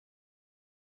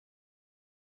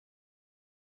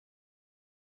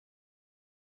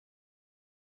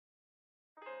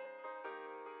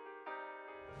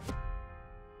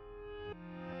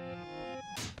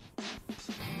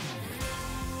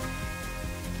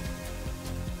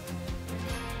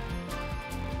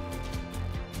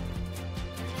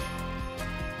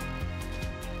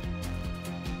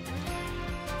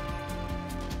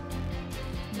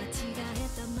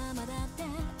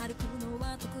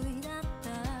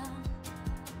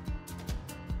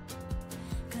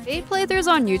Fate playthroughs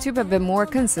on YouTube have been more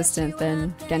consistent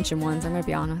than Genshin ones, I'm gonna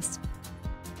be honest.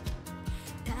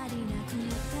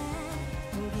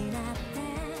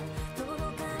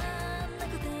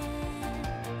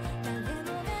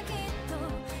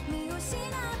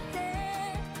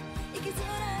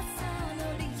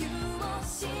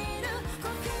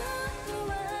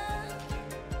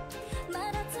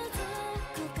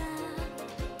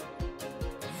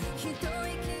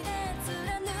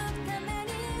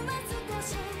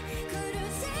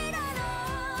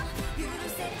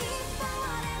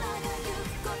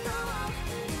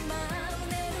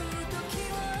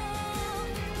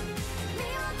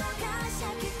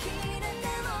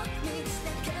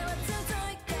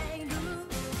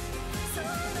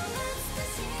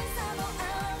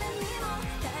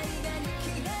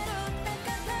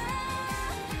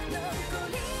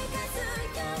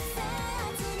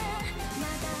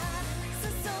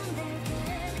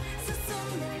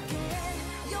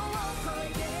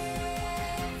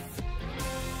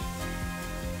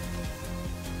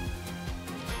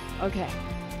 Okay.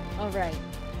 All right.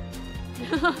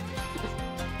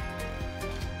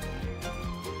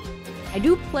 I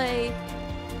do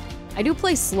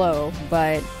play slow,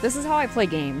 but this is how I play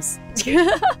games. This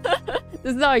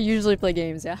is how I usually play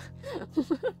games, yeah.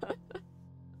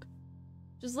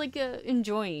 Just like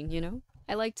enjoying, you know?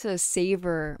 I like to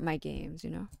savor my games, you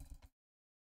know?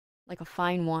 Like a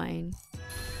fine wine.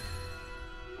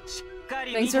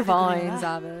 Thanks for following,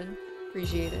 Zabin.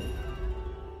 Appreciate it.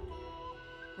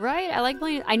 Right? I like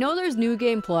playing. I know there's New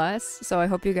Game Plus, so I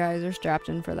hope you guys are strapped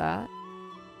in for that.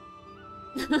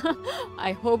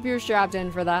 I hope you're strapped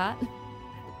in for that.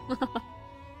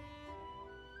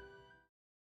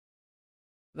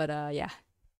 But yeah.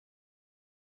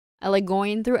 I like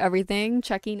going through everything,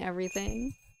 checking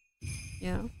everything.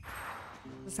 You know?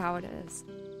 That's how it is.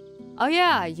 Oh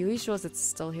yeah, Yui shows it's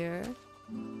still here.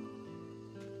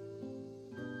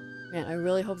 Man, I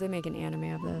really hope they make an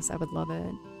anime of this. I would love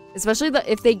it. Especially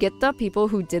if they get the people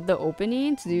who did the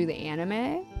opening to do the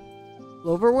anime.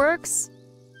 Cloverworks.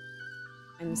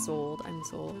 I'm sold. I'm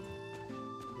sold.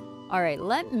 Alright,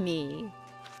 let me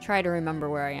try to remember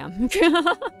where I am.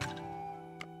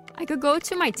 I could go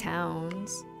to my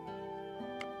towns.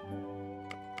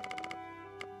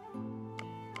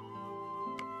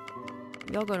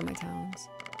 Maybe I'll go to my towns.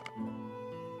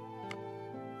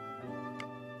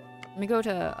 Let me go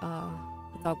to,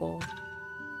 Thuggle.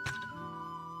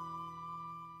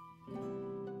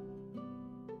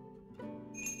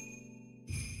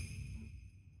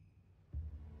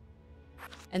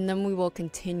 And then we will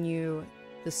continue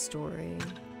the story.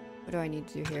 What do I need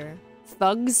to do here?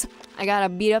 Thugs? I gotta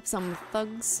beat up some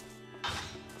thugs.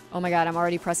 Oh my god, I'm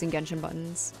already pressing Genshin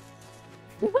buttons.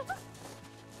 I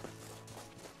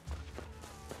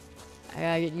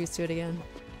gotta get used to it again.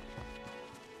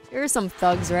 Here are some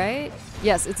thugs, right?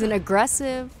 Yes, it's an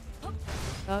aggressive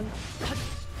thug.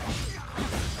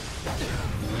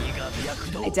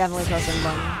 I definitely pressed one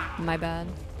button. My bad.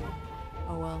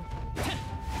 Oh well.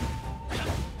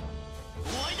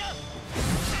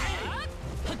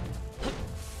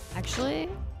 Actually,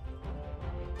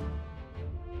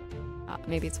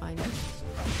 maybe it's fine.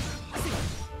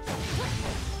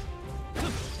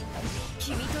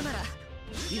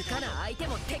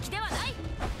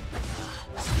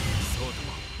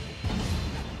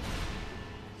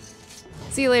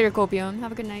 See you later, Copium.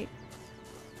 Have a good night.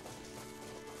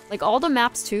 Like all the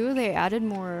maps too, they added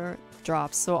more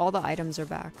drops, so all the items are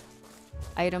back.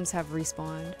 Items have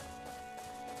respawned.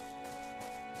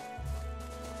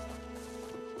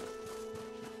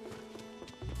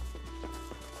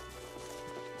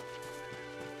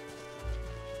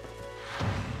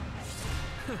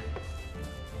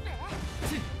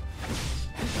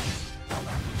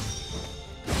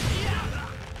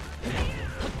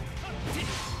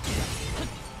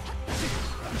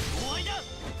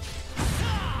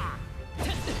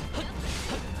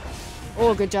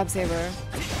 Oh, good job, Saber.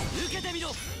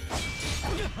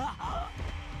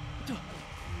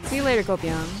 See you later,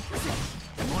 Copium.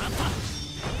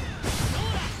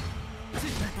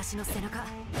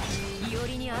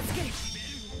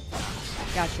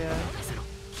 Gotcha.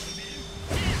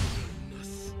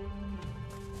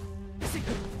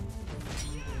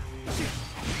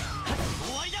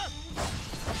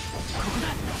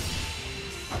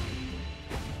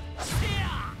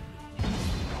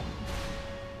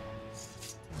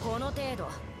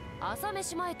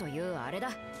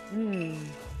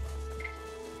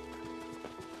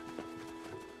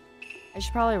 I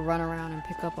should probably run around and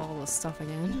pick up all the stuff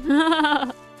again.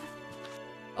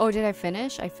 Oh, did I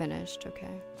finish? I finished. Okay.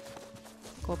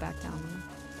 Go back down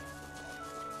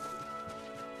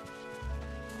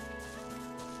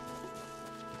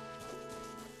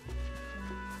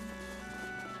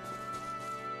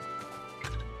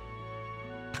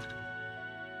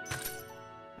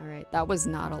That was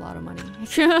not a lot of money.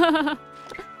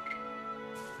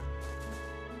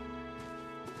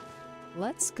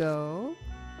 Let's go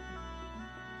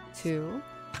to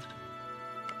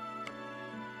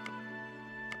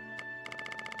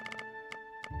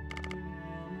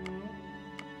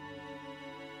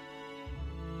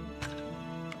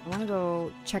I want to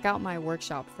go check out my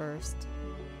workshop first.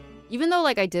 Even though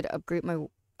like I did upgrade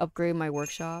my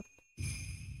workshop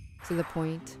to the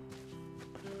point.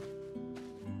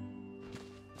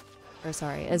 Or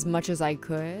sorry, as much as I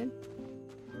could.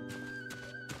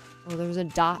 Oh, there's a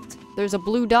dot. There's a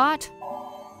blue dot.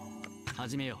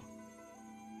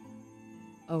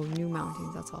 Oh, new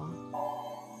mountings, that's all.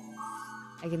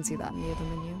 I can see that in the other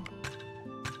menu.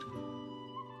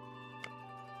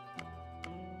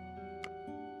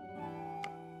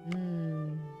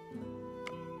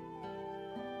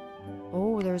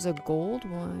 Oh, there's a gold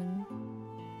one.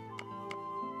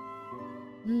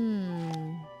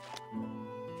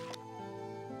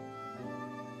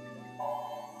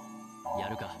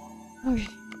 Okay.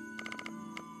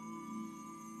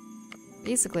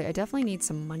 Basically, I definitely need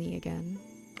some money again.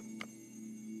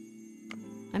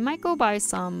 I might go buy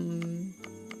some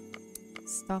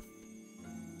stuff.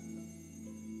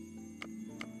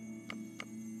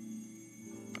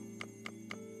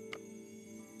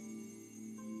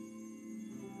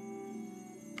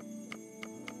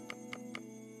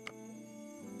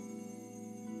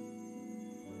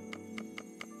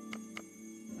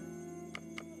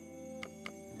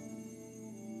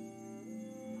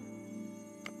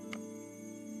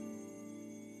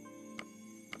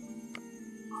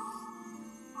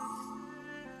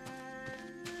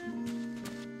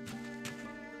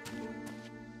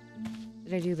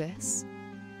 Did I do this?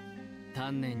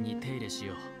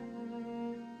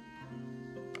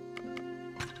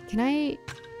 Can I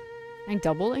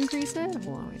double increase it?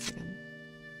 Hold on, wait a second.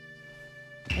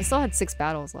 I still had 6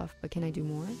 battles left, but can I do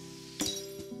more?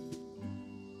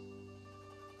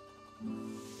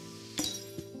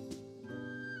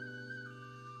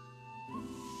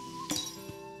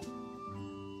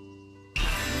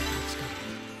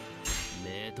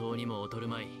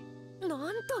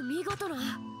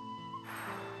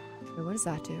 Wait, what does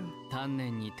that do?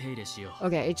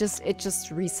 Okay, it just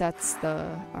resets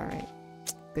the... Alright.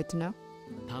 Good to know.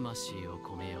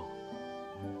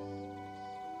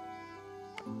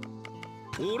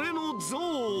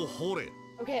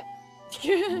 Okay.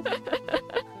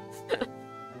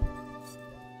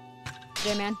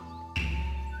 Yeah, man.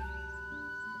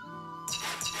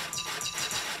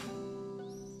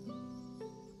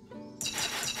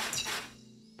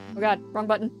 Oh god, wrong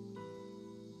button.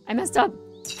 I messed up.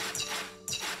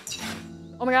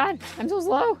 Oh my god, I'm so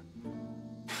slow.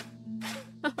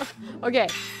 Okay,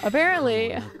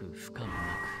 apparently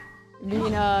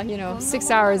being, you know,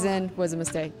 6 hours in was a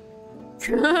mistake.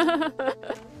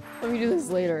 Let me do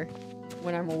this later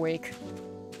when I'm awake.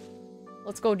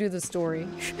 Let's go do the story.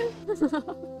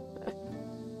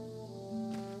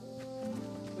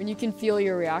 When you can feel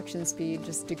your reaction speed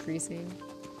just decreasing.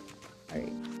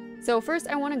 Alright. So first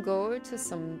I want to go to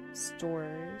some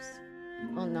stores.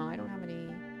 Oh no, I don't have any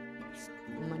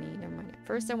money. Never mind.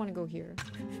 First I want to go here.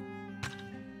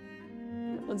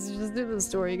 Let's just do the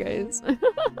story, guys.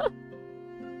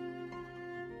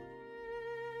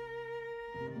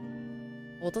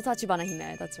 Oto Tachibana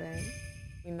Hime, that's right.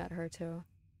 We met her too.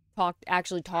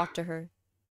 Actually talked to her.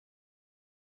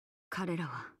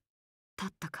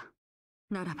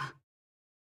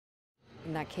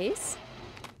 In that case?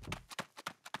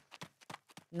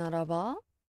 Naraba?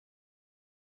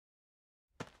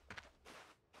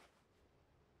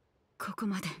 ここ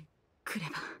まで来れ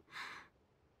ば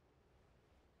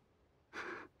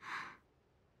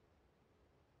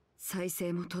再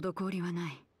生も滞りはな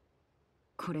い。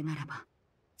これならば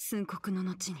寸刻の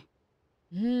後に。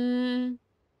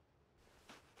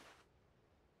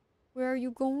Where are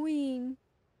you going?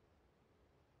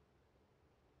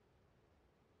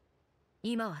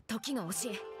 今は時が押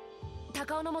し、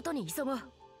高尾の元に急ごう。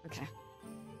Okay.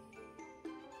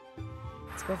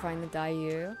 Let's go find the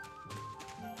Dayu.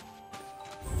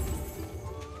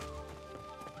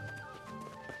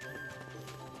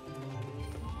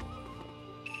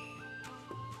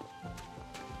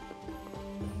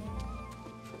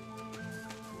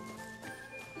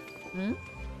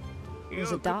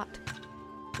 There's a dot.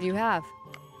 What do you have?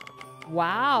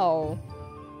 Wow.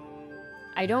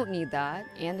 I don't need that,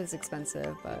 and it's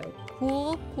expensive, but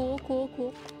cool, cool, cool,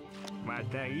 cool.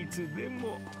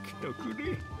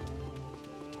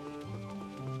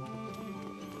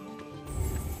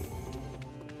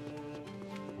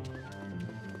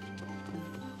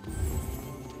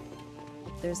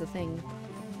 There's a thing.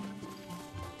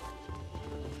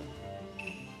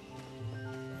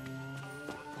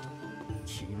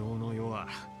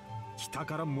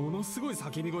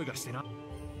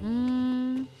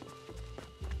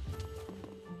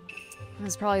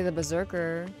 It's probably the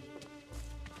berserker.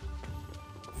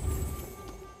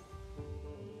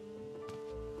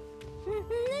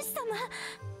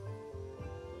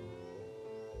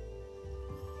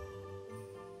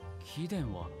 貴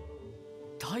殿は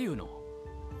太夫の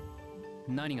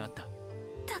何があった？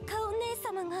高尾姉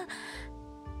様が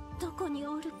どこに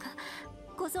おるか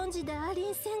ご存知であり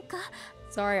んせんか？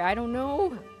 Sorry, I don't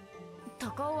know.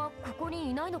 高尾はここに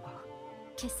いないのか？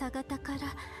今朝方から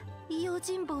伊予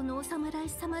神保のお侍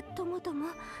様ともども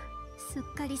すっ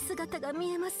かり姿が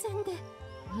見えませんで、姉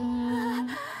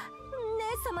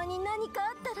様に何か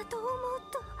あったらと思う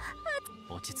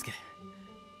と。落ち着け。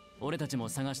俺たちも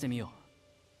探してみよ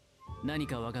う。何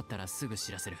か分かったらすぐ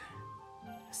知らせる。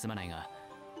すまないが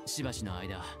しばしの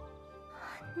間。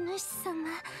主様、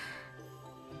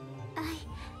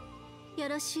よ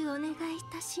ろしゅうお願いい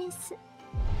たしんす。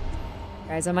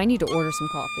 Guys, I might need to order some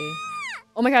coffee.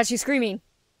 Oh my god, she's screaming.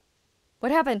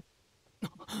 What happened?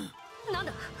 なん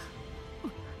だ？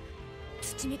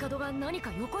土御門が何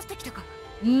かよこしてきたか？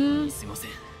すいませ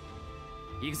ん。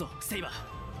行くぞ、セイバー。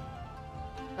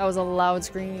 That was a loud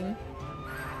scream.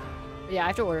 Yeah, I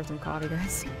have to order some coffee,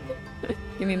 guys.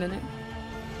 Give me a minute.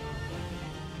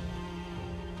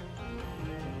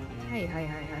 Hi.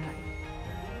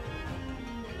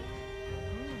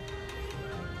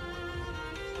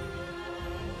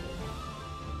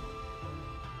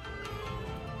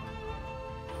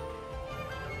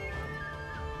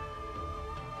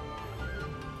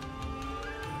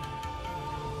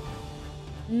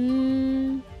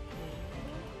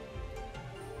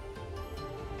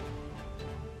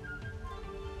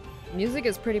 Music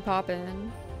is pretty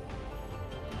poppin'.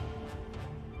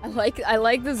 I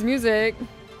like this music.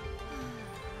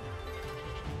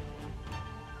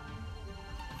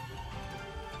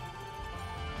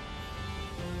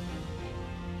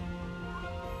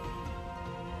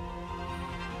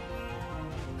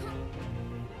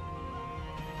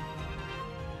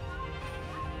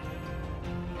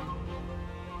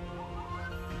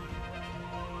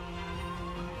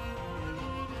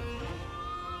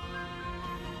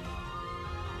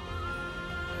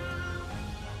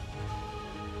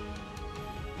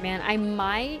 Man, I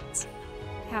might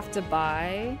have to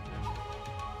buy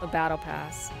a battle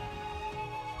pass.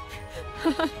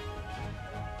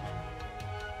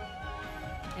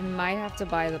 I might have to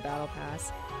buy the battle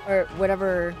pass. Or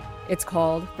whatever it's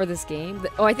called for this game.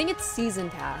 Oh, I think it's season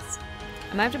pass.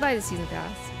 I might have to buy the season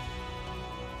pass.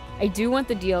 I do want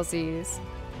the DLCs.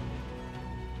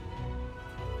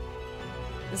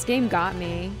 This game got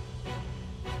me.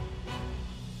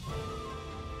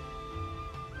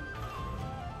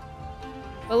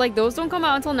 But like those don't come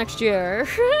out until next year.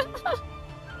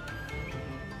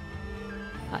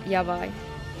 Yeah, bye.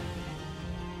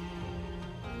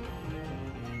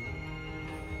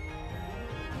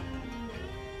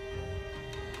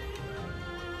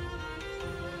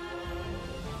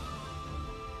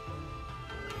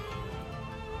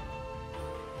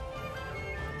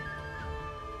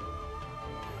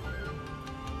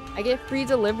 I get free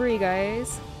delivery,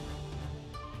 guys.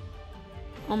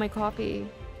 On my coffee.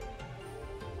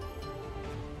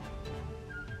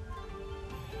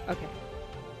 Okay.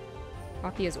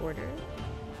 Coffee is ordered.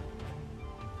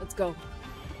 Let's go.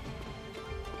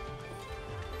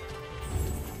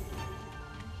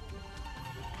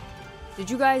 Did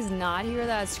you guys not hear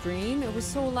that scream? It was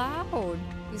so loud.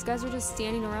 These guys are just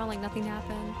standing around like nothing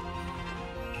happened.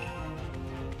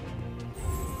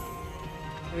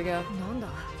 Here we go.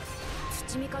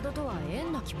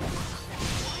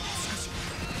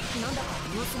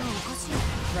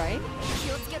 Right?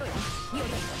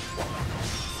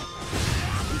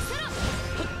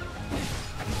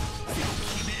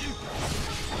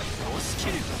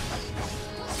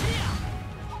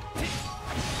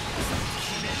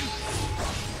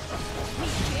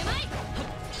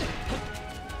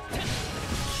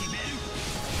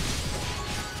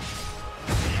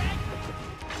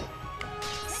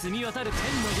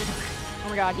 Oh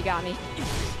my god, he got me.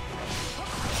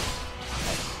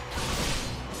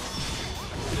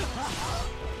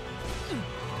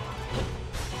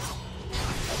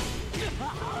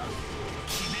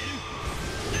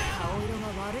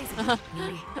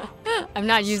 I'm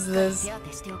not used to this.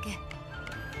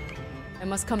 I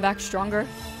must come back stronger.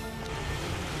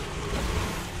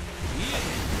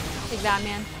 Take that,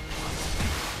 man.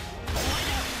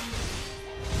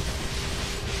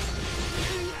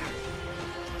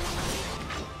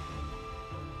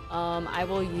 I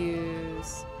will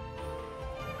use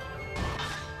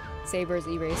Saber's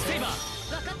eraser.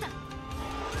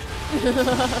 you.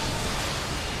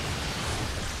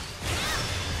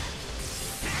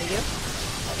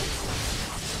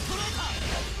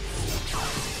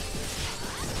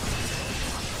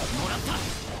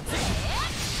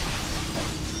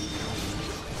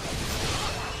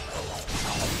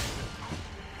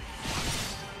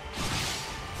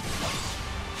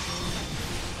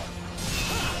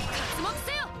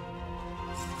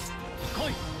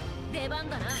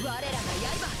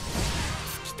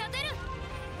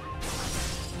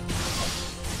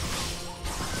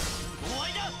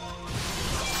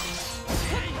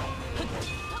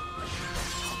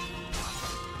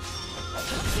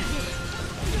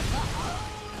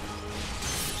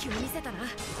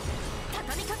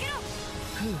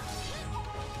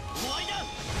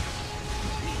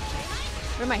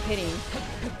 What am I hitting?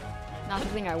 Not the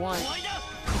thing I want.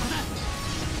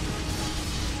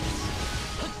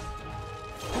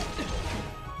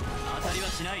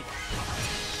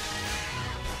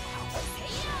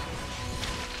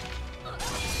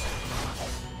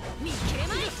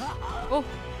 Oh,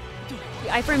 he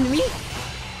iframed me.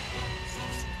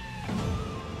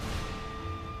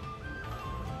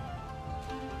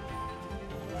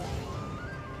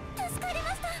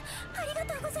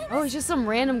 Oh, it's just some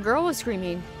random girl was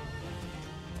screaming.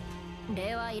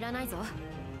 礼はいらないぞ。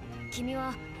君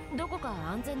はどこか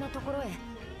安全なところへ。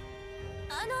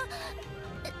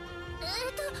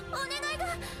お願いが。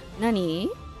何？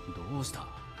どうした？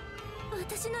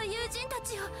私の友人た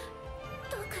ちをど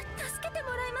うか助けても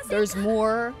らえませんか？ There's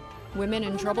more women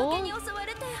in trouble? に襲わ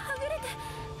れてはぐれて、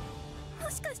も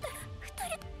しかしたら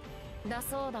2人だ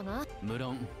そうだが。無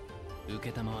論受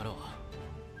けたまわろ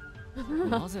う。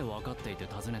なぜ分かっていて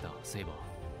尋ねた、セイバ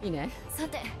ー。いいね。さ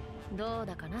て、どう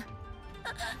だかな。あ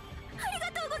り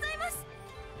がとうございます。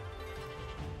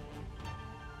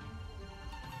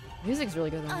 Music's really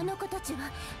good though. あの子たち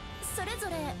はそれぞ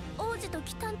れ王子と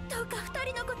来たんどうか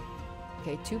2人の子。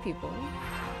 Okay, 2 people.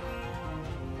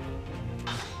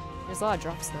 There's a lot of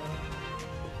drops though.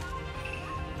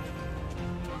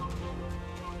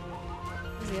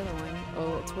 Where's the other one?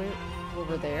 Oh, it's way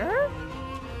over there?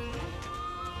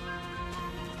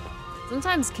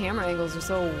 Sometimes camera angles are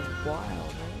so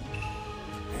wild,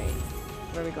 right? Alright,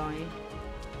 where are we going?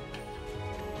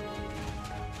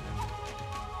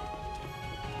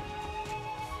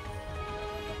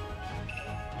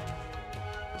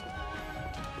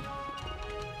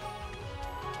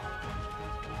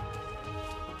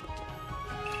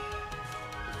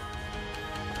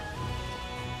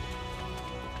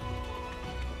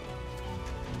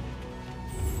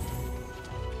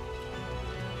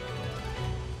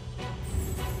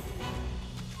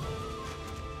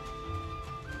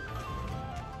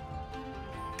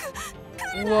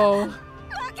 Whoa.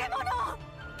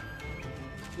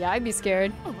 Yeah, I'd be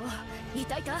scared.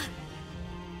 痛いか。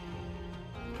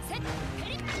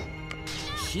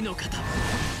火の型、受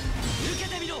け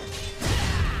てみろ。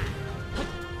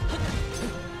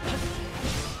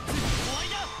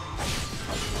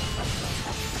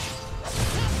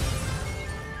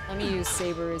 Let me use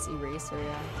Saber as eraser,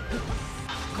 yeah.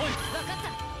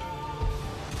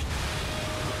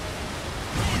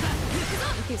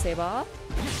 Thank you, Saber.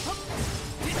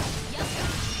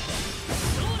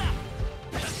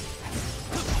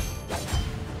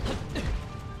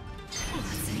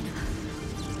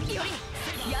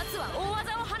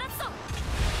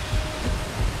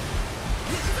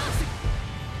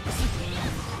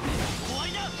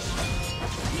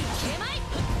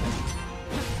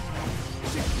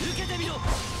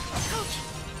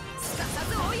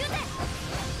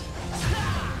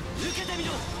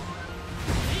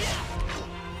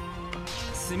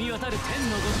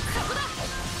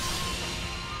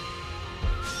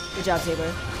 Good job,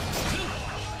 Saber.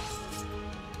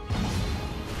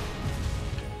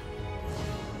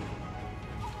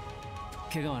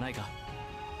 怪我はないか。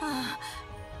あ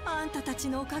あ、あんたたち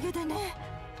のおかげでね。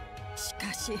し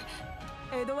かし、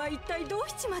江戸は一体どう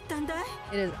しちまったんだい？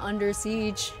 It is under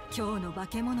siege. 今日の化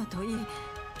け物といい、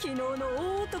昨日の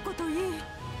大男といい。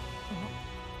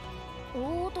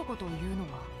大男というの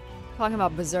は Talking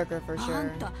about Berserker for あ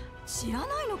sure. んた知らな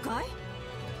いのかい？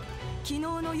昨日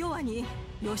の夜に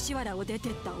吉原を出て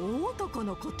った大男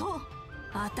のこと。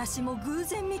私も偶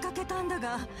然見かけたんだ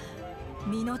が、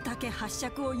身の丈八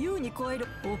尺を優に超える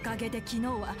おかげで昨日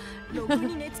はろく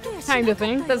に寝つけやしな Time か to った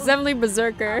think. よ。 That's definitely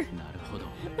Berserker. なるほど。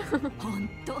ほん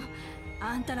と、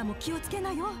あんたらも気をつけ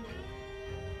なよ。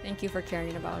 Thank you for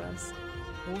caring about us.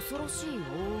 恐ろしい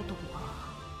大男か。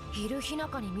昼日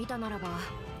中に見たならば、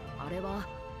あれは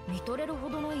見とれるほ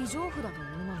どの異常符だとい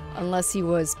うのに。 Unless he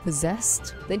was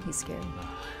possessed, then he's scary.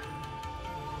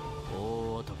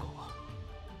 大男、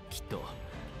きっと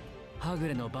はぐ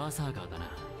れのバーサーカーだな。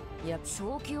いや、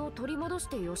正気を取り戻し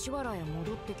て吉原へ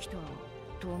戻ってきた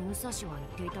と武蔵は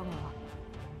言っていたが、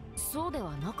そうで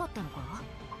はなかったのか。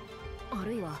あ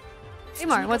るいは Hey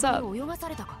Mark, what's up? 泳がさ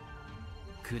れたか。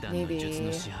九段の術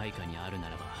の支配下にあるな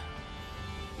らば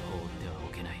放ってはお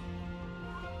けない。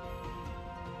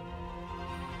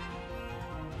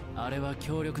あれは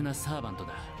強力なサーバント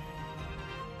だ。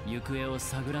行方を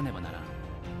探らねばならん。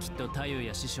きっと太夫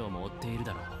や師匠も追っている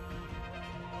だろう。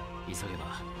急げ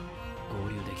ば合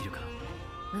流できるか。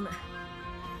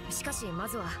しかしま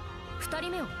ずは二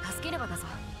人目を助ければだぞ。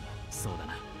そうだ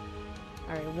な。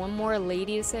Alright, one more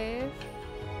lady to save.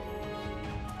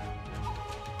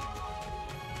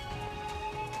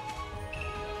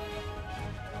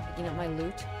 Picking up my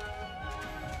loot.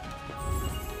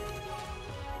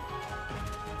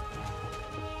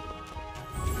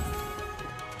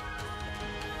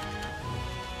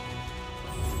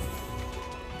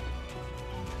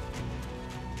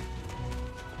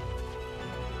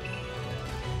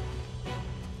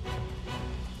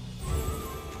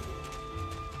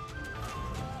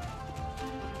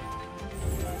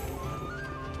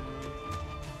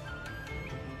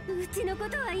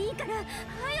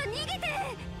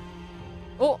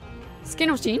 Oh, 助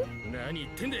のシーン？何言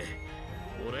ってんで。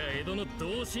俺は江戸の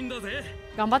同心だぜ。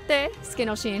頑張って、助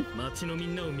のシーン。町のみ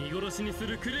んなを見殺しにす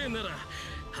るくれえなら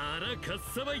腹かっ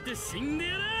さばいて死んで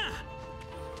やら。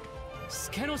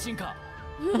助の神か。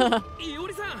いお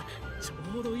りさん、ち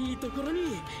ょうどいいところ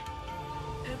に。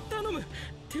頼む、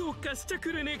手を貸しちゃ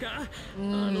くれねえか。あ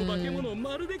の化け物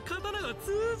まるで刀が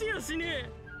通じやしね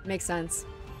え。Makes sense.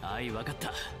 はい、わかっ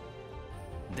た。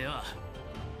では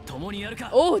共にやるか。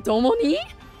Oh, 共に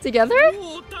Together?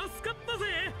 おお、助かった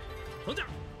ぜ。ほんじゃ、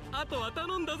あとは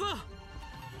頼んだぞ。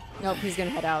Nope, he's gonna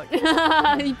head out.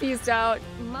 He peaced out.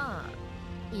 まあ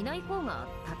いない方が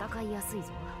戦いやすいぞ。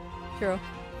True.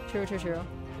 True, true, true.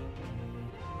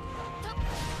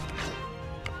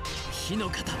 火の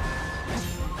型決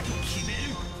め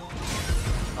る。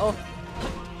Oh.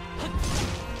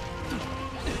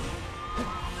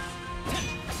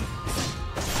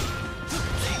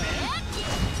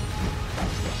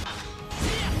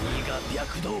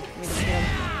 躍動。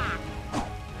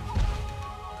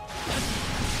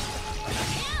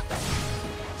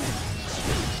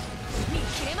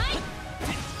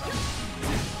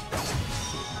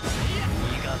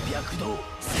躍動。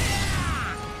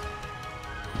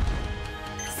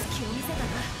隙を見せたな。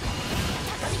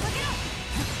畳みかけろ。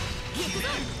行くぞ。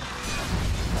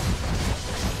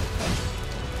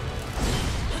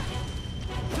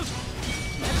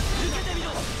受けてみろ。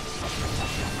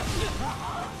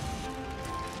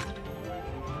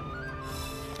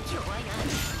弱いな。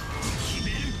決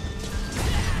める。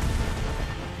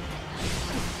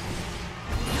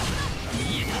逃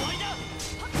げたわいだ。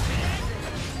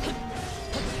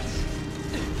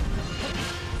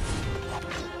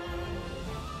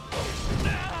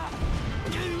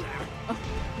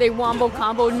They wombo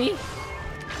comboed me.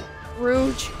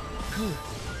 Rouge.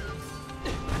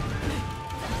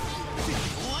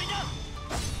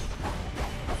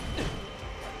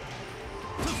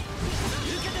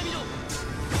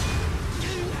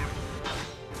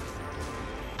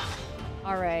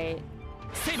 Alright.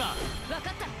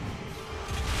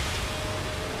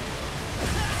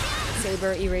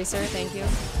 Saber eraser, thank you.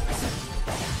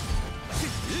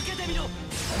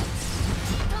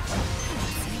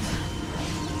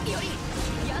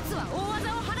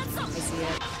 I see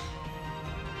it.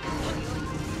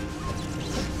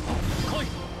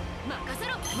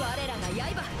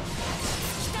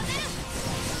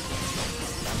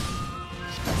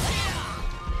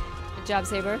 Good job,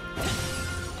 Saber.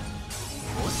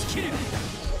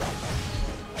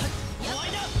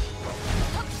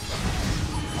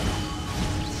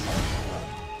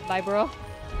 Bye, bro.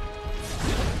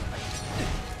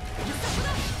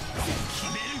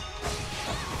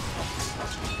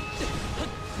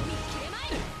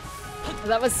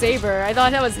 That was Saber. I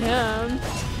thought that was him.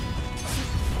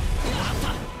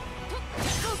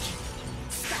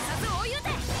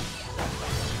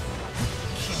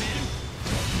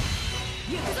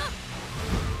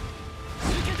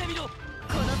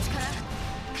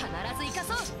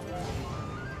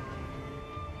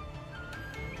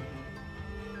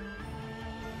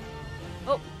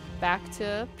 Oh, back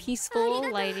to peaceful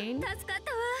lighting.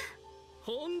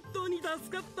 本当に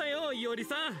助かったよ、いおり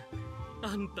さん。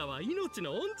あんたは命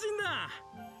の恩人だ。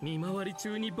見回り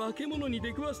中に化け物に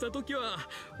出くわした時は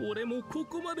俺もこ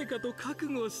こまでかと覚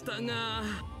悟したが、いや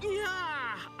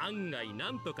ー、案外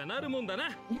なんとかなるもんだ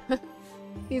な。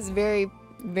He's very,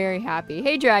 very happy.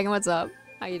 Hey, Dragon, what's up?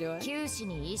 How you doing? 九死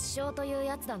に一生という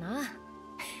やつだな。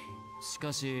し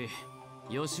かし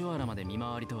吉原まで見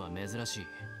回りとは珍し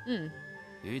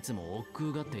い。いつも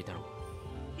億劫がっていたろ。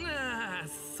ああ、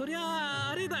そりゃあ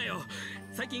あれだよ。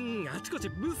最近あちこち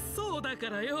物騒だか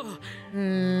らよ。少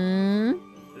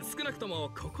なくと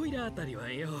もここいらあたり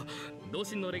はよ、同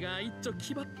心の俺が一丁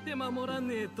気張って守ら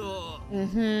ねえと。な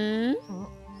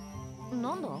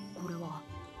んだこれは。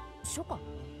書か。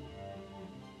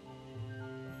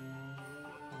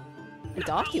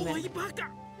Document. おいバ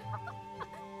カ。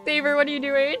Saber, what are you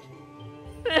doing?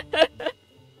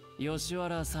 吉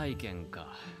原再建か。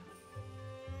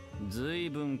ずい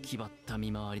ぶん気張った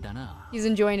見回りだな。 He's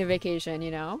enjoying a vacation,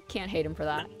 you know? Can't hate him for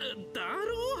that. だ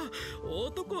ろう、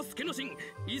男助の臣、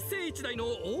一世一代の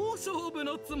大勝負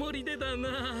のつもりでだな。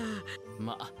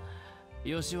ま、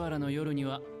吉原の夜に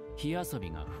は火遊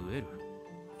びが増える。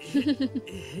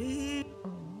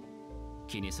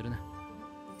気にするな。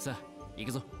さあ、行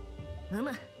くぞ。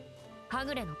は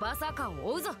ぐれのバーサーカー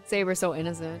を追うぞ。 Saber's so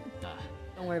innocent. あ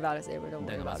Don't worry about it, Saber. Don't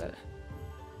だ worry がま about ず it.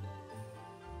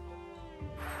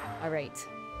 Alright.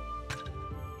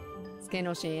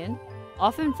 Skenoshin.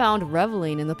 Often found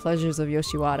reveling in the pleasures of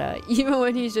Yoshiwara, even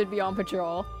when he should be on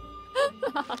patrol.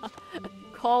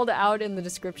 Called out in the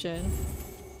description.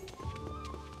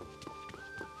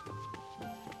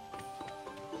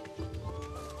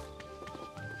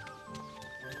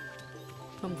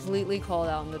 Completely called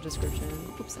out in the description.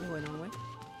 Oops, I'm going the wrong way.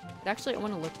 Actually, I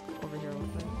want to look over here real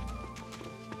quick.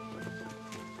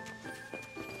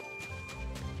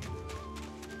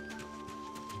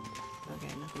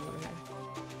 Okay, nothing over here.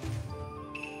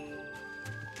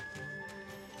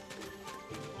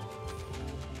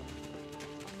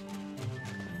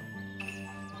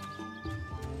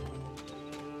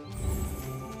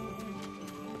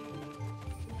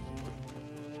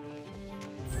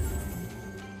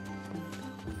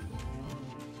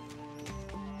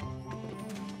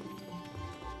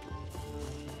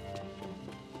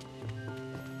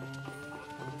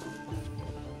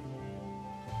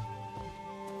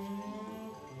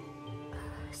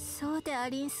「そうであ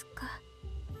りんすか。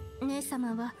姉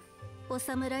様はお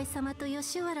侍様と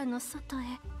吉原の外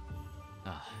へ。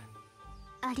あ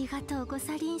ありがとうご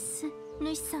ざりんす、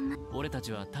主様。俺た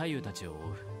ちは太夫たちを追う。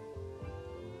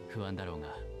不安だろう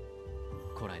が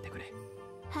こらえてくれ。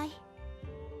はい、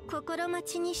心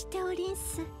待ちにしておりん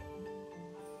す。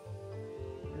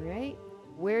 Right?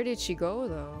 Where did she go,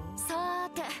 though? さ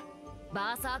ーて、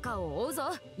バーサーカーを追うぞ。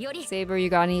より Saber, you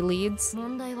got any leads?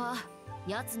 問題は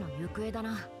奴の行方だ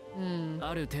な。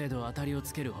ある程度当たりを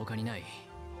つける他にない。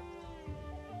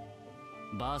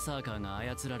バーサーカーが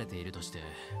操られているとして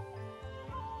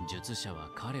術者は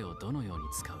彼をどのように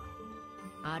使う。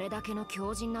あれだけの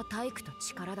強靭な体育と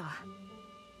力だ。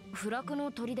不落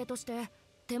の砦として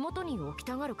手元に置き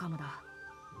たがるかもだ。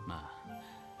まあ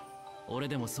俺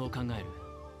でもそう考える。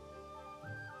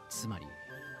つまり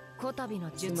こたび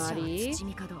の術者は土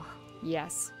御門。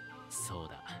 Yes. そう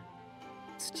だ、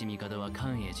土御門は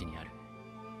寛永寺にある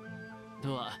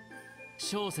とは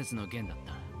小説の言だっ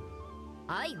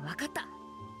た。はい、わかった。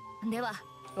では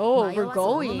Oh, 迷 we're わず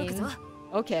赴くぞ。 going.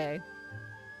 Okay.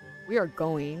 We are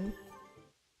going.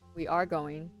 We are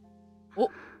going. Oh,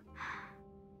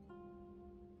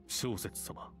 小説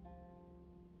様、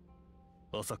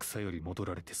浅草より戻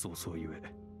られて早々ゆ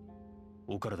え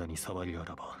お体に触りあ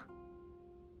らば。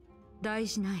大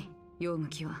事ない、用向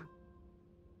きは。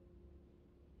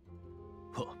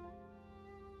は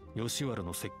吉原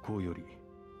の石膏より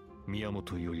宮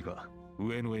本伊織が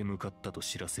上野へ向かったと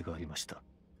知らせがありました。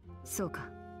そうか。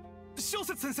小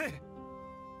説先生、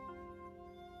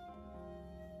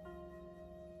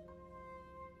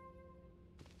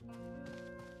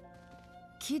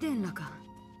貴殿らか。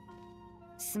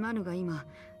すまぬが今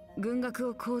軍学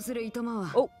を講ずるいとま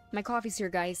は。 oh, my coffee's here,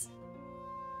 guys.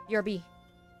 BRB.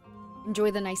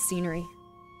 Enjoy the nice scenery.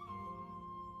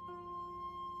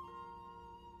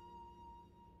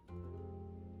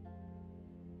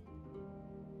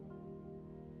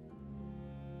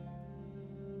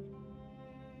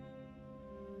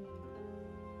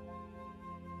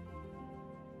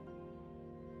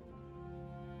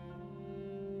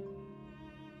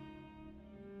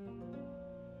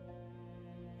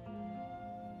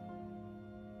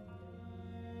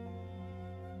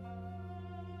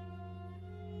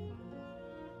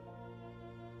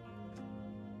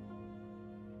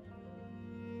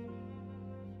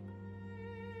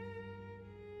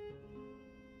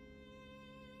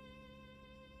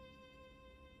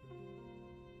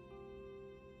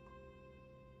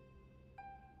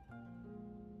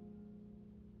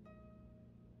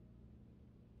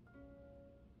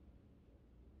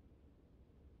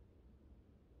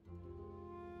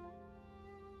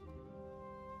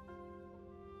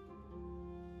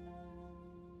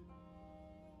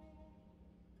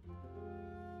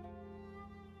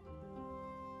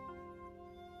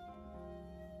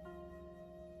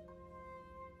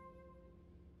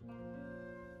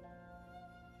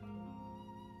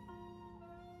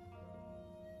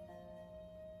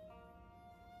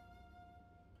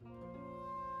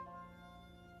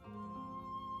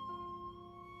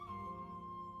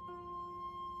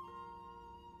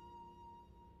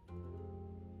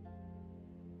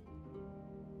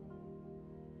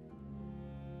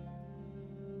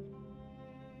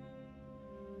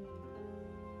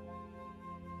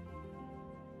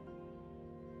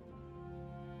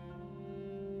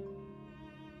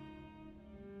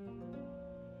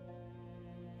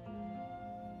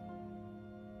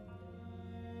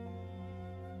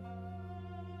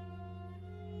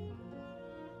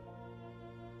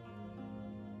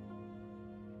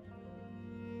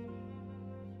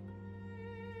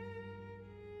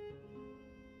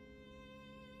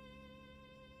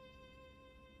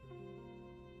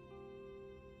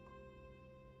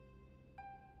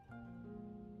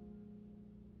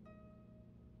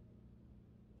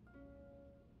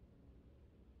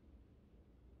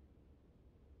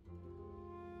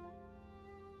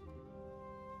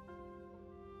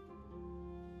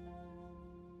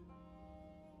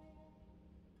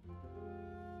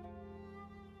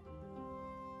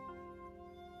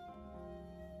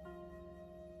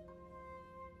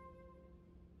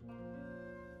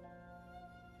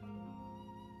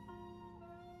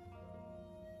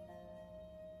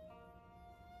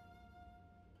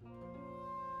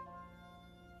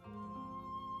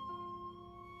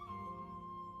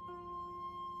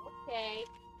 Okay.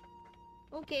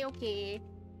 Okay, okay.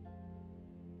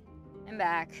 I'm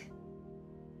back.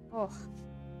 Oh.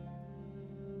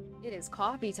 It is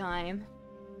coffee time.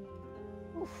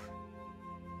 Oof.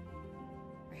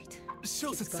 Right.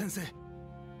 小説先生、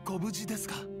ご無事です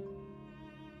か？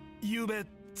ゆうべ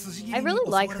辻斬 I りに really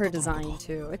襲われ like た her とのこと。 design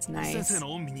too. It's 先 nice. 生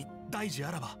の恩義に大事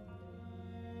あらば。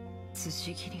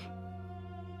辻斬り。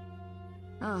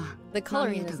ああ、 The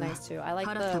coloring is nice too. I like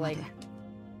the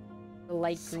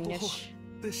light greenish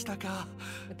でしたか。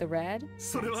 with the red.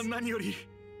 それは何より。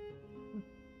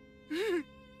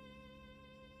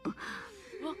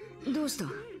どうした？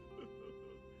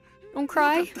 Don't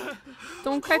cry.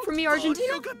 Don't cry for me, よ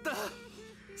Argentina. かった。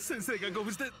先生がご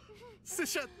無事で、拙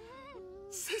者。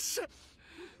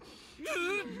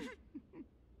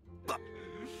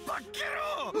バケ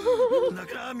ロ。だ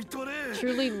からみとれ。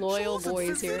 Truly loyal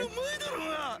boys here.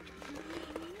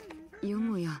 よ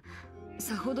もや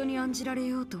さほどに案じられ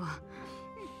ようとは。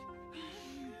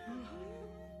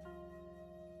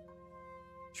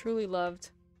 Truly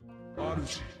loved.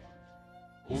 主、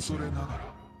恐れなが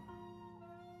ら。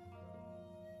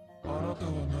あなた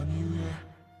は何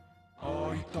故、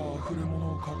ああいった溢れ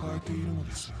物を抱えているの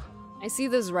です。 I see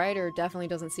this writer definitely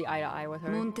doesn't see eye to eye with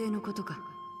her. 門弟のことか。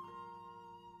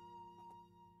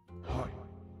はい。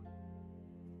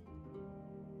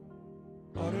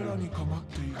彼らにかまっ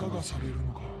ていかがされる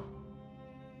のか。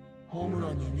ホム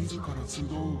ラに自ら集う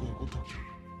がごとき。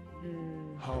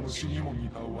ハムシにも似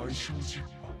た歪小実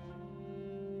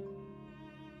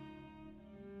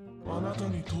犯。あなた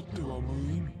にとっては無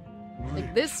意味。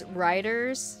Like this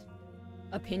writer's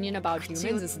opinion about 口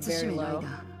humans を is 慎 very めライ low. ダ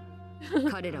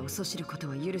ー。彼らを阻止ること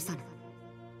は許さぬ。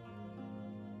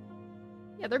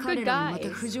 Yeah, they're 彼 good らもま guys. た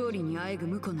不条理にあえぐ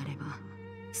婿なれば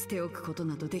捨ておくこと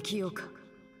などできようか。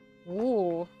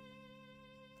 Ooh.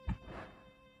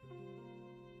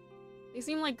 They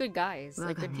seem like good guys,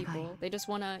 like good people. They just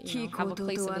wanna, you 非 know, have 口 a 頭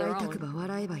place と of their 笑いたく own, ば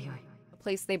笑えばよい。 a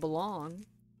place they belong.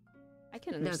 I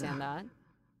can understand that.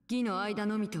 義の間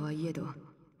のみとはいえど、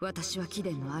私は貴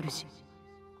殿の主。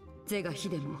是が非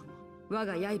でも我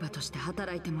が刃として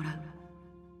働いてもら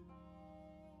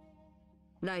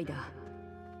う。ライダー、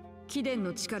貴殿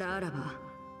の力あらば、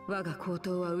我が高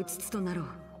等はうつつとなろう。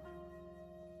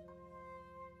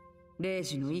霊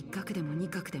樹の一角でも二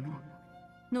角でも、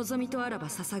望みとあらば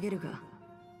捧げるが、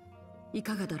い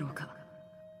かがだろうか。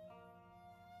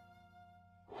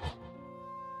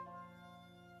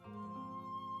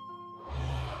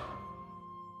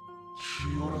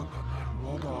清らかなる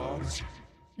我が主。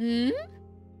Hmm?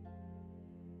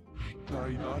 一体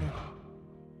誰が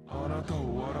あなた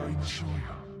を笑いましょうや。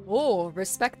 Oh,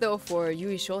 respect though for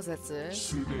Yui Shosetsu.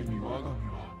 すでに我が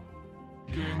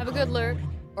身は Have a good lurk.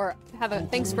 Or have a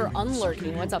thanks for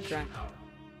unlurking. What's up, Drunk?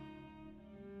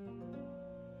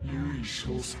 唯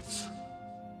小説。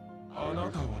あな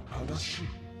たは正しい。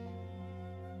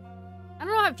 I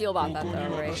don't know how I feel about こ that こに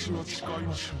though, right? 私は誓い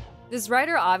ましょう。 This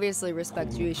writer obviously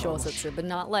respects Yui Shosetsu, but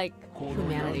not like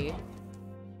humanity.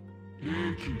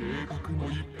 霊気霊覚の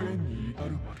一辺に至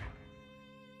るまで。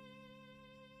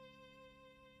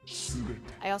すべて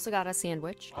I also got a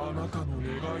sandwich. あなたの願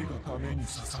いがために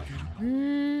捧げる。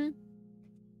 Hmm.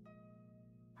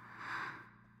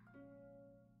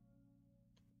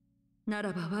 な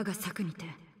らば我が策にて、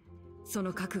そ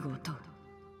の覚悟を問う。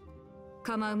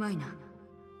構うまいな。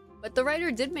 But the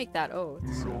writer did make that oath.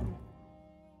 無論。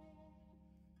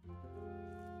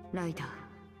ライダー、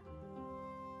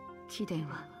貴殿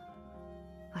は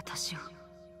私を。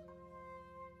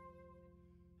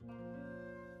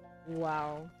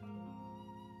 Wow.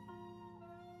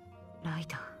 ライ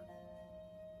ダー。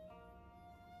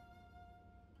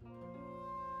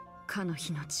かの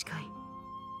日の誓い、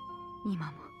今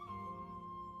も。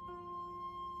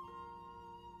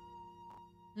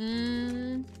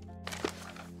 Hmm.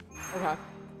 Okay.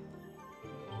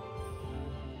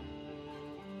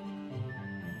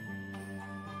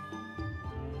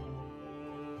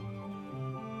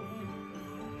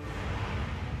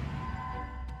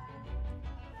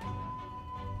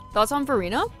 Thoughts on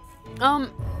Farina?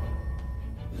 I'm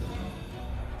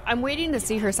waiting to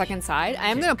see her second side. I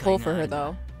am gonna pull for her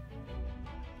though.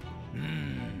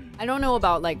 I don't know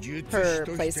about like her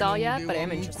playstyle yet, but I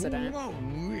am interested in it.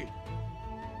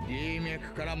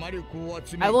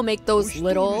 I will make those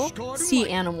little sea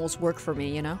animals work for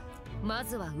me, you know? ま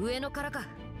ずは上野からか。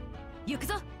行く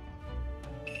ぞ。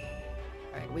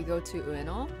 Alright, we go to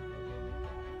Ueno.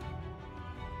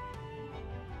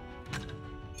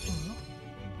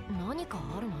 何か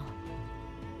あるな。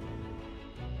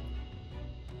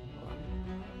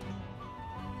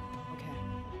 Okay.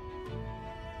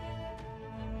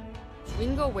 We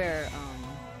can go where,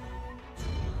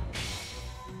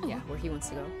 Yeah, where he wants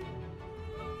to go.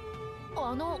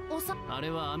 あれ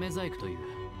は飴細工という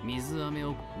水飴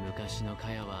を昔の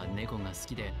茅は猫が好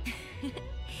きで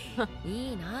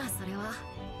いいなそれは。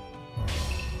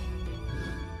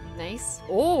 Nice.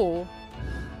 Oh!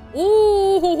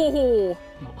 Oh!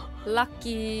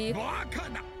 Lucky.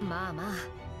 まあまあ。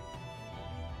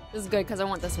 This is good because I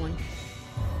want this one.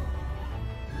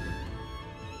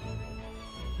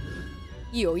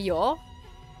 Yo.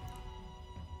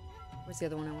 Where's the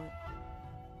other one I want?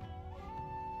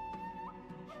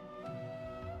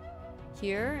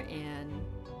 Here and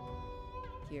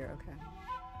here, okay.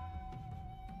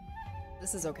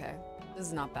 This is okay. This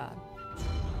is not bad.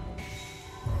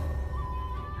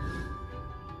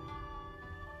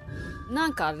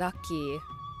 Nanka lucky.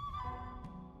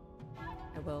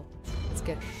 I will. Let's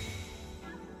get it.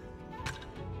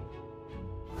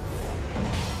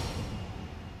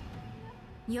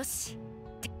 Yoshi.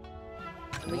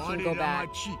 We can go back.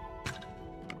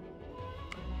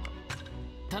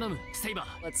 頼むセイバ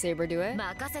ー。 Let Saber do it.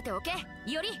 任せておけ、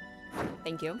イオリ。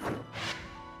 Thank you.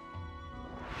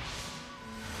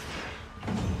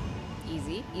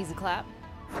 Easy. Easy clap.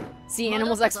 Sea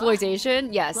animals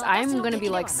exploitation? Yes, I'm gonna be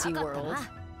like SeaWorld.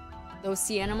 Those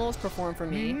sea animals perform for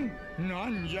me.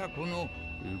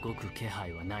 動く気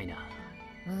配はないな。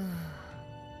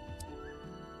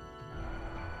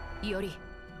イオリ、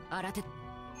新手。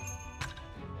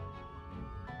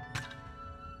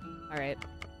 Alright.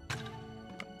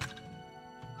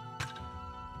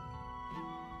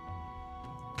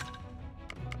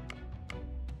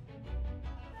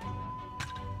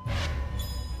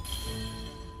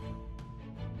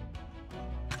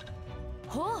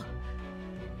 Oh!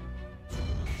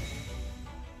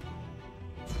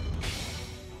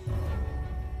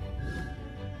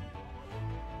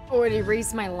 Oh, it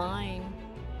erased my line.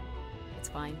 It's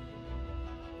fine.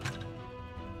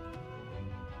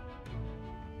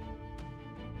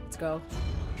 Let's go.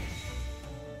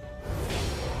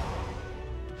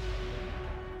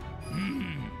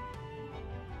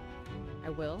 I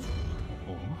will.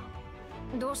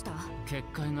 どうした？結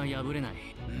界が破れない。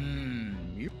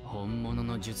本物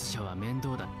の術者は面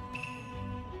倒だ。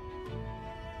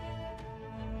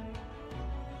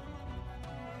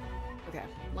Okay,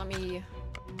 let me.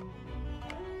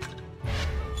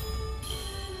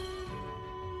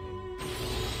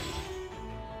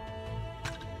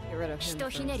 Get rid of him ひと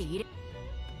ひね first. り入れ。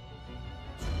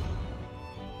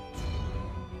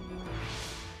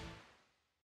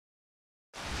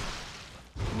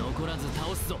 残らず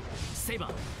倒すぞセイバ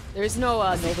ー。 There's no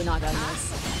Nobunaga in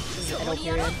this. This is Edo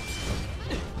period.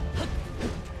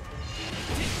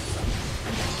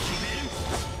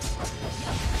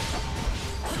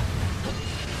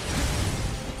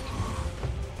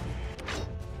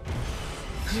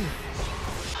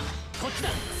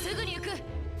 Su ぐに行く。消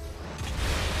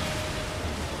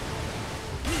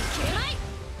えない。よ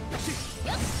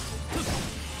っ。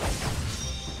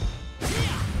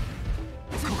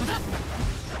ここだ。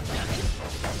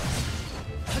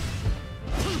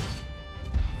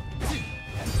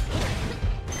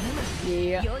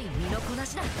 Yeah. 良い身のこな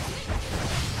しだ。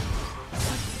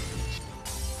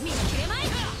見切れまい。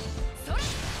それ。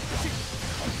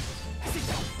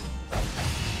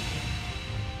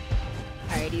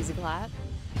 Alright, easy clap.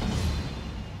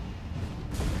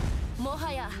 も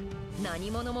はや何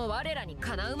者も我らに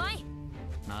かなうまい。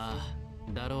あ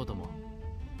あ、だろうとも。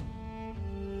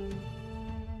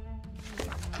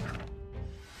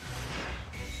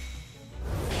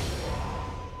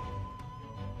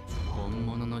本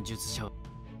物の術者。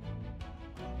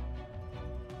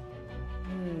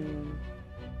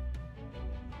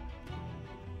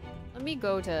 Let me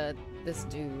go to this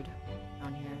dude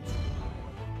down here.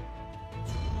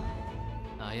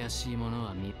 怪しいもの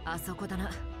は見。あそこだな。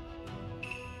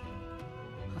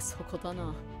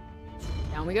 Asokotana.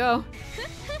 Down we go.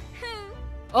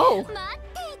 Oh! 待っ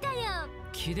ていたよ。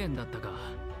貴殿だったか。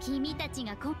君たち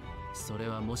がそれ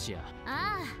はもしや。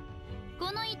ああ、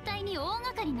この一帯に大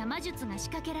掛かりな魔術が仕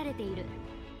掛けられている。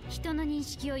人の認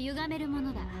識を歪めるも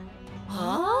のだ。な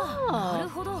る Ah!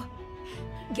 ほど。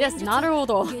 Yes,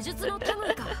 Naruto. 芸術の気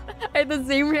分か。 I had the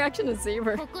same reaction as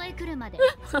Saber. ここへ来るまで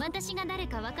私が誰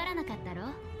かわからなかったろ。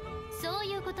そう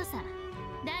いうことさ。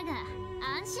だが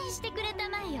安心してくれた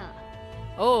まえよ。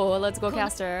 Oh, let's go,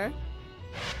 Caster.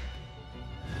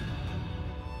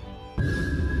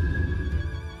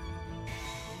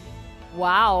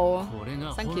 Wow. これ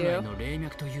が Thank 本 you. 来の霊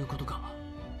脈ということか。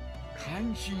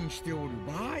感心しておる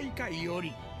場合かいよ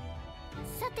り。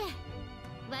さて、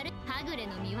はぐれ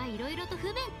の実はいろいろと不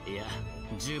便。いや、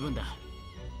十分だ。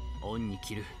恩に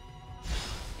着る。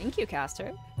 Thank you,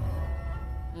 Caster.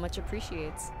 Much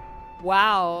appreciates.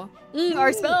 Wow.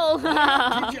 Our spell.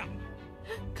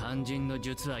 肝心の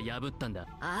術は破ったんだ。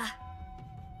あ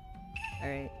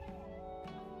Alright.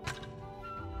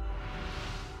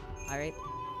 Alright.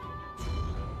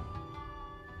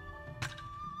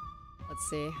 Let's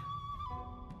see.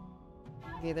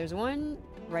 Okay, there's one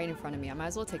right in front of me. I might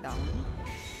as well take that one.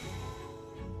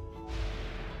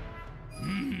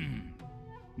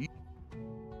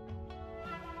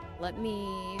 Let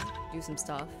me do some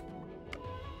stuff.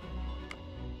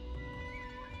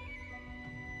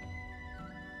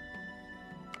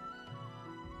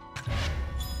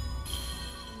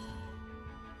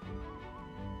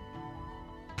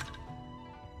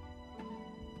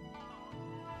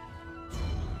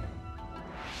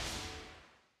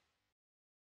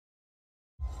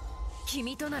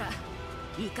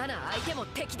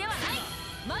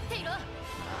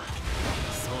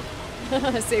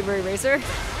 Saber eraser.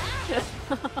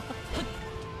 I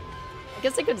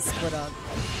guess I could split up.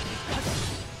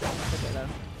 Okay,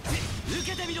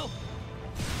 though.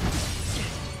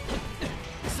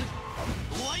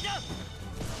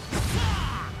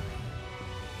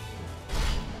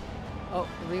 Oh,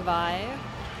 revive.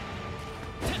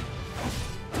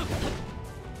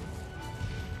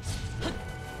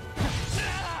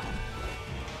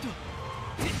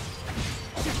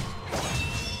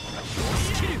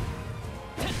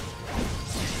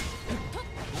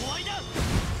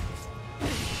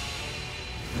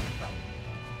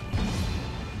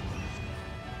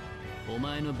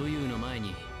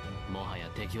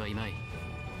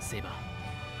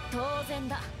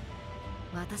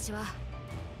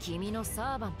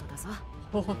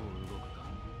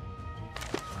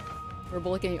 We're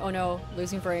both getting, oh no,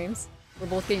 losing frames. We're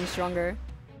both getting stronger.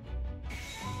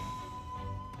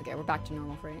 Okay, we're back to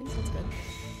normal frames. That's good.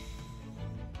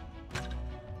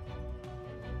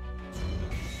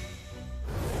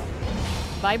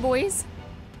 Bye, boys.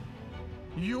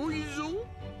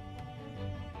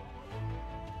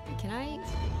 Can I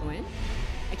go in?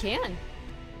 I can.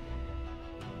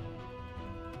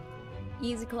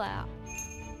 Easy clap.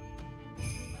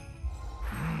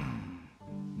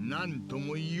 なんと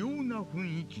も異様な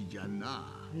雰囲気じゃな。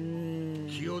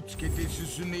気をつけて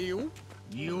進めよ、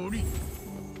イオリ。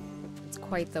It's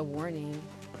quite the warning.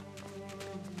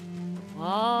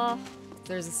 Ah,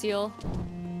 there's a seal.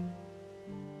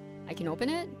 I can open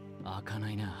it? 開か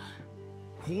ないな。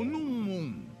この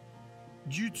門、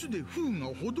術で封が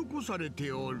施され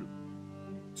ておる。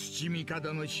土見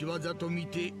方の仕業と見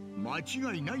て間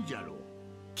違いないじゃろう。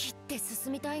切って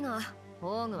進みたいが、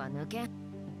防具は抜けん。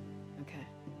Okay.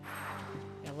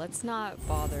 Yeah, let's not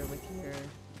bother with your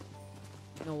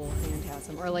noble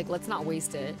phantasm. Or like, let's not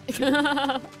waste it.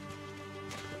 No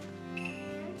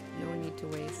need to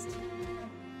waste.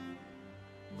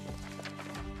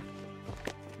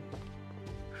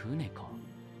 船か。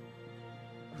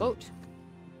Boat.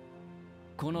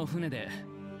 この船で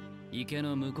池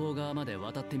の向こう側まで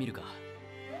渡ってみるか。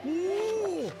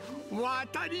おお、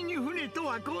渡りに船と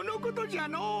はこのことじゃ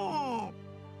のう。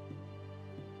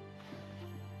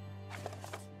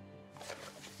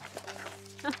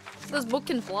This boat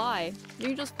can fly. You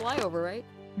can just fly over, right?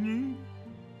 ね、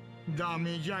ダ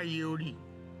メじゃより。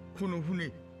この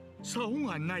船、竿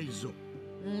がないぞ。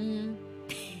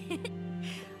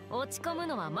落ち込む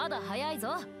のはまだ早い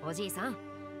ぞ、おじいさん。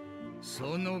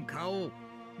その顔、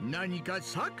何か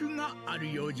策があ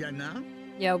るようじゃな。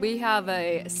Yeah, we have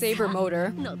a saber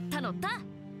motor. 乗った乗った。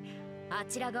あ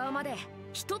ちら側まで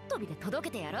ひとっ飛びで届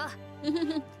けてやろう。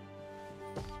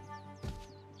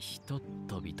ひとっ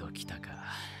飛びときたか。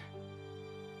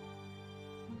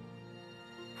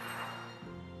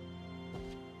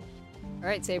All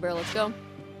right, Saber, let's go.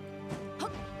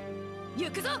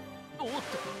 行くぞ。おっと。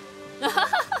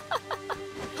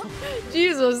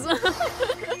Jesus.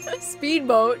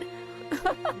 Speedboat.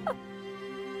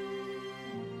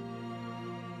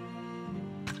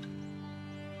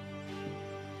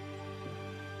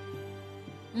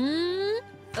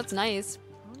 That's nice.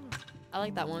 I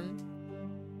like that one.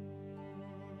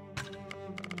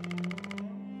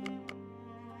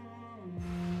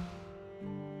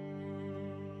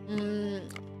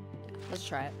 Let's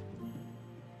try it.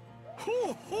 ほ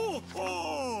うほう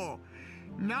ほ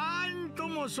う。なんと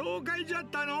も爽快じゃっ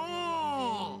た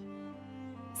の。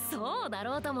そうだ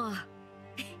ろうとも。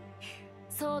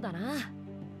そうだな。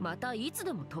またいつ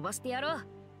でも飛ばしてやろ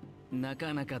う。な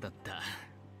かなかだった。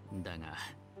だが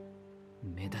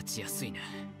目立ちやすいな。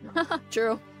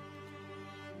True.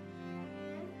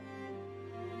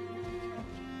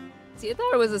 See, I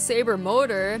thought it was a saber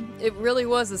motor. It really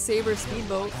was a saber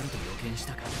speedboat.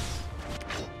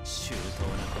 周到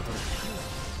なことだ。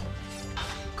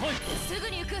来い。すぐ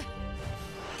に行く。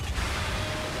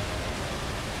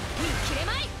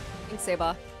Thanks,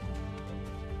 Seba.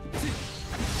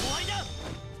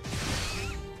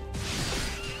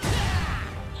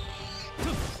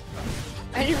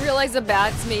 I didn't realize the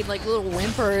bats made like little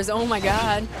whimpers. Oh my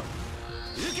god.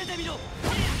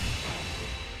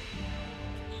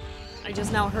 I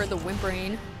just now heard the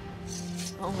whimpering.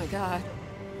 Oh my god.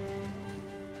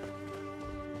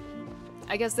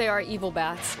 I guess they are evil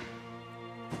bats.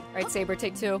 Alright, Saber,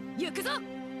 take 2.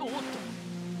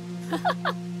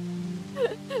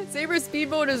 Saber's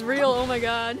speedboat is real, oh my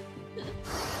god.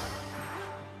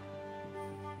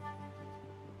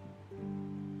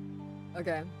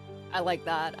 Okay. I like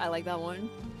that. I like that one.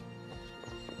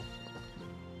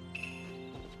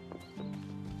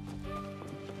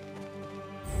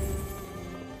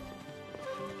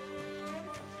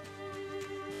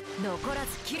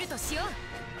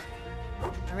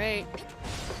 Alright.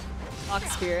 Lock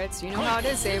spirits. You know how it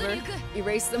is, Saber.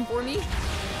 Erase them for me.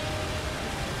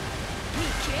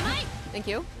 Thank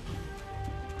you.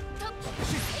 I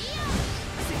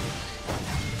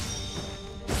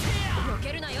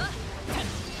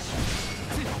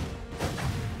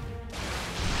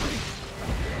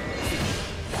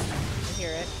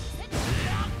hear it.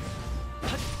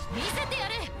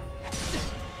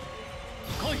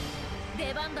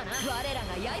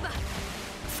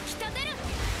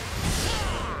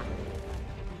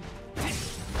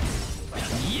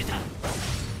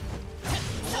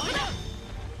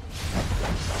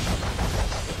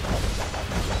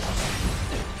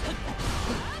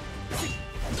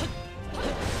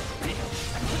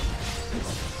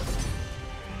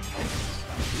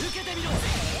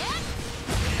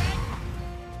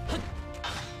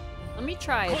 Let me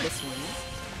try this one.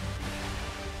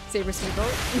 Saber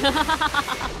speedboat.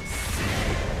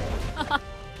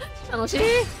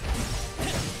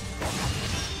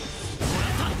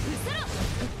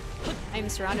 I'm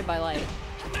surrounded by light.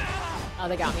 Oh,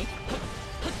 they got me.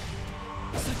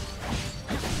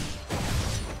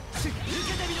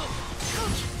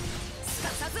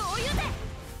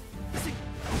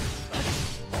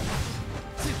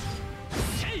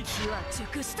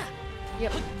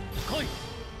 Yep.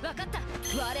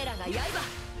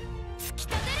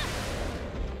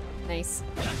 Nice.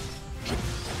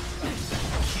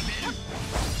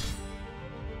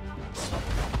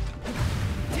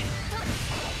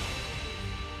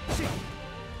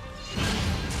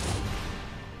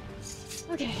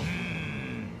 Okay.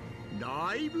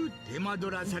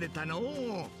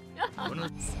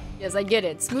 Yes, I get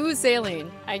it. Smooth sailing.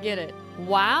 I get it.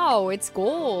 Wow, it's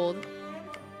gold.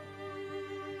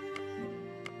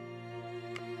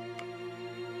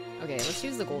 Okay, let's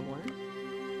use the gold one.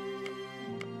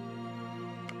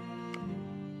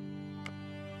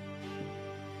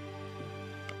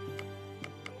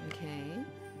 Okay.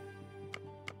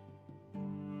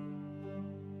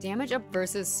 Damage up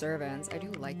versus servants. I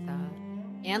do like that.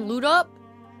 And loot up?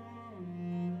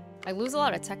 I lose a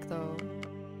lot of tech though.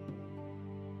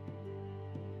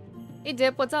 Hey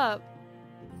Dip, what's up?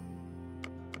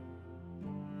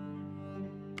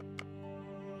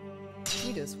 Let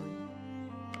me do this one.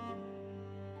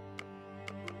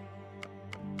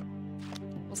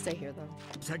 We'll stay here though.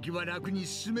 Is there anything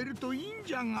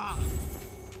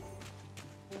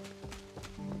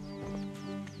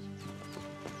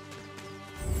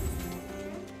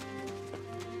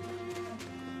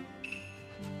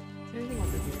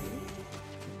over here?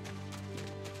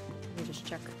 Let me just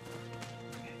check.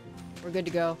 We're good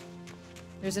to go.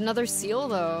 There's another seal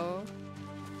though.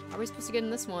 How are we supposed to get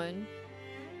in this one?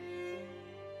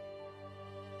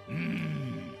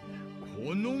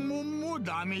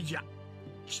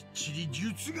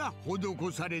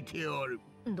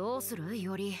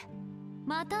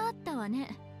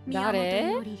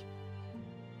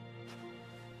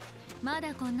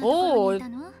 Oh,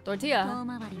 tortilla.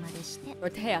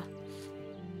 Tortilla.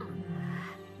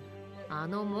 あ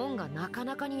の門がなか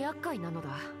なかに厄介なの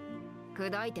だ。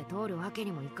砕いて通るわけ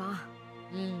にもいか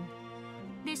ん。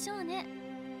でしょうね。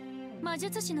魔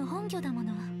術師の本拠だも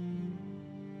の。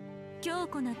強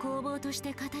固な工房とし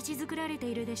て形作られて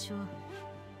いるでしょう。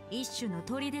一種の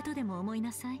砦とでも思い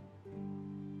なさい。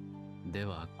で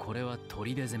はこれは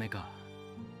砦攻めか。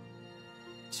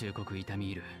忠告痛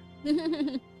み入る。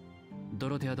ド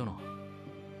ロテア殿、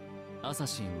アサ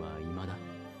シンは未だ。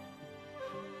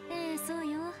ええ、そう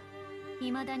よ。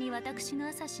未だに私の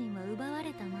アサシンは奪わ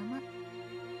れたまま。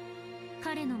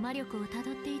彼の魔力をた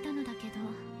どっていたのだけど、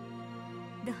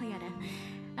どうやら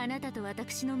あなたと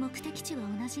私の目的地は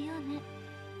同じようね。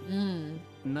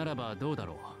ならばどうだ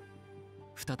ろう。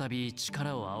再び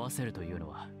力を合わせるというの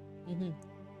は。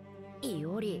イ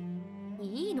オリ、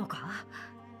いいのか。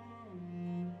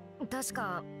確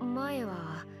か前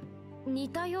は似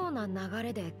たような流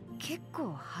れで結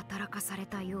構働かされ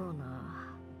たよう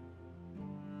な。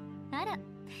あら、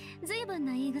随分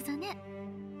な言い草ね。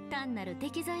単なる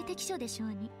適材適所でしょう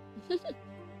に。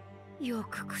よ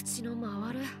く口の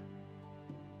回る。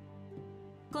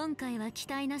今回は期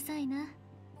待なさいな。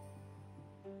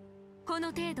こ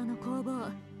の程度の攻防、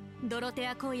ドロテ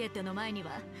ア・コイエットの前に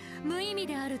は無意味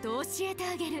であると教えて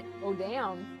あげる。Oh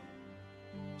damn.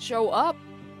 Show up.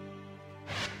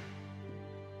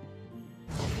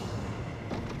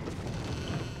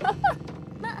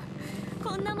 ま、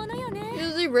こんなものよね。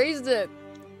Usually raised it.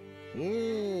 お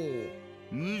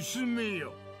お、娘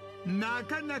よ、な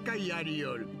かなかやり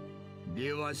よる。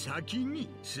では先に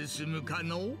進むか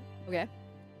の？ Okay.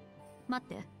 待っ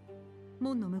て、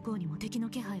門の向こうにも敵の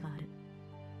気配がある。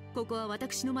ここは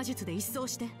私の魔術で一掃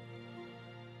して。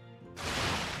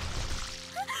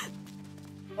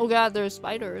Oh god, there's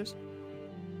spiders.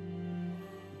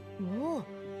 おお、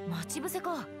待ち伏せ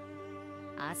か。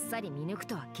あっさり見抜く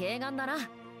とは軽眼だな。い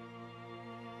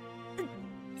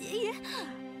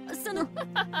え、その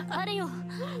あれよ。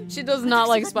She does not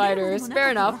like spiders.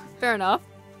 Fair enough. Fair enough.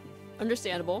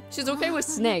 Understandable. She's okay with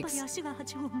snakes. 足が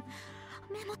8本。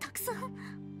目もたくさん。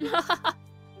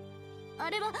あ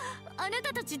れはあな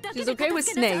たたちだけ She's で okay with 片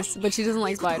付けなさ snakes, い。but she doesn't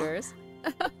like spiders.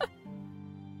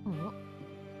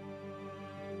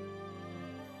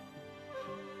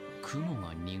 雲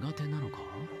が苦手なのか？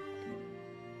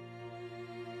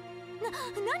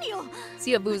何よ。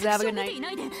 See you, Booze. Have a 私を good 見て night. い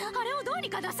ないで、あれをどうに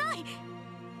かなさい。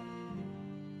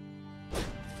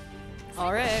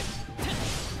Alright.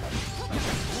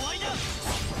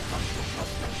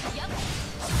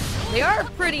 They are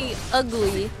pretty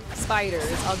ugly spiders,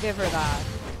 I'll give her that.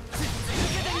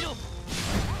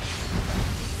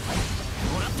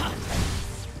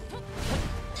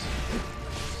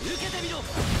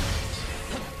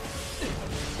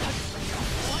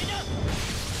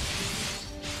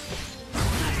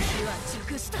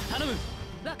 頼む。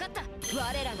わかった。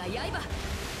我らが刃突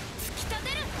き立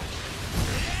てる。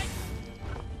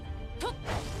とっ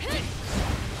へい。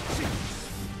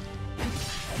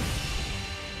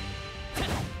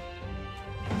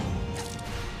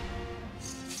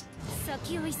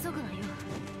先を急ぐわよ。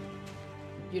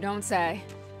You don't say.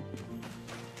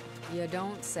 You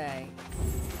don't say.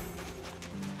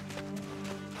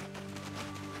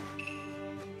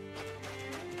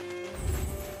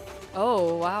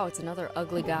 Oh, wow, it's another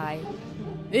ugly guy.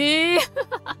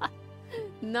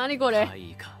 Nani kore?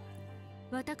 いいか。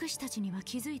私たちには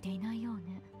気づいていないよう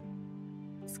ね。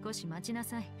少し待ちな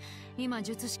さい。今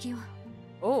術式を。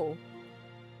Oh.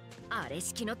 あれ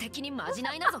式の敵にまじ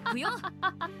ないなぞ不要。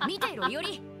見ていろよ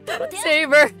り。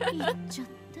 Saber. 言っちゃっ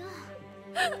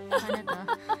た。あな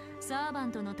た、サーバ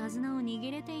ントの手綱を握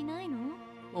れていないの？も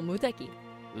う無敵。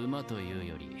馬という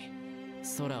より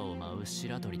空を舞う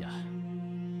白鳥だ。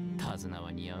手綱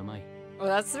は似合うまい。 Oh,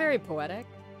 that's very poetic.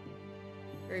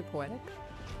 Very poetic.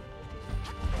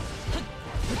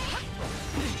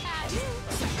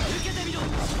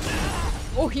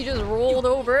 Oh, he just rolled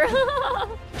over.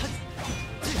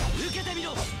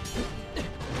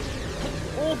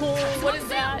 Oh, what is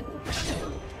that?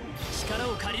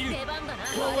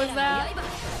 What was that?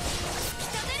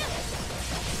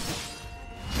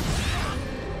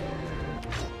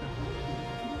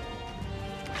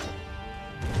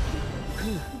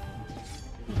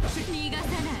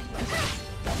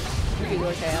 Look at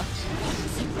your tail.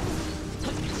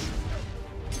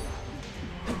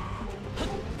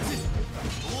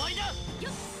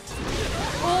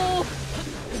 Oh!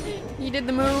 He did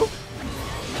the move.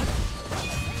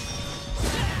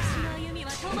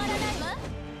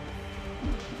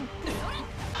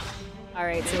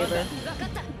 Alright, Saber.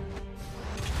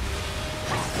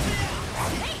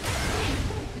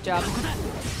 Good job.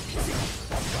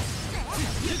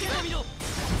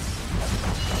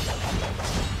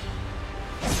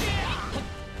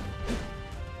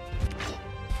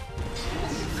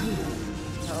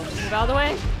 Oh, move out of the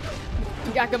way.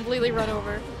 You got completely run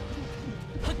over.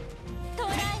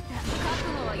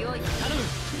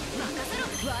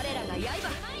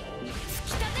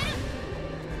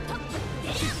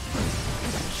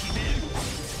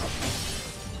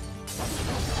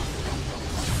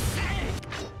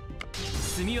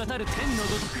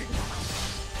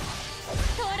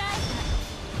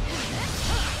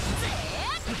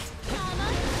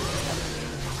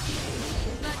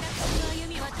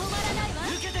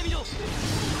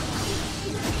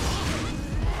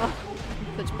 Oh,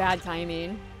 such bad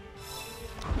timing.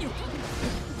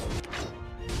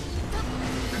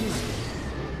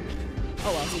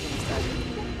 Oh well, he's almost dead.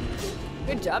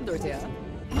 Good job, Dorothea.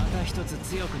 また一つ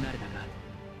強くなれたか。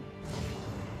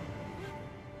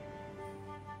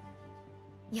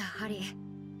やはり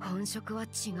本職は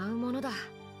違うものだ。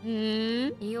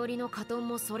イオリのカトン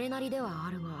もそれなりでは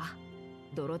あるが、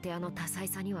ドロテアの多彩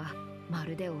さにはま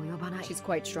るで及ばない。 She's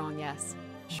quite strong, yes.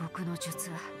 僕の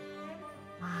術、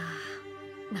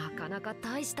なかなか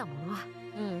大したもの。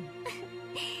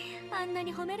あんな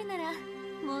に褒めるなら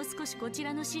もう少しこち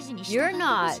らの指示に従 You're ってほ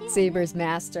not しい。 Saber's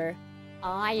master.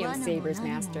 I am Saber's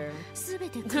master. すべ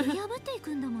て組み破ってい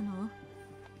くんだもの。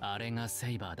あれが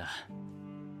セイバーだ。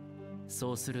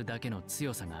そうするだけの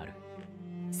強さがある。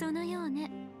そのようね。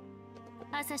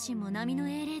アサシンも波の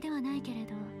英霊ではないけれ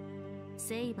ど、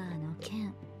セイバーの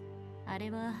剣、あれ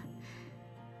は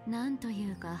なんと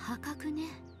いうか破格ね。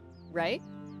 Right?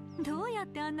 どうやっ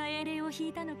てあんな英霊を引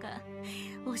いたのか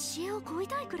教えを請い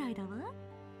たいくらいだわ。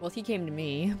 Well, he came to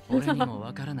me. 俺にも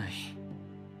わからない。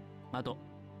あと、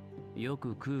よく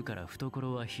食うから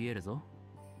懐は冷えるぞ。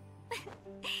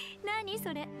何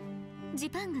それ、ジ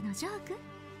パングのジョーク？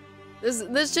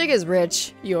 This chick is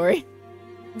rich, Iori.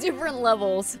 Different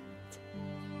levels.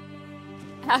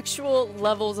 Actual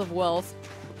levels of wealth.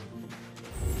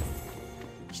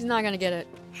 She's not gonna get it.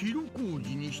 広小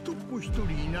路に人っ子一人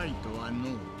いないとは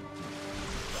の。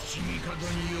七味角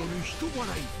による人払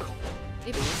いか。さ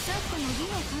っきの義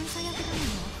の監査役だもの。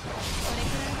それ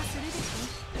くらいはするでしょ。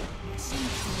真偽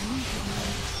の認可に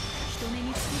人目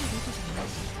につけるべきじゃない。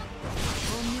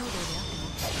本名道であっても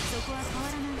そこは変わ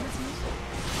らないはずね。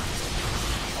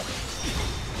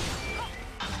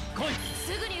来い。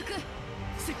すぐに行く。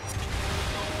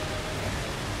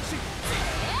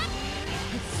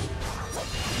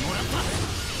もらった。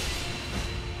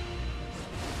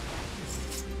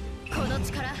この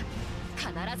力必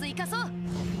ず生かそう。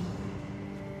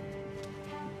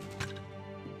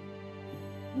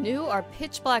 New are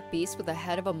pitch black beasts with the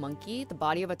head of a monkey, the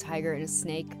body of a tiger, and a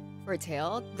snake for a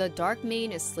tail. The dark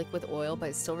mane is slick with oil, but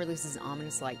it still releases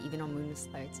ominous light even on moonless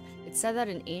nights. It's said that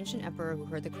an ancient emperor who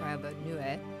heard the cry of a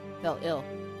Nue fell ill,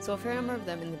 so a fair number of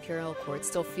them in the imperial court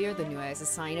still fear the Nue as a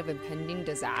sign of impending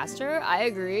disaster. I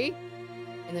agree.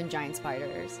 And then giant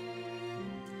spiders.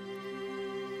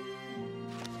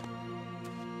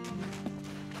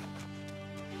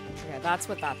 Yeah, that's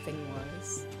what that thing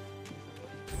was.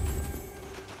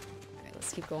 Alright,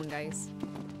 let's keep going, guys.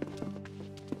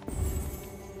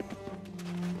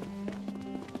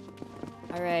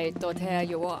 Alright, Dorothea,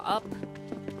 you're up.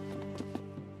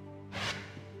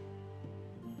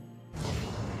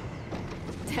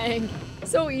 Dang,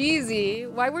 so easy.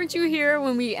 Why weren't you here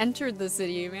when we entered the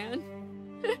city, man?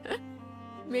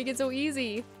 Make it so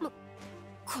easy.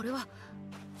 これは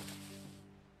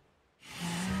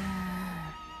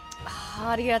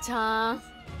Haria-chan.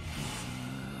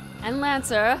 And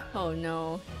Lancer. Oh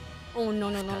no. Oh no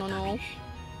no no no no.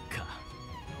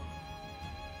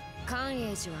 寛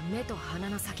永寺は目と鼻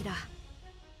の先だ。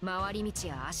回り道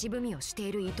や足踏みをして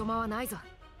いるいとまはないぞ。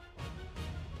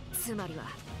つまりは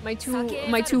My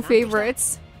two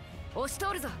favorites. 押し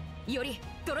通るぞ。イオリ、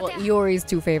ドロ Well, テア。 Iori's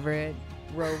two favorite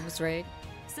robes, right?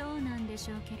 そうなんで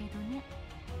しょうけれどね。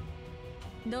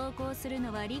同行する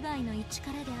のは利害の一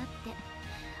からであって、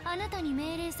あなたに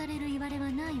命令される言われは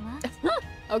ないわ。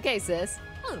Okay, sis.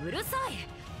 うるさい。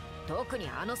特に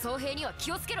あの僧兵には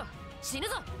気をつけろ。死ぬ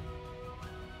ぞ。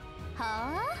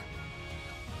はあ？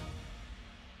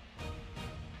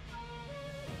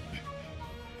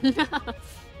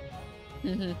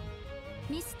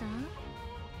ミスタ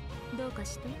ー、どうか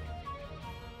して？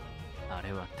あ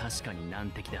れは確かに難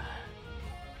敵だ。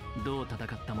どう戦っ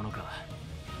たものか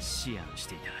思案し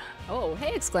ていた。 Oh,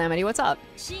 hey, Exclamity, what's up?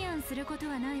 思案すること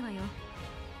はないわよ。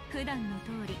普段の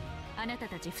通り、あなた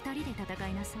たち2人で戦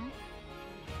いなさ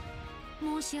い。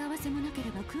もう幸せもなけれ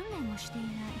ば訓練もしていな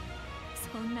い。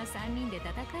そんな3人で戦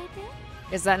え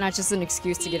て？ Is that not just an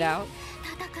excuse to get out?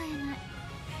 戦えない。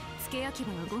付け焼き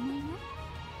場はごめんよ。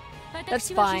 That's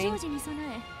私は fine. 非常時に備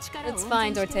え、力を It's 温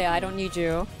fine, 存して Dorothea. I don't need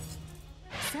you.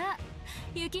 さあ、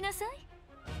行きなさい。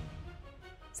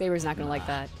 Saber's not gonna like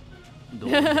that. どう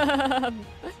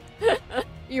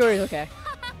Iori's okay.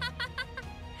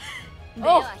 で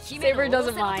は Oh, 姫の Saber 仰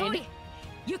doesn't せの通 mind. り。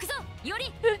行くぞ、イオリ。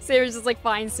 Saber's just like,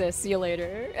 fine, sis. See you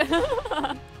later.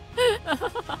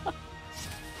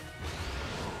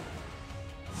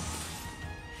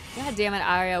 God damn it,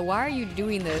 Arya. Why are you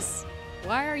doing this?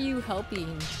 Why are you helping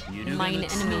mine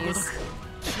enemies?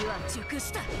 気は熟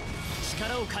した。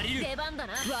力を借りる。出番だ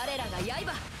な。我らが刃。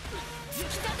突き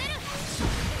立てる。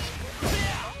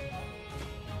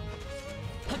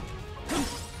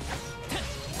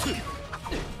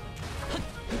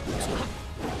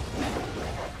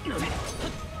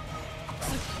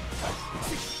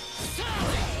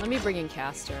 Let me bring in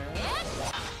Caster.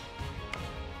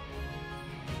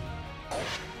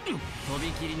 と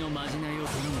びきりのまじないを頼む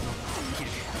ぞキル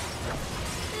ケ。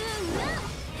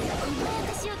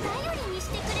私を頼りにし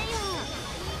てくれよ。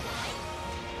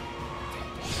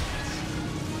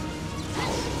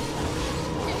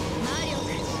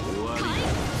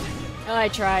Oh, I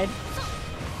tried.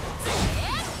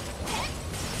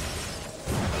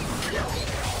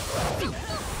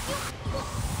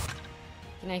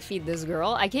 Can I feed this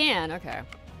girl? I can. Okay.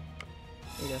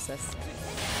 Here goes this.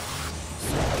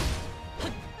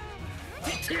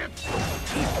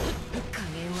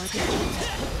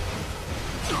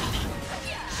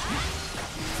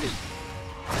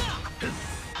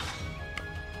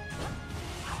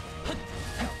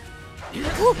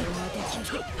 Woo.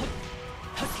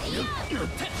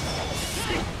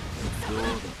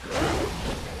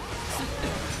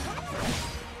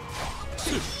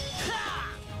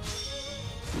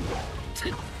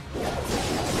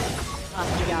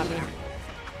 Ah, you got me.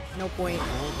 No point.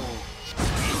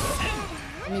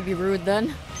 Let me be rude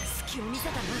then.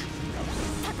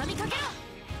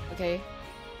 Okay.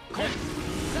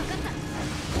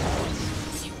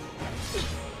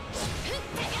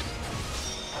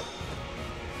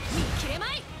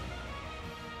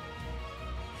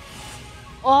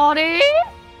 Ori?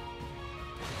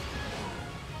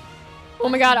 Oh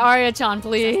my god, Arya-chan,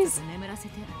 please.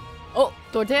 Oh,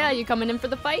 Tortea, you coming in for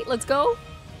the fight? Let's go.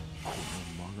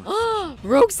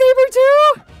 Rogue Saber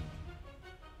too?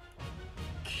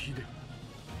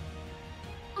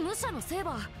 武者のセー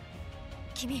バー、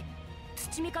君、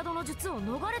土帝の術を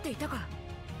逃れていたか。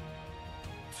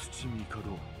土帝、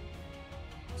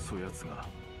そやつが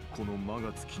この魔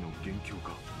が月の元凶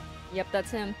か。 Yep,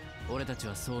 that's him. 俺たち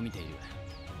はそう見ている。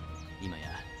今や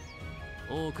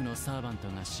多くのサーバント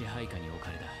が支配下に置か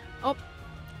れた。 Oh.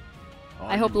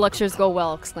 I hope lectures go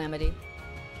well, exclamity.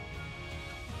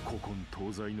 古今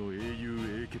東西の英雄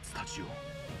英傑たちよ。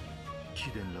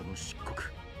貴殿らの漆黒、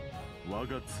我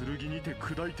が剣にて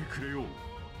砕いてくれよう。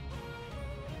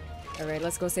 Alright,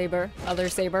 let's go Saber. Other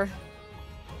Saber.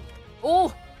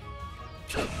 Oh!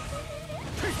 Sure.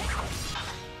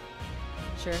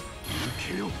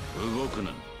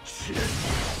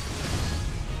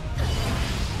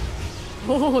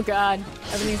 Oh god.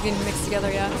 Everything's getting mixed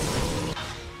together, yeah.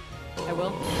 I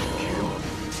will.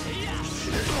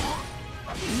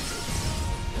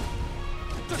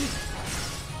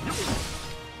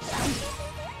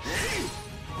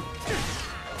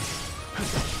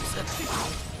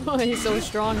 Oh, he's so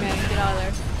strong, man. Get out of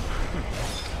there.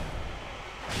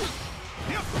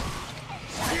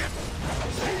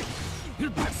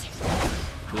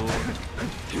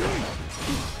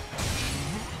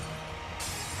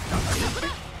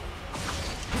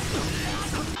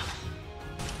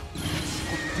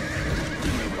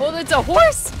 Oh, that's a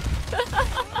horse!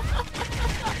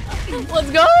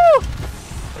 Let's go!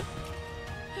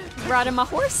 Riding my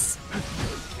horse.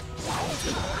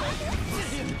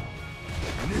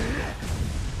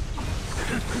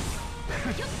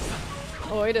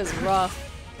 Oh, it is rough.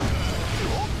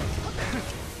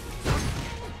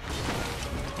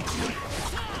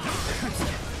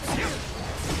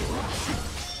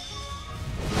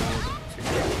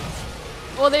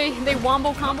 Oh, they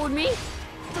wombo comboed me?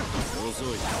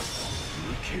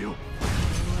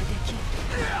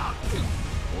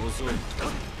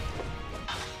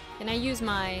 Can I use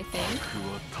my thing?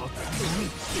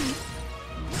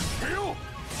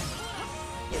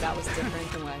 Yeah, that was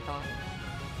different than what I thought.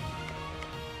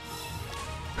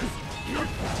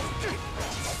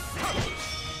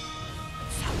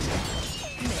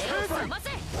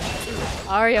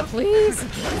 Arya, please!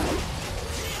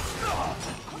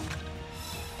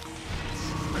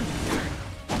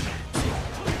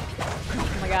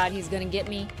 Oh my god, he's gonna get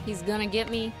me. He's gonna get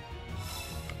me.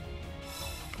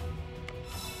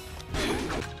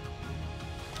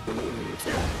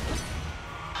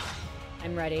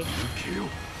 I'm ready.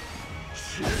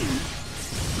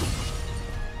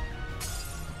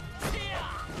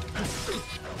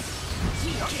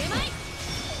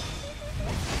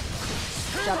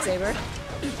 Chop Saber.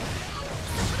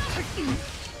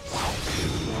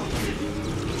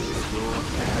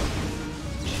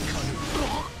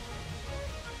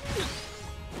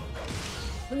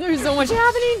 There's so much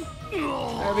happening!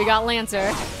 Alright, we got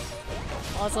Lancer.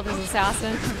 All that's left is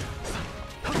Assassin.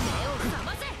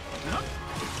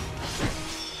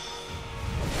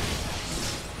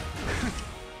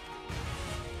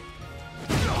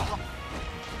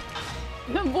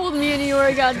 Both me and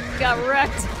Iori got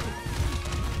wrecked.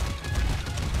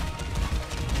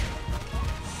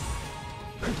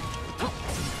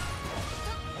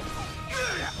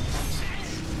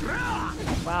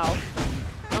 Wow.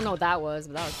 I don't know what that was,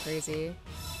 but that was crazy.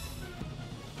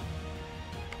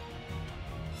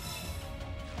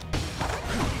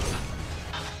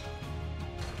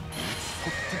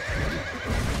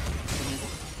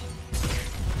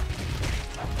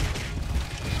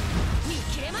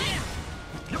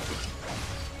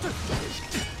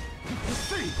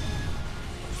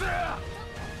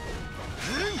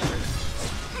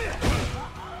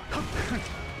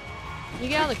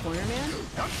 the corner man?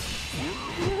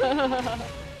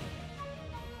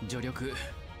 助力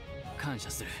感謝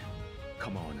する。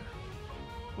構わぬ。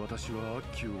私は悪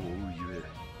鬼を追うゆえ、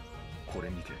これ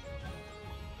にて。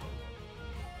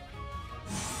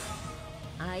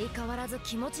相変わらず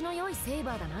気持ちの良いセイ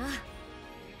バーだな。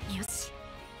よし、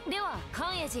では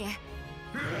関栄寺へ。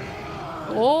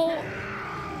Oh,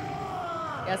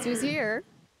 guess who's here?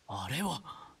 あれは。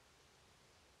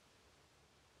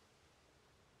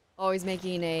Oh, he's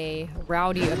making a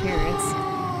rowdy appearance.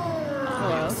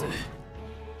 Hello.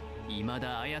 未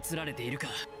だ操られているか。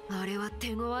あれは手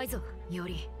強いぞ、よ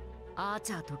り。アー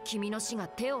チャーと君の死が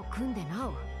手を組んでな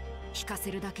お引かせ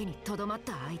るだけにとどまっ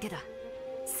た相手だ。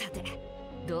さて、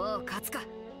どう勝つか。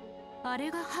あ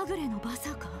れがはぐれのバサ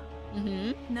ーカ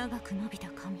ー。長く伸びた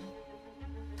髪、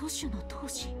都市の闘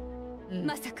士、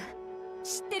まさか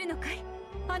知ってるのかい、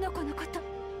あの子のこと。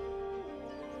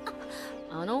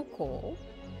あの子？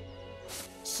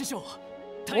師匠。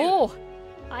おお、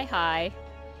はいはい。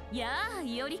やあ、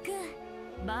いおりく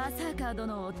ん。バーサーカー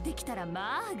殿を追ってきたら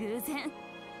まあ偶然。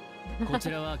こち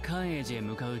らは関栄寺へ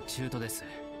向かう中途です。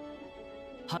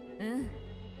は、うん。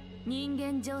人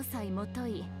間城塞もと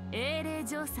い英霊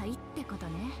城塞ってこと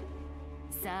ね。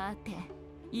さーて、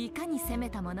いかに攻め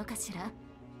たものかしら。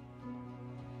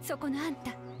そこのあん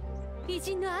た、偉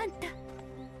人のあんた。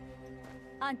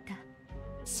あんた、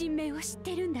神明を知っ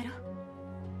てるんだろ。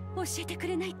教えてく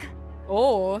れないか。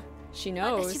Oh, she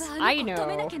knows. 私はあ I の子を止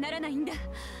めな know きゃならないんだ。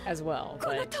as well. こ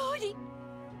の But 通り。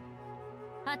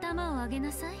頭を上げ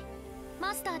なさい。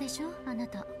マスターでしょ、あな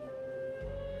た。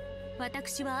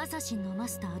私はアサシンのマ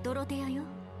スタードロテアよ。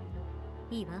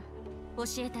いいわ、教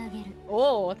えてあげる。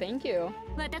oh, thank you.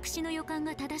 私の予感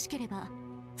が正しければ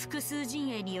複数陣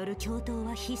営による共闘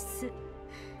は必須。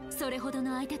それほど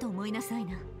の相手と思いなさい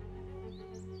な。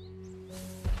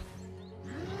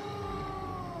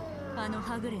あの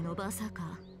はぐれのバーサーカー、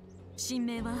神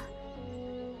名は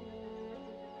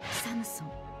サムソ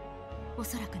ン。お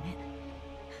そらくね、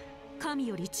神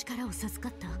より力を授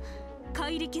かった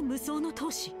怪力無双の闘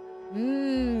士。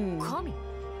神？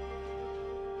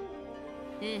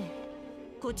ええ、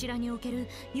こちらにおける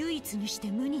唯一にし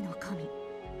て無二の神。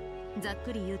ざっ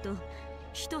くり言うと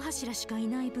一柱しかい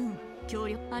ない分強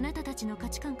力。あなたたちの価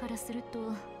値観からすると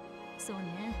そう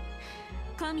ね、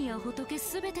神や仏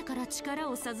すべてから力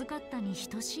を授かったに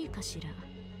等しいかしら。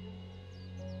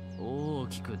大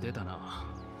きく出たな。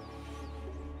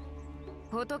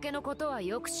仏のことは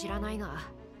よく知らないが、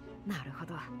なるほ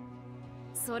ど。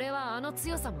それはあの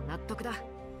強さも納得だ。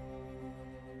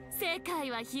世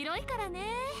界は広いからね。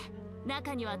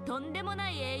中にはとんでもな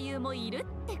い英雄もいる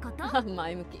ってこと。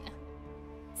前向き。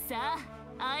さ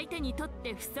あ、相手にとっ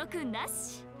て不足な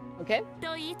し。Okay.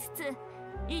 と言いつつ、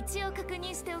一応確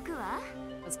認しておくわ。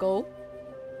Let's go.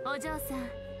 お嬢さん、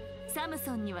サム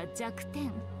ソンには弱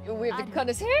点。We have to cut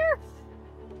his hair.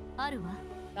 あるわ。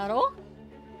だろ？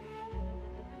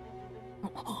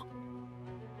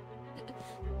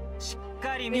しっ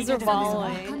かり見ててくだ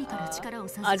さい。神から力を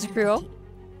授かる時、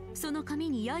その神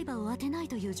に刃を当てない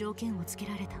という条件をつけ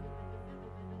られた。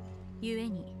故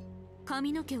に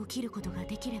髪の毛を切ることが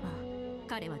できれば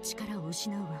彼は力を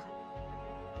失うわ。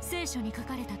聖書に書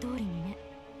かれた通りにね。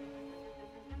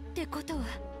ってことは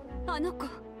あの子。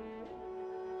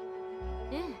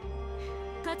え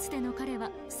え、かつての彼は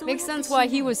そうやって Makes sense why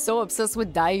he was so obsessed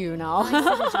with Dayu now. 愛する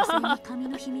女性に髪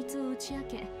の秘密を打ち明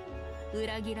け、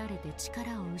裏切られて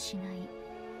力を失い、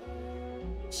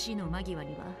死の間際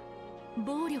には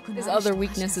暴力の His other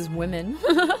weakness is women.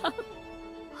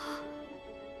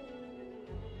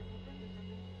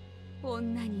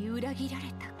 女に裏切られ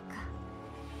たか。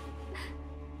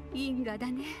因果だ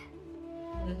ね。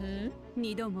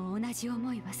二度も同じ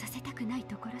思いはさせたくない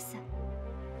ところさ。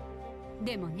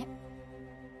でもね、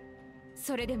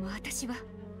それでも私は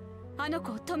あの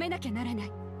子を止めなきゃならな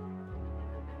い。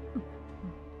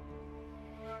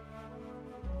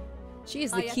She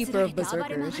is the keeper of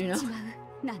berserkers, you know?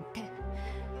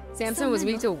 Samson was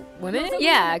weak to women?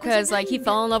 Yeah, because like he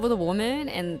fell in love with a woman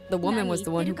and the woman was the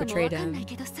one who betrayed him.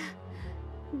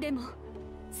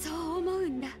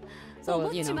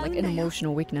 So, you know, like an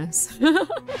emotional weakness.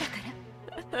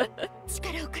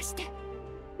 力を貸して、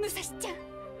武蔵ちゃん。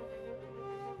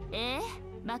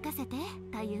任せて、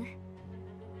太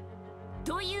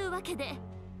夫。というわけで、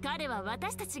彼は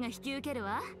私たちが引き受ける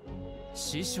わ。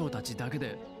師匠たちだけ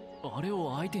であれ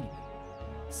を相手に、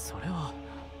それは。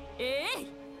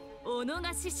小野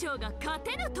が師匠が勝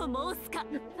てぬと申すか。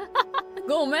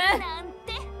ごめん。なん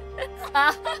て。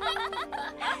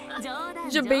冗談。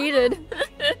Debated.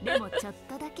 でもちょっ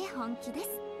とだけ本気です。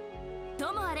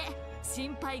ともあれ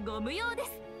心配ご無用で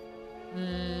す。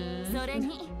それ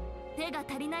に手が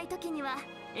足りない時には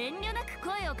遠慮なく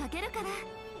声をかけるから。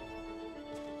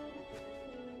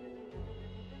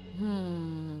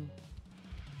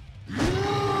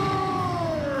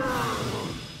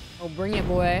Oh, bring it,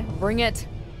 boy. Bring it.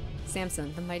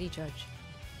 Samson, the mighty judge.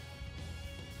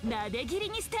 なで切り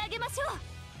にしてあげましょう。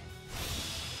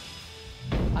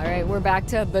 Alright, we're back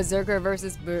to Berserker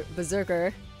versus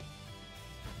Berserker.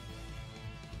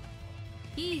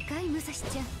 いいかい、武蔵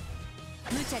ちゃん。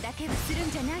無茶だけはする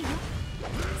んじゃないよ。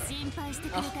心配して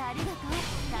くれてありがとう、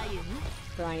太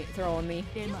夫。Throwing me.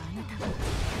 でもあなたは、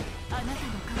あなた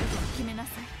の覚悟を決めな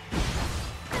さい。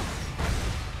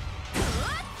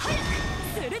早く、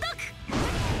鋭く。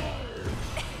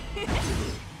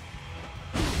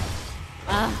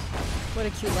Ah, what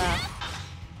a cute laugh.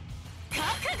 覚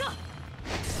悟。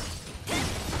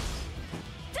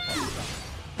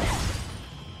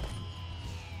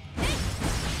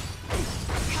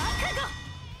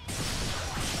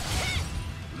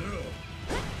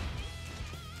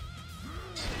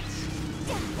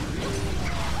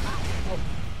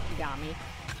Got me.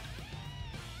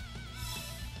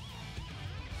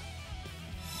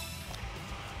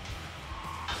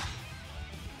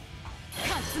 刮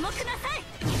目なさい。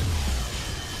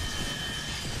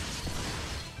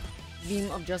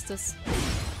 Beam of justice.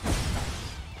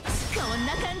 こん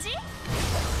な感じ。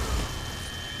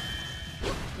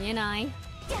Me and I.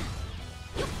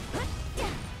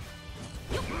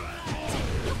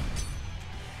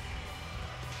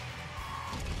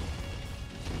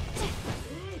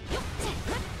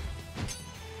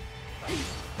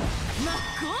 真っ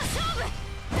向勝負。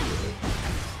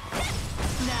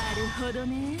なるほど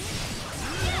ね。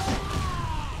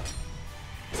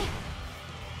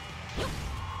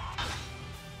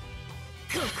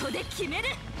ここで決める。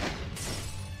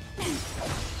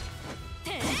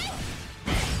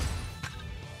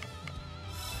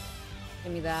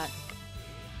Give me that.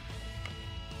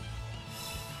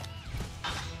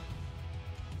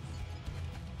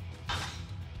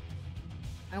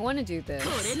 I want to do this. こ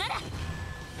れなら。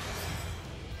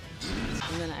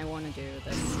 And then I want to do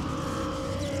this.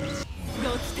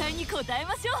 ご期待に応え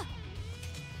ましょう。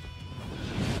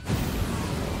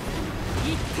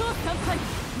一等三敗、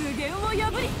無限を破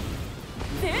り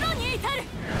ゼロに至る。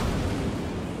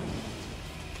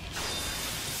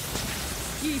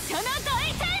異謝な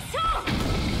大転生。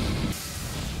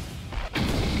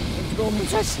 Let's go,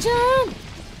 Musashi-chan!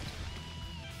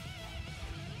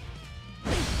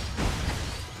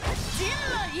 人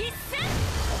は一戦。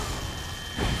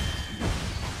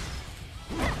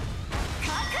覚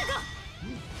悟。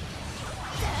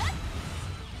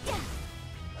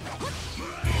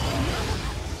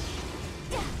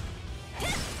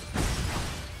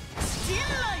人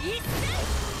は一戦。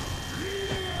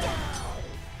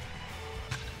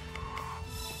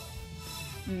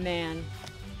 Man.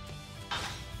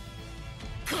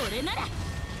 これなら。人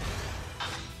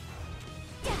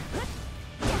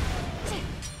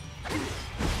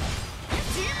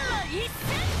は一戦。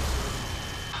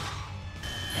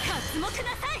刮目な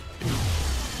さい。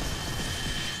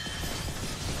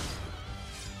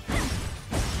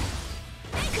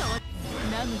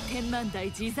南無天満大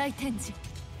自在天智。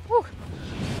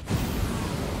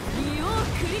利用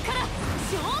栗から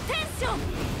小天将。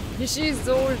 She's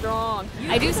so strong.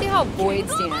 I do see how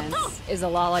Void's stance is a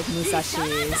lot like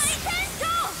Musashi's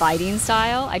fighting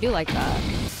style. I do like that.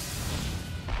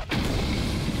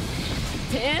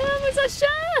 Damn, Musashi!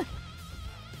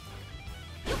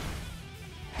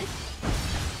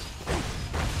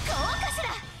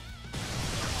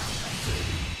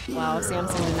 Wow,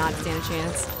 Samson did not stand a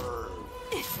chance.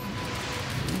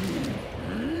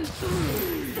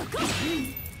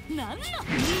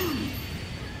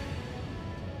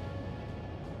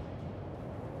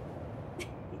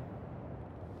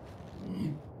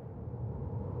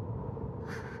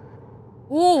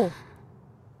 Whoa!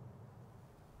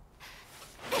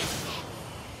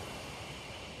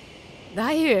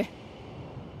 Dai!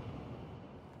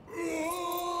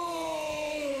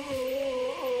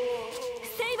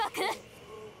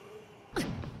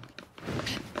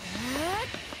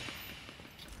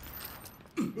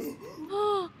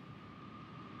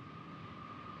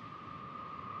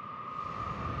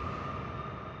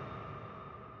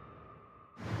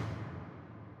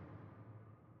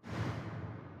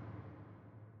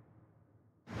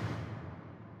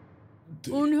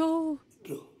 Oh no!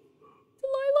 Delilah!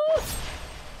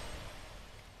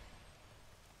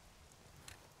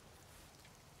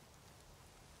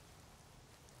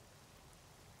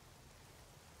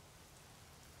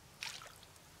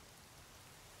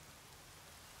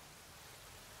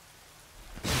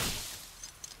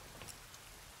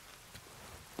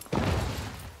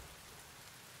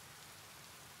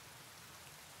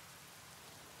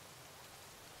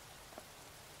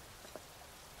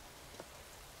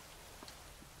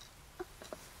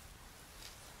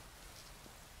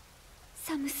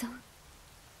 ムソン、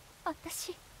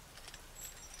私。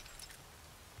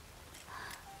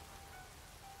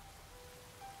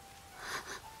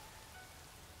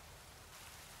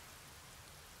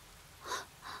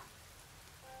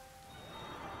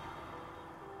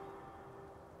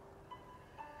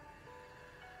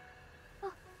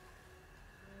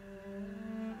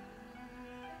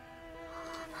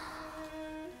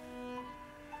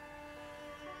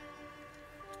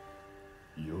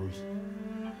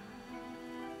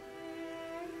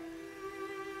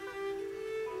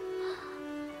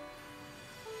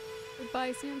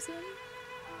Goodbye, Samson.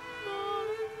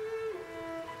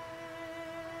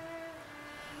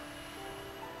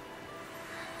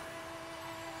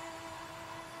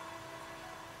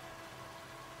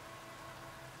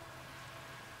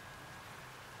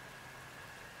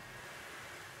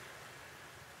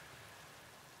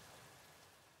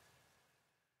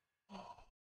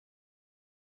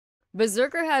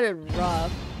 Berserker had it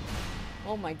rough.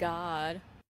 Oh my god.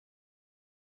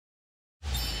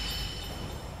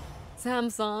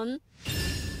 Samson?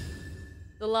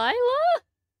 Delilah?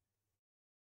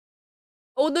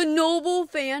 Oh, the noble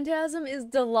phantasm is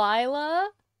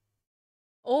Delilah?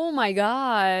 Oh my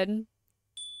god.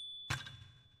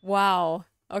 Wow.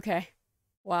 Okay.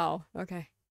 Wow. Okay.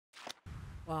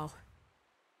 Wow.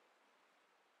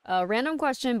 Random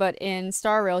question, but in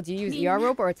Star Rail, do you use ER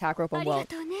rope or attack rope on Well?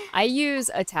 I use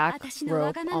attack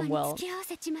rope on Well.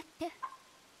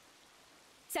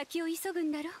 先を急ぐ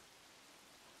んだろ。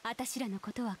あたしらの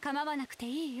ことは構わなくて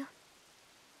いいよ。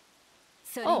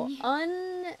それに、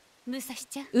武蔵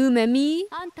ちゃん。Umemi?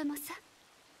 あんたもさ。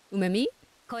Umemi?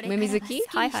 これからは好きに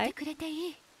Hi, し hi. てくれてい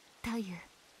い。太夫。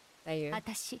太夫。あ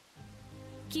たし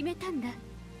決めたんだ。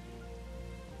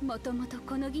もともと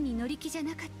この儀に乗り気じゃ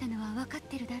なかったのは分かっ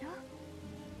てるだろ。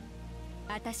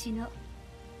私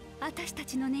た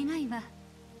ちの願いは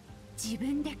自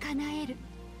分で叶える。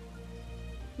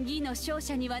義の勝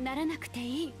者にはならなくて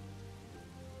いい。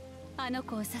あの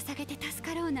子を捧げて助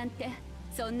かろうなんて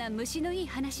そんな虫のいい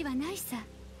話はないさ。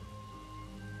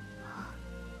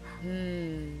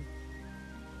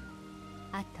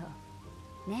あと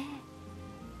ね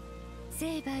え、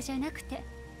セーバーじゃなくて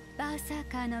バーサー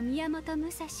カーの宮本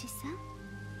武蔵さん。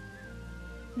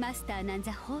マスターなん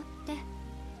ざ放って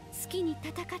好きに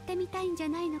戦ってみたいんじゃ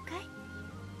ないのかい？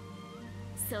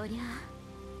そりゃ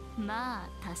まあ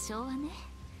多少はね。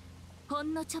ほ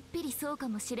んのちょっぴりそうか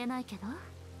もしれないけど、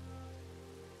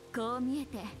こう見え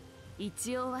て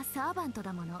一応はサーバント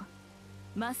だもの。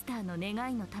マスターの願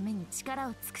いのために力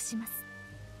を尽くします。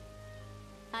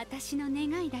私の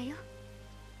願いだよ。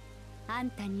あん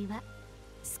たには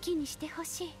好きにしてほ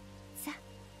しいさ。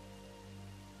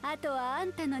あとはあ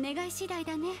んたの願い次第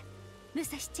だね、武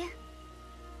蔵ちゃ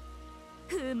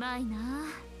ん。うまいな。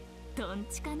トン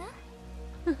チかな。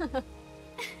We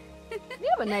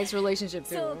have a nice relationship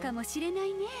too. そうかもしれな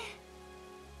いね。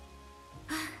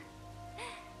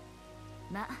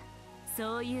まあ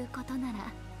そういうことなら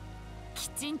き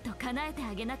ちんと叶えて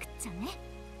あげなくっちゃね。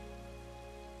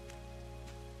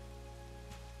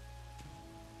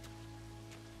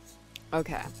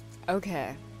Okay.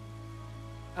 Okay.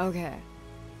 Okay.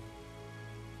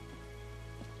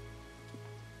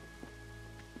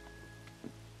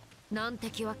 難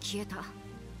敵は消えた。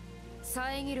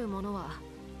遮るものは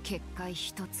結界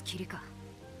一つきりか。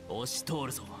押し通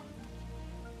るぞ。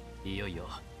いよいよ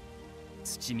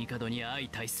土帝に相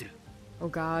対する。 Oh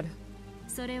god.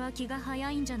 それは気が早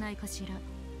いんじゃないかしら。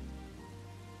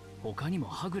他にも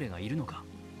はぐれがいるのか？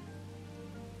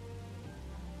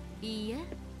いいえ、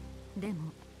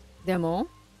でも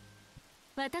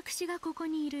私がここ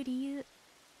にいる理由、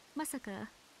まさか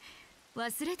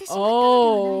忘れてしまったの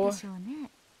ではないでしょうね。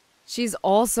She's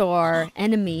also our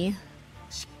enemy.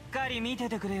 しっかり見て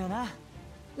てくれよな。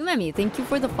Umemi, thank you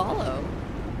for the follow.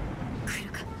 来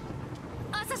るか。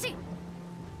アサシン。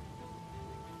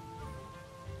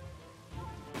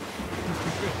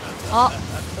あ。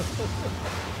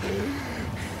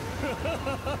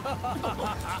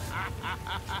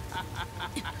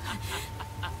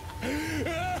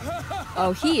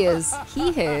Oh, he has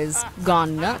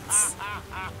gone nuts.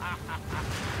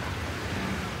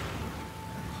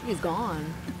 He's gone.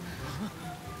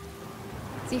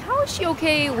 See, how is she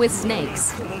okay with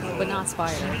snakes, but not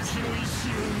spiders?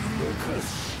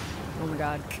 Oh my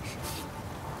god.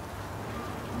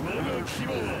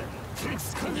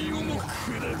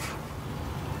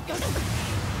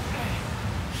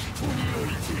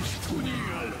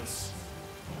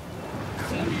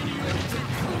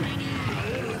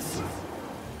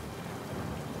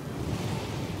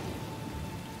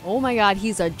 Oh my god,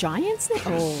 he's a giant snake?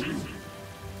 Oh.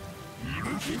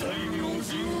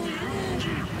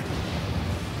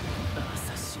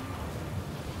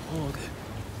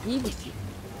 息吹。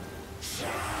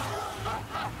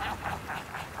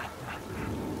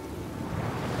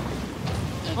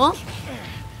Huh?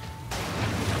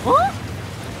 Huh?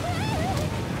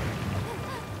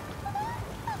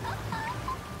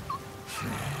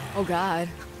 Oh god.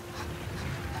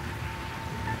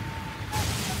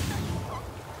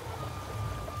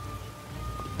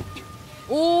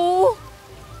 Oh!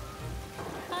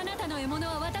 あなたの獲物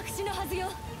は私のはずよ。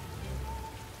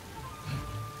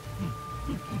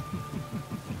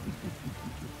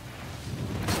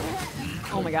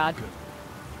Oh my god.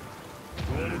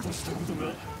 我としたこと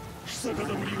が久方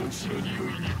ぶりの血の匂い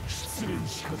に失恋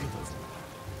しかけたぞ。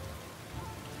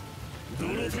ド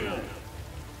ロテア、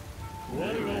我は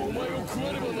お前を食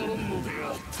わねばならんので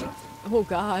あった。Oh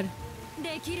god.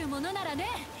 できるものならね。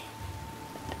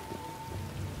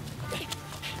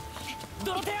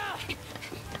ドロテ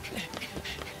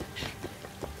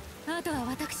ア。あとは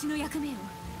私の役目を。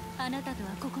あなたとは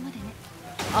ここまでね。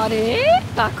あれ？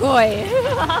かっこいい。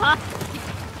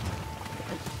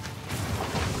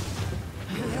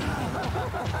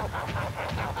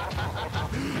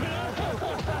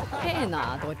変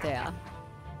な、どうやってや。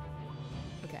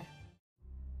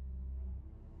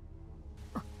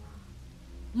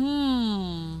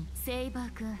セイバ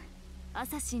ー君、ア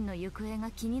サシンの行方が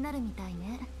気になるみたい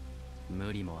ね。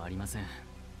無理もありません。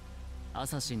ア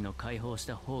サシンの解放し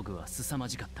た宝具は凄ま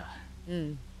じかった。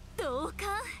同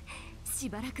感。し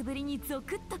ばらくぶりにゾ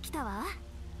クッときたわ。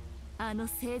あの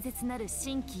清絶なる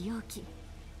新規容器、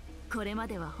これま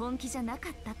では本気じゃなか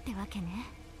ったってわけね。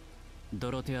ド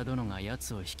ロテア殿が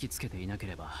奴を引きつけていなけ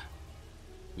れば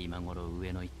今頃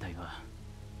上の一帯は。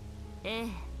ええ、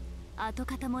跡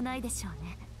形もないでしょう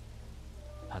ね。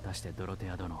果たしてドロテ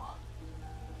ア殿、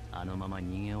あのまま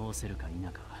逃げおおせるか否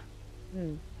か。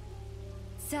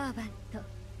サーバント、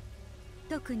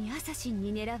特にアサシン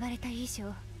に狙われた以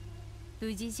上、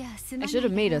無事じゃ済ま I ない。 should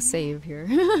have made a save here.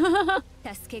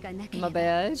 助けがなけれ My ば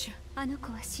bad. あの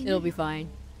子は死ぬ。 It'll be fine.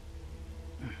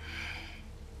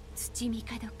 土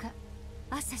帝か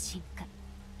アサシンか、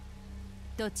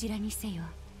どちらにせよ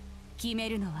決め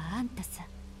るのはあんたさ。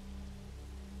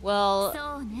 Well,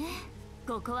 そうね、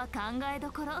ここは考え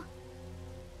どころ。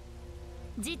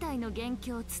事態の元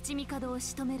凶土帝を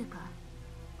仕留めるか、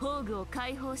宝具を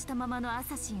解放したままのア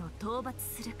サシンを討伐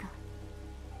するか。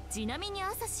ちなみに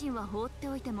アサシンは放って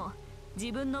おいても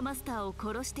自分のマスターを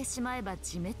殺してしまえば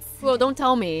自滅する。 well, don't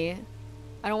tell me.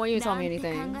 I don't want you to tell me なん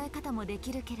て anything. 考え方もで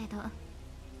きるけれど。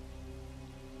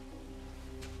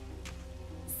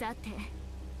さて、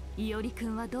イオリ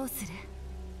君はどうする？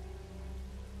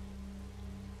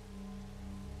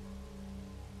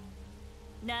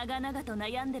長々と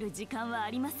悩んでる時間はあ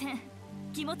りません。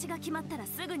気持ちが決まったら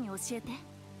すぐに教えて。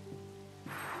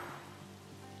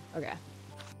 Okay.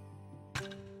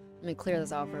 Let me clear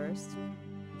this out first.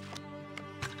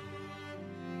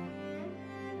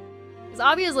 Because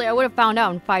obviously I would have found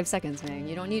out in 5 seconds, man.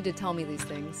 You don't need to tell me these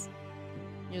things.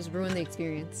 You just ruin the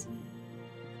experience.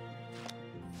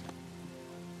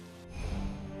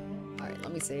 Alright,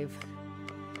 let me save.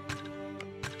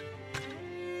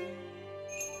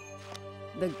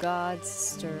 The gods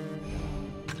stir.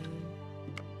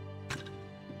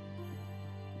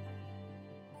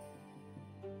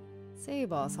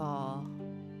 Save us all.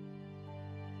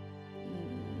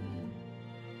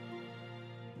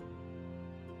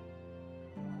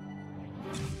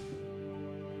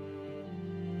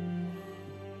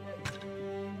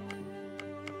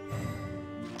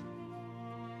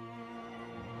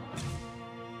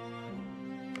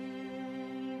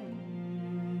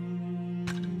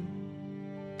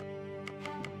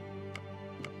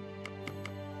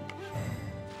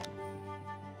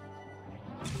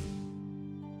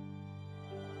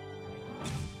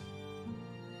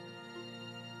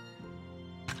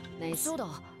 Nice. そうだ。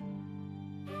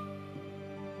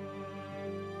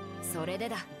それで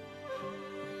だ。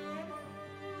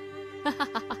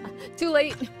Too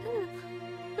late.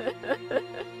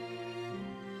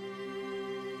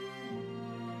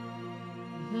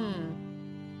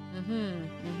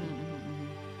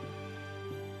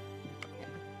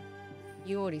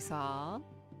 Iori saw.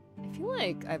 I feel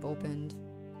like I've opened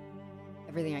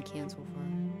everything I can so far.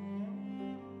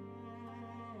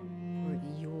 For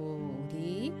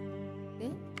Iori.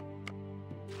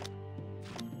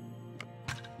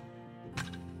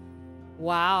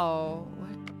 Wow.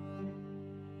 What?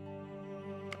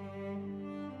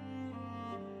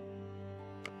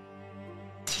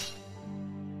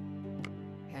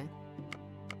 Okay.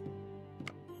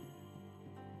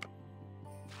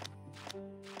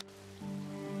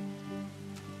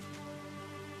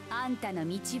 あんたの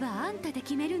道はあんたで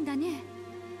決めるんだね。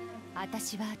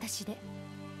私は私で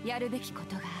やるべきこ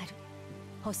とがある。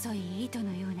細い糸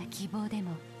のような希望で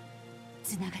も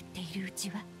つながっているうち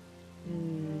は。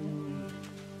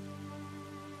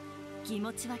気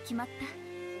持ちは決まっ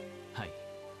た。はい。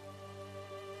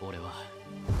俺は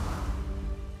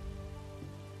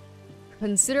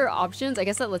Consider options? I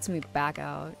guess that lets me back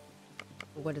out.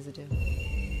 What does it do?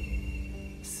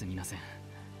 すみません。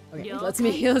 Okay, it lets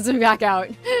me back out.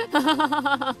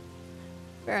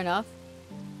 Fair enough.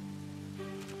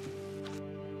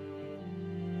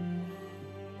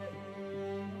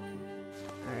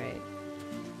 Alright.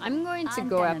 I'm going to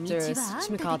go after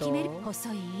Tsuchimikado.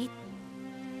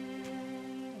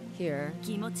 Here.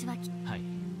 はい。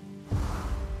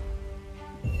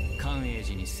寛永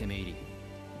寺に攻め入り、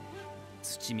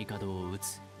土帝を撃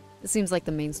つ。 This seems like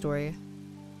the main story.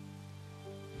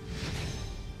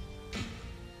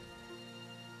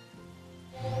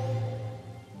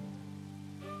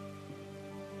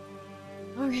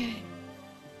 Okay.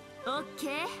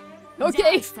 Okay.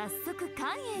 Okay. 早速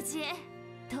寛永寺へ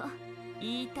と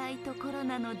言いたいところ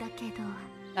なのだけど。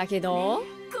だけど、ね、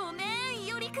ごめん、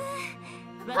イオリくん。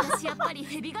私やっぱり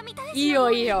蛇神大使いい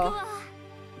よいいよ。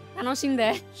楽しん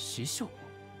で。師匠。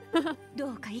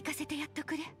どうか行かせてやっと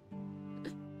くれ。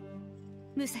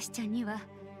武蔵ちゃんには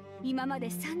今まで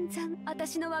散々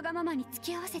私のわがままに付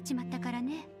き合わせちまったから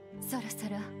ね。そろそ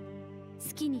ろ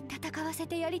好きに戦わせ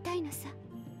てやりたいのさ。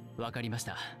わかりまし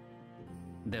た。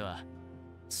では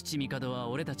土帝は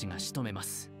俺たちが仕留めま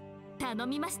す。頼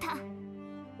みました。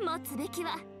持つべき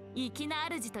は粋な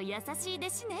主と優しい弟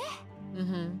子ね。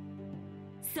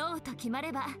そうと決ま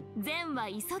れば善は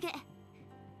急げ。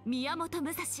宮本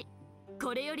武蔵、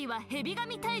これよりは蛇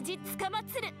神退治つかま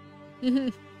つる。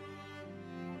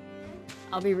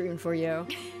I'll be rooting for you.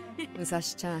 武蔵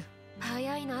ちゃん。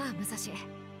早いな、武蔵。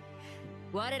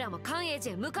我らも寛永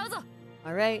寺へ向かうぞ。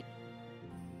Alright.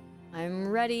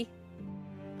 I'm ready.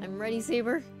 I'm ready,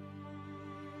 Saber.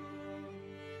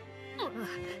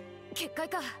 結界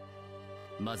か。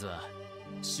まずは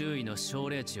周囲の奨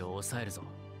励地を抑えるぞ。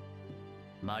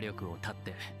魔力を断っ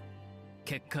て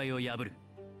結界を破る。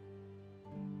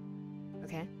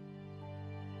Okay.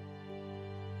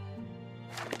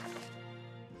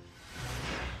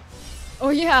 Oh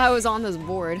yeah, I was on this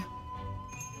board.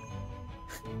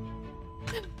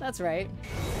 That's right.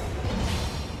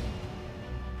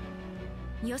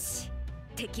 よし、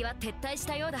敵は撤退し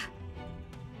たようだ。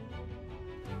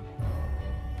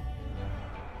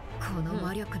この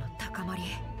魔力の高まり、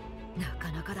な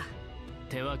かなかだ。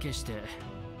手分けして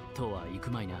とはいく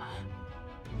まいな。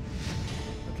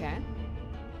Okay.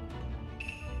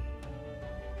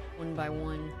 One by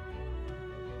one.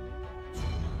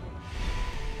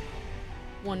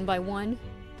 One by one.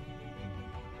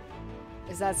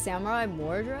 Is that Samurai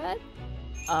Mordred?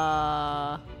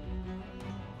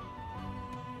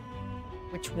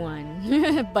 Which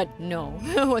one? But no.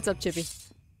 What's up, Chippy?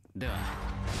 では、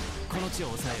この地を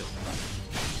抑えよう。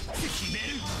決め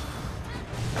る。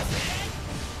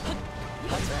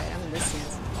That's right, I'm in this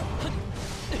stance.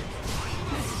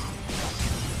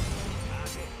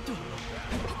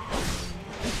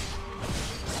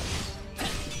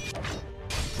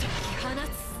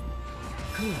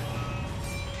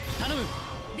 頼む。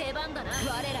出番だな。我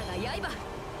らが刃。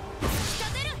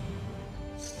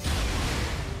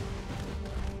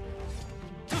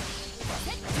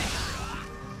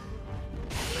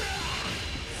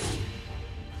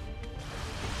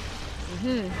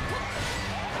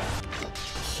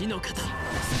火の型。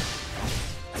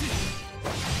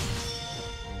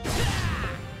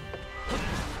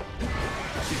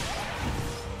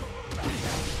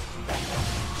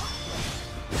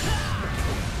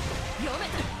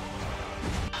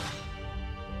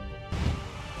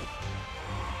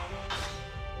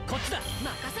こっちだ。任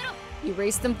せろ。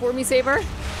 Erase them for me, Saber.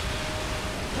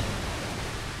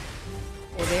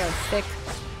 Oh, they are thick.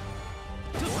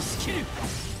 押し切る。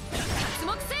脱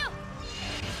目せよ。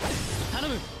頼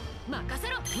む。任せ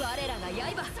ろ。我らが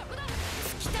刃。そこだ。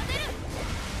突き立てる。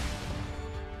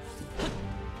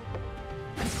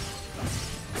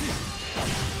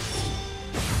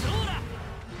どうだ。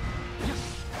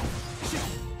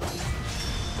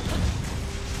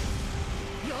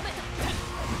読めた。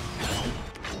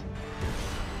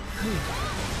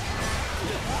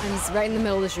I'm just right in the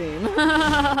middle of the stream.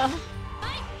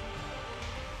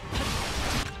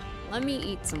 Let me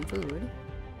eat some food.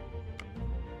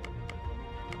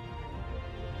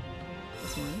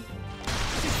 This one.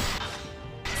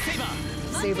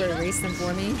 Saber, erase them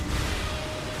for me.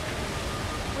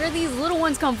 Where do these little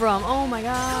ones come from? Oh my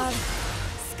god.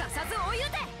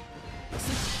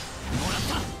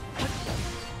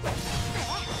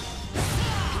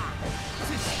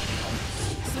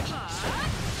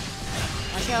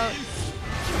 out.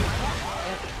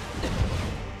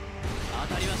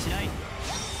 当たりはしない。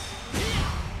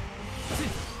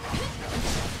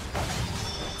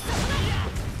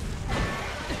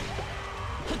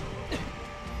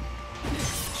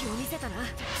隙を見せたな。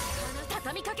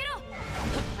畳みかけろ。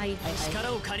はい。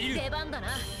力を借りる。出番だな。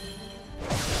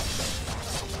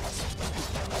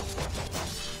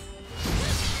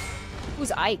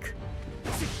Who's Ike?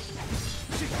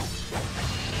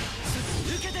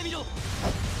 受けてみろ。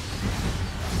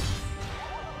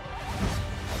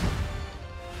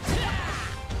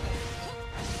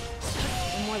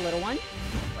 One more little one.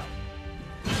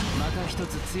 また一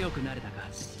つ強くなれたか。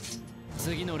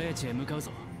次の霊地へ向かう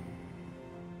ぞ。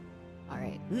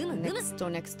 Alright. Next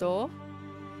door, next door.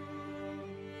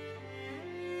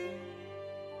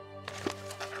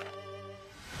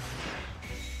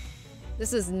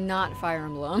 This is not Fire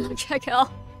Emblem. Check out.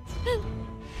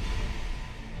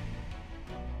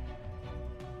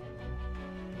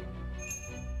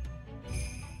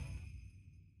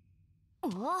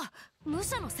 Oh, 武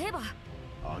者のセーバー。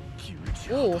悪鬼打ち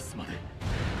果たすまで我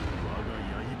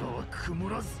が刃は曇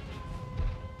らず。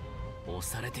押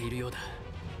されているようだ。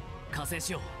加勢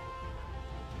しよ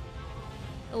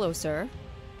う。Hello, sir.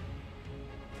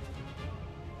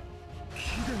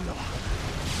 貴殿だ。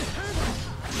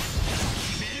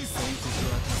宣告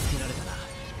は助けられたな。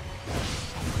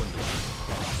今度は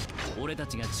俺た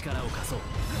ちが力を貸そう。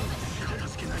片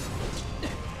付けない。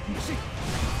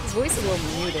 His voice is a little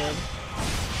muted.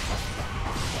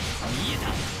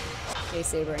 Okay,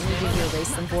 Saber, I need you to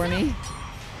erase them for me.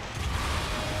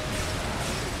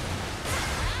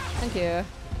 Thank you.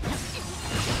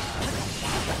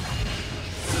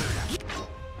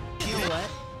 You know what?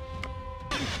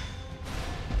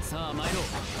 さあ参ろう。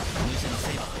武者の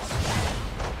セイバー。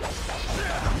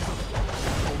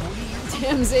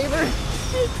 Damn, Saber.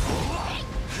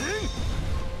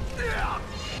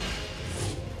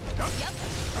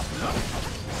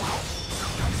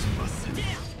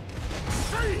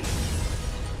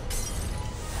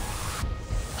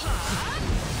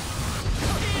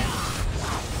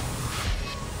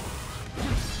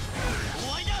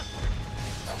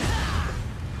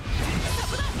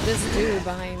 This dude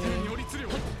behind me.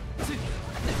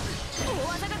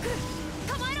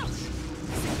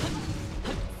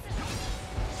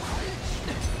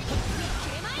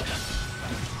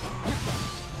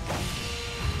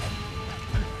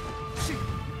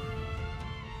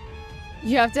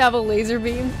 You have to have a laser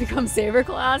beam to become Saber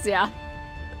class? Yeah.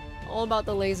 All about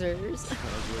the lasers.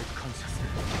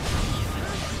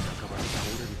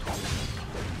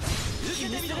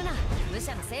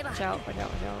 Watch out, watch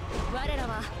out, watch out.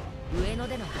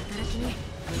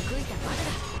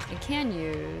 I can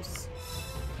use.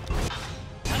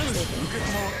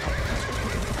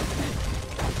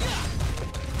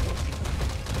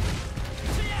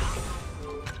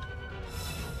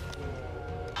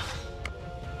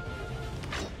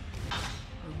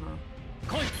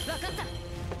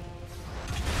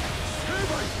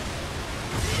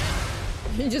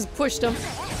 He just pushed him.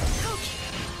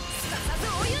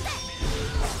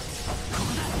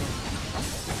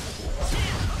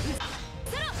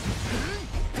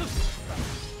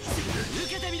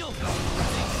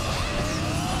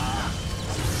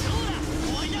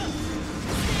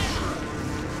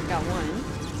 Got one.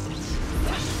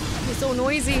 He's so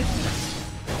noisy.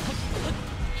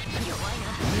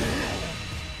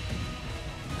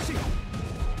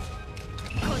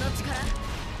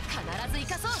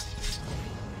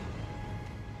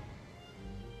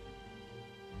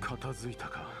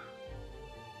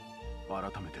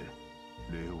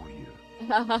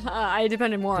 I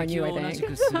depended more on you, I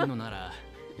think.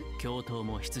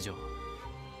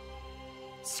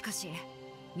 しかし、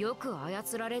よく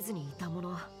操られずにいたも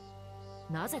の。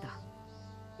なぜだ?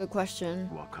 Good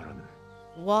question.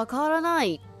 わからな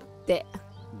いって。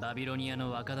バビロニア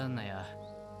の若旦那や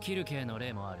キルケーの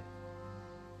例もある。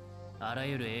あら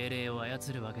ゆる英霊を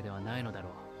操るわけではないのだろ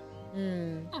う。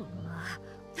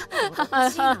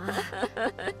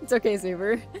It's okay,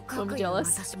 Saber. I'm jealous.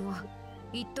 私も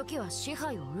一時は支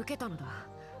配を受けたのだ。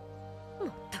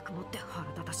全くもって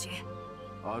腹立たしい。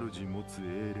主持つ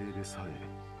英霊でさえ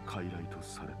傀儡と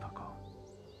されたか。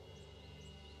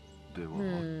ではア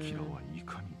キラはい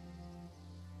かに。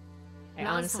I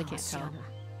honestly can't tell.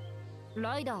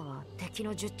 ライダーは敵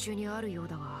の術中にあるよう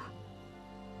だが、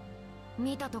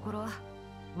見たところ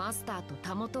マスターと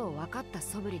たもとを分かった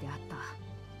素振りであった。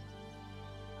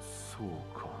そう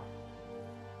か。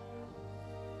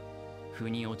腑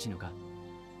に落ちぬか。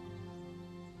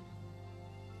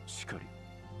しかり、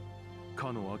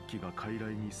かの悪鬼が傀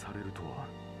儡にされるとは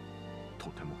と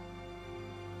ても。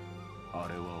あ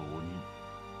れは鬼、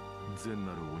善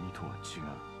なる鬼とは違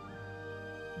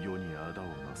う。世に仇を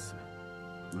なす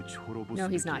打ち滅ぼす No,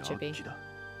 べ he's き not 悪 Chippy. 鬼だ。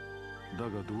だが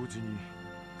同時に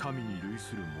神に類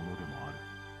するものでもあ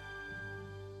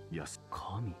る。やす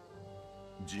神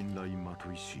人雷ま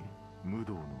といし無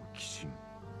道の鬼神。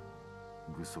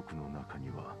具足の中に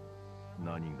は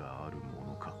何があるも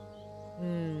のか。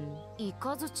イ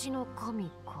カズチの神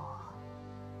か。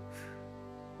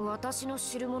私の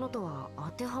知るものとは当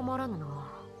てはまらぬな。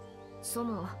そ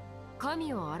の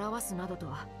神を表すなどと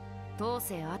は当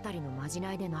世あたりのまじ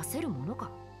ないでなせるもの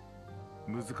か。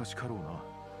難しかろうな。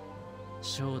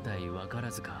正体わか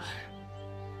らずか。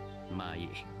まあいい。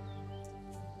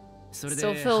それで Still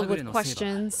は filled ぐれ with のセーバ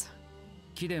ー questions.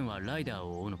 貴殿はライダー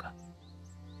を追うのか。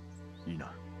いい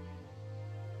な。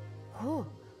ほう、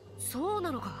そう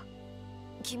なのか。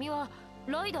君は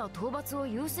ライダー討伐を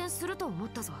優先すると思っ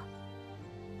たぞ。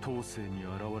当世に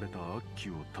現れた悪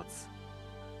鬼を断つ。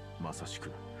まさし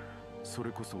くそ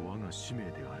れこそ我が使命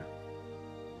である。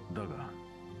だが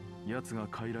奴が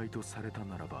傀儡とされた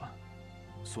ならば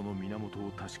その源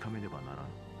を確かめねばなら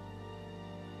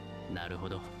ん。なるほ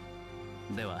ど。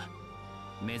では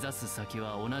目指す先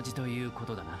は同じというこ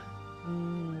とだな。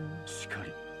しか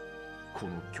りこ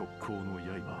の極光の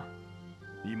刃、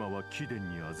今は貴殿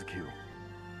に預けよう。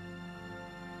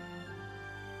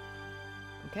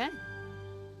Okay.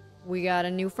 We got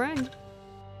a new friend.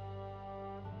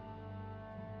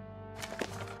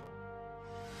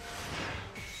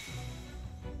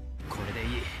 これで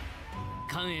いい。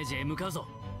寛永寺へ向かうぞ。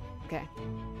Okay.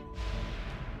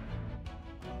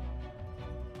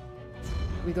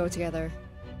 We go together.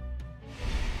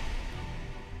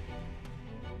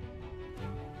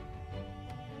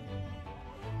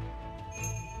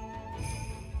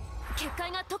 結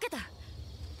界が解けた。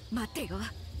待ってよ、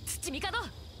土帝。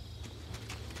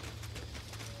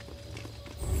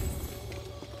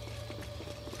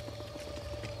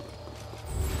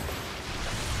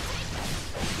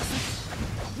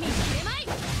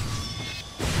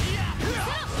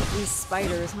These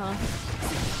spiders, huh?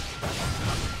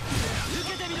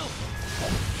 受けてみろ。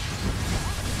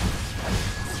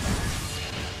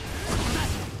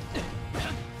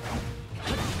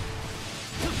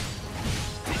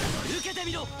受けて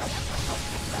みろ。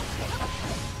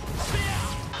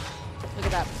 Look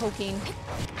at that poking.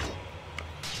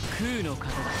 空の型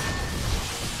だ。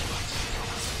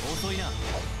遅いな。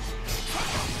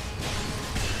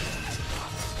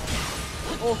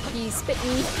 Oh, he spit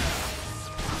me.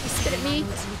 He spit at me.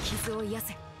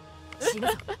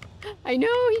 I know,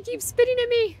 he keeps spitting at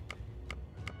me.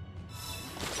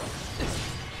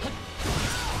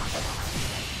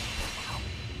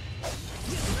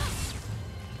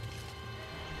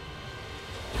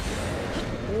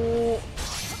 Oh.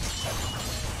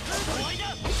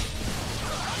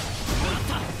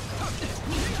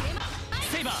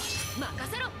 Saber.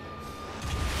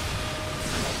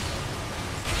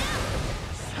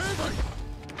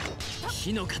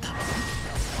 火の型。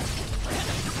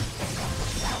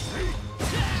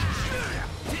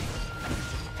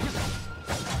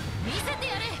見せて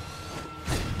やれ。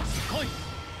来い。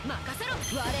任せろ。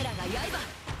我らが刃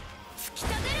突き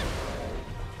立てる。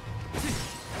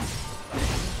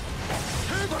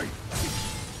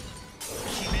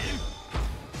決める。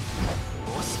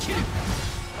押し切る。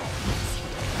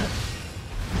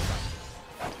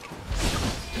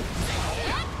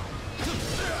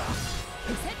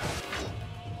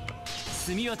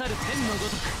澄み渡る天のご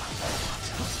とく。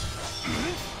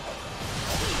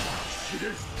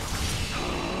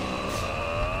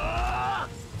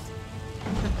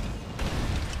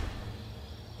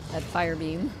That fire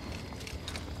beam.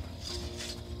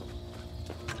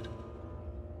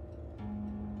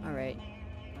 All right.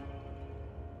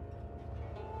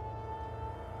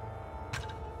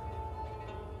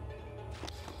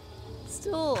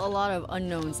 Still a lot of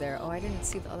unknowns there. Oh, I didn't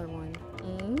see the other one.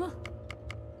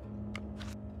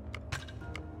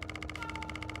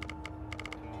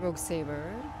 Rogue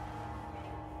Saber.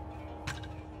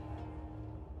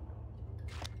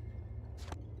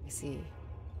 I see.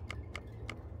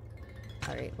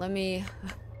 All right, let me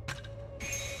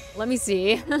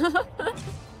see.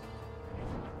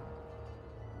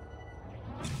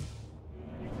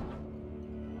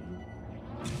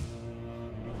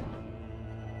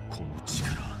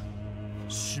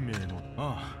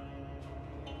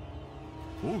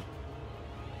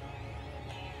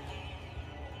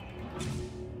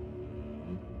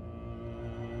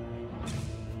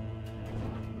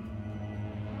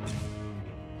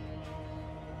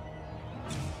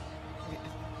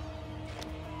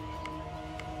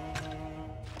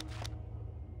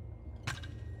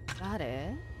 Got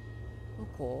it. Oh,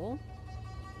 cool.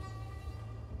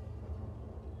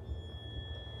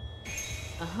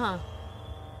 Uh-huh.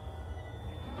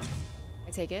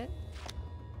 I take it.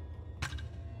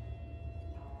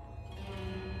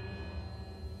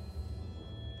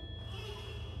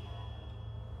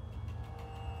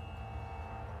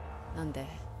 Nande.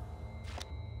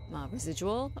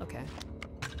 Residual? Okay.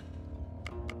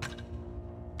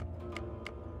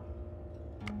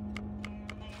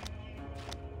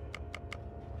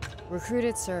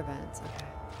 Recruited servants. Okay.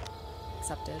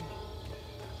 Accepted.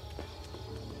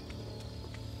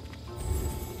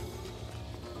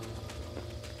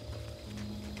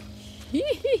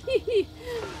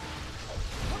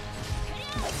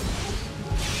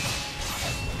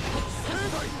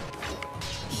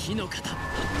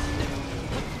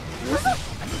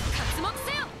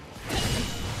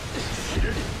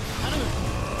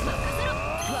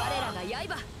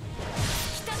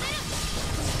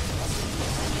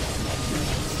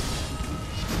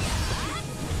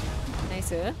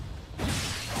 Nice.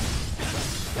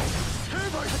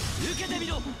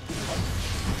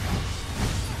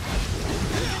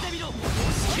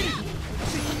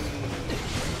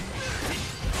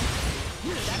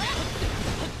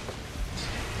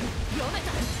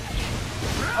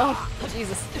 お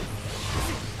Jesus.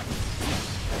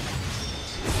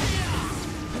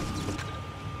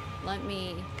 Let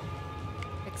me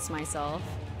fix myself.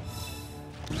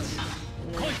 And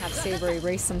then have Saber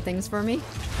erase some things for me.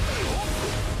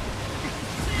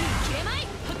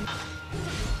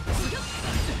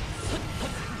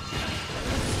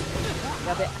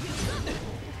 Got it.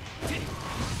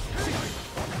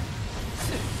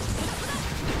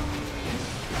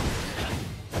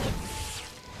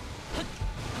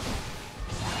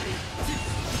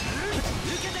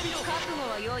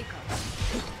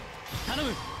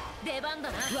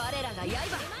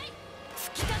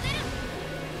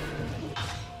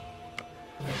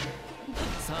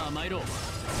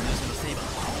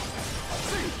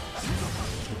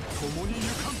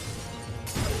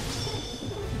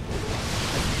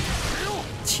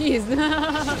 Jeez.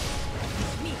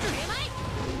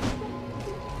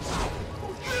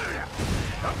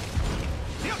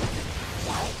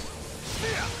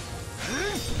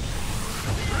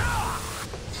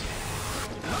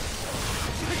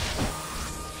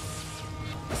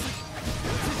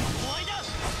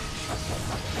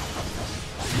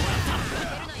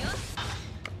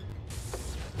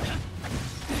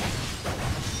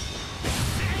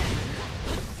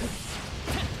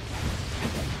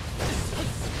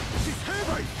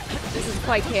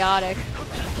 Quite chaotic.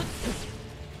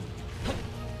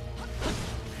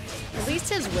 At least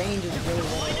his range is really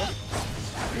low.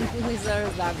 At least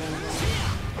there's that one.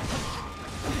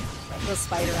 The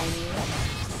spider, I mean.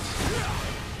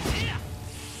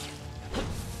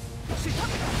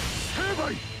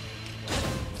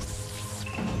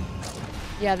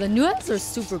 Yeah, the nuts are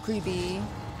super creepy.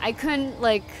 I couldn't,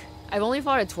 like, I've only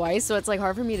fought it twice, so it's like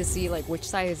hard for me to see like which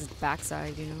side is his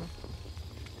backside, you know?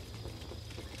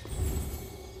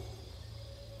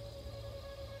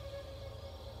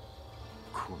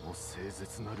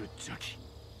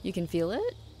 You can feel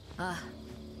it? Oh,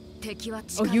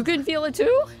 you can feel it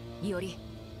too? Iori,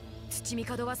 土見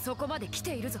門はそこまで来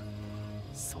ているぞ。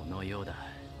そのようだ。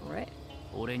Alright.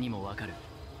 俺にもわかる。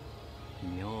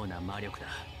妙な魔力だ。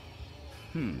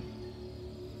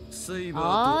セイ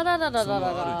バーとそ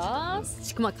の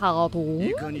主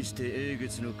いかにして英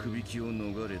月の首輝を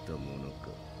逃れたものか。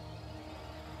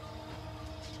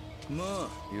ま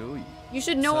あ、よい。You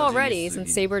should know already,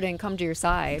 since Saber didn't come to your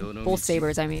side. Both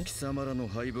Sabers, I mean. 貴様らの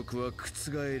敗北は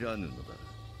覆らぬのだ。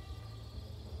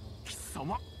貴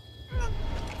様。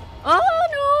Oh no!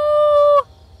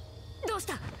 どうし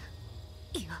た？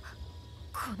いや、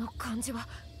この感じは。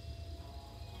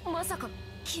まさか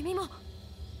君も。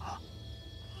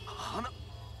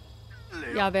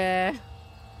やべえ。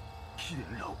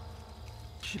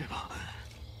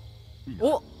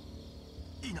お。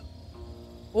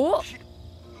お。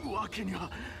わけには。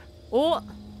お。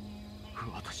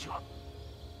私は。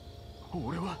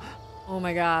俺は。Oh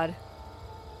my god. よ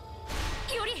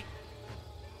り。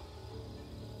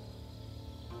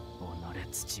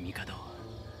土見門。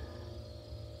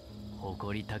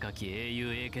誇り高き英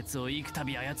雄英傑を幾度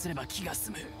操れば気が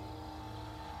済む。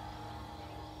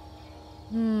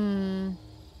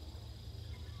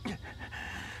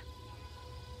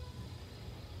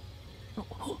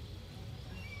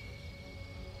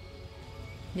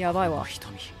やばいわ。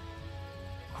瞳、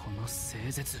この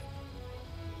清絶。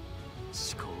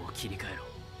思考を切り替えろ。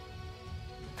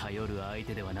頼る相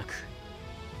手ではなく、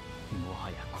もは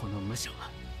やこの武者は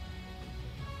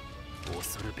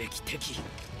恐るべき敵。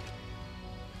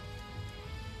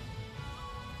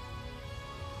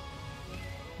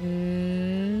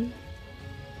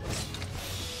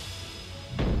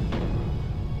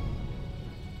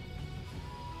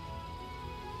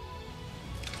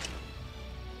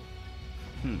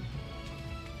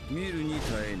見るに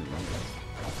耐えぬのだ。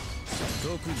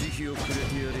特慈悲をくれてや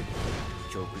れ。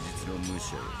旭日の武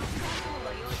者よ。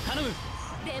頼む。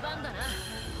出番だな。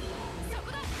そ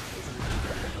こだ。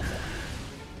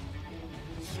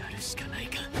やるしかない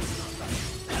か。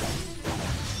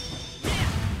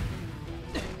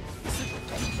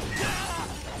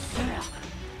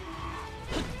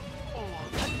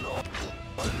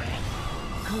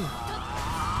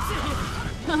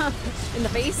In the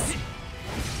face.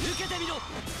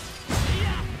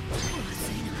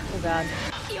 Oh god.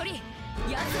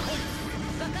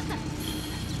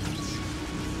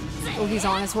 Oh, he's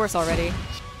on his horse already.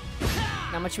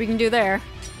 Not much we can do there.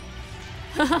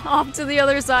 Off to the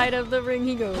other side of the ring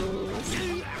he goes.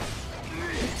 You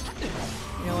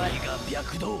know what?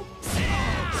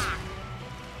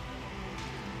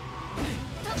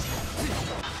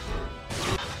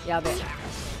 Yeah, but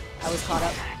I was caught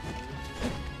up.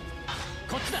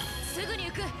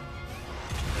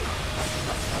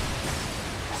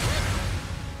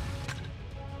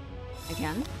 I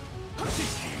can.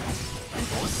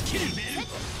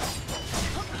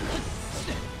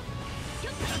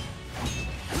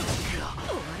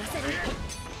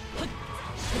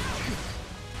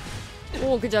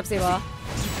 Oh, good job, Seba.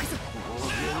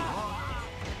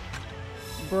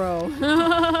 Bro.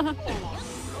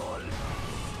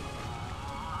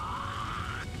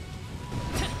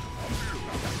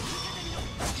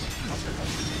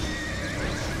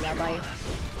 Yeah, bye.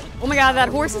 Oh my god, that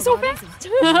horse is so fast!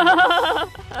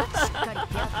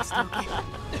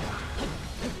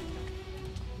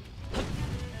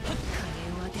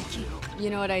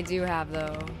 You know what I do have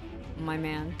though, my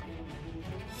man.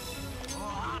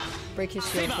 Break his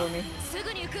shield for me.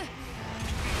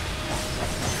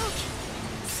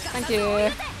 Thank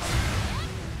you.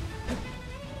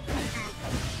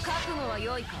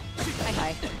 Hi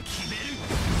hi.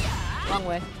 Wrong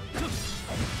way.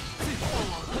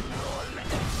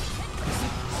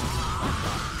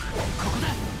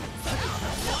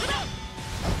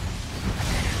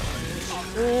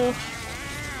 Oh.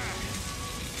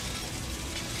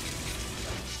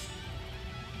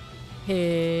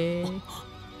 Hey.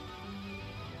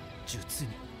 術に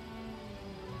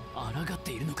抗っ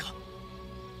ているのか。ほ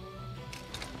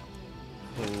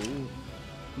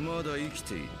う、まだ生き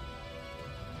ている。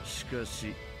しか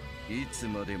し、いつ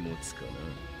まで持つか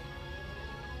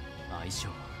な。相性、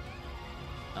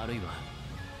あるいは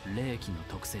霊気の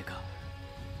特性か。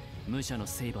武者の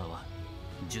セイバーは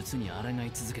術に抗い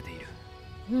続けている。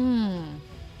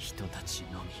人たち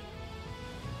のみ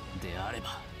であれ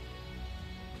ば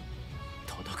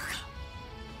届くか。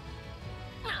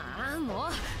ああ、もう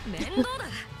面倒だ。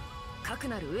かく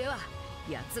なる上は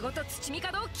やつごと土見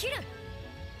門を切る。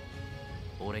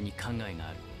俺に考えが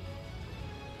ある。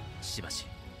しばし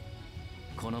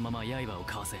このまま刃を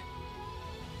かわせ。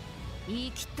言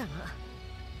い切ったな。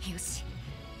よし、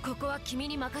ここは君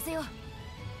に任せよう。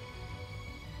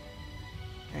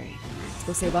Alright, let's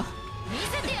go, Seba. 見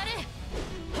せてやれ。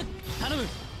頼む。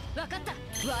分かった。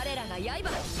我らが刃突き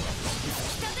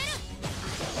立てる。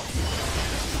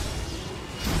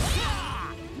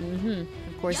Of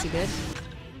course he did.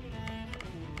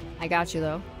 I got you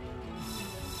though.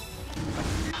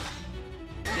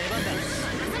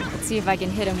 Let's see if I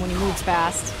can hit him when he moves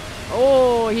fast.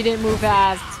 Oh, he didn't move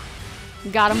fast.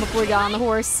 Got him before he got on the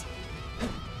horse.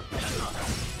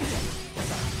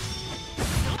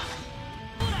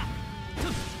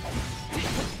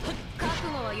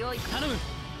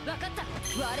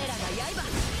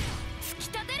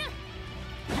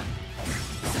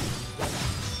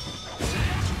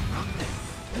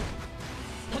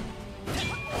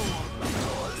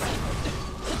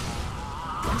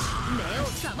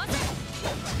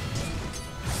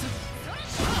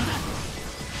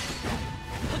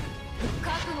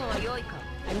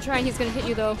 I'm trying, he's gonna hit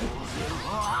you though.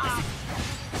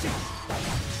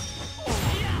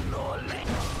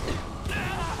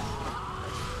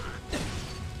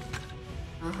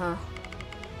 Uh-huh.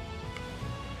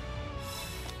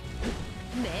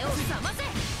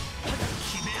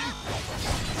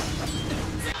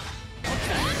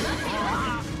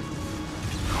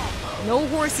 No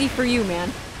horsey for you,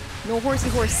 man. No horsey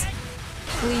horse.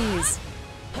 Please.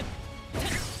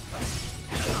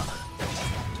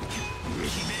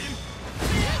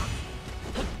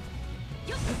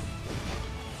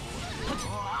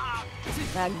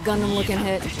 That Gundam looking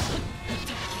hit.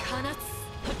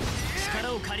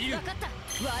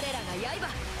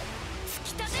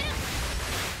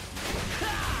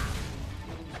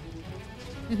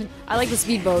 I like the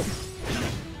speedboat.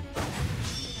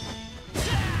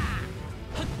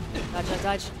 Dodge, dodge,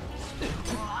 dodge.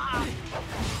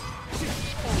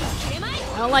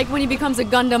 I don't like when he becomes a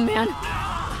Gundam man.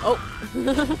 Oh.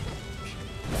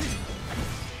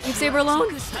 Leave Saber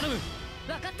alone.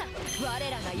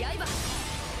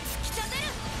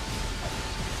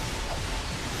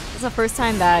 It's the first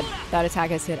time that that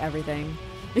attack has hit everything.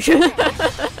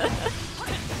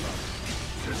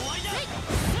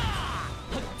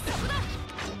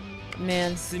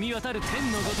 Man.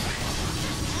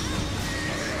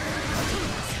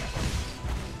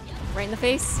 Right in the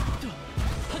face.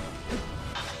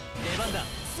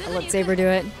 I'll let Saber do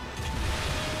it.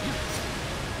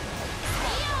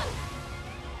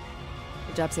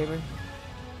 Good job, Saber.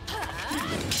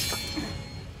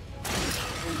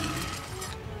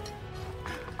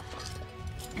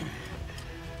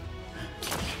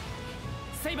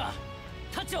 Saber,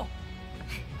 touch you.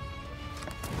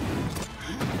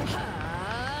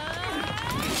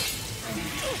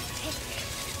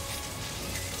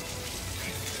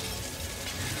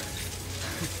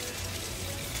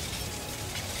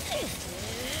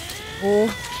 Oh.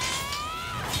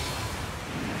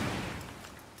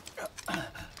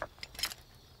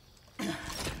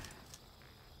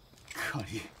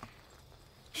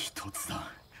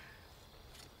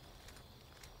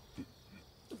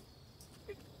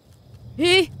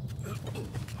 He.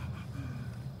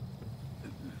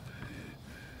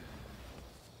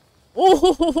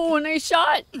 Oh, nice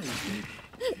shot.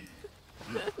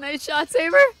 Nice shot,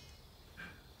 Saber.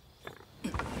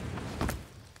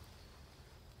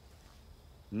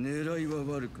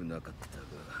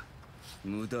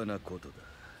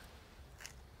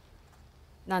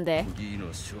 Nande?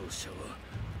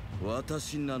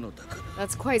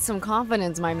 That's quite some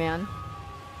confidence, my man.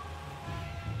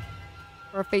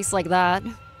 For a face like that.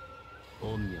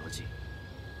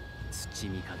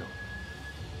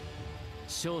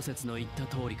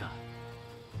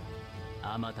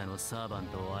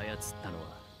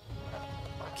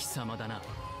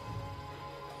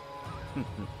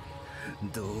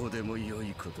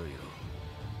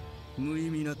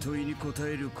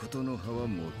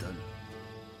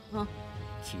 Huh.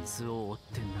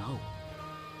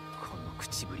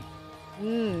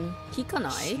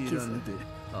 Kikanai? Kizu.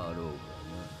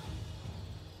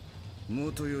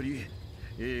 もとより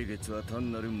英月は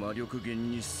単なる魔力源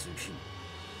に過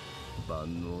ぎ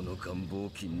万能の願望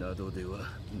機などでは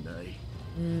ない、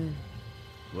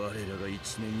我らが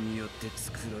一年によって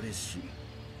作られし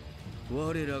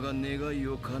我らが願い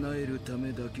を叶えるた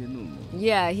めだけのもの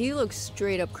Yeah, he looks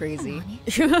straight up crazy.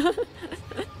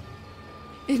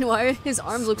 And why his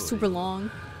arms look super long?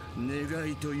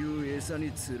 願いという餌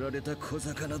に釣られた小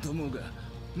魚どもが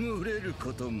群れる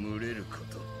こと群れるこ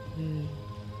と、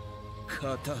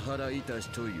片腹いたし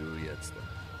というやつだ。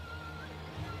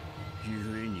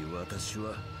ゆえに私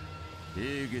は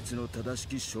英月の正し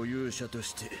き所有者と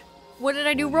して What did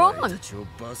I do wrong?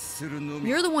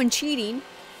 You're the one cheating,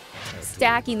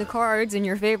 stacking the cards in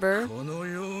your favor. この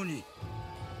ように。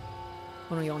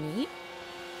このように。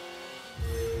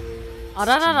あ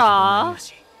ららら。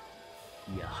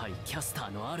やはりキャスタ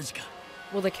ーの主か。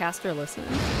Will the caster listen?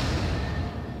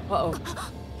 Uh-oh.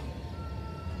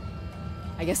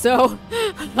 I guess so.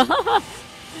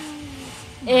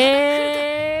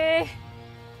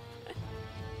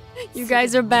 You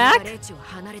guys are back?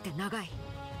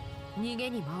 逃げ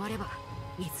に回れば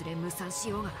いずれ無産し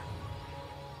ようが。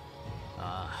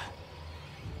ああ、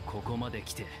ここまで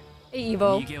来て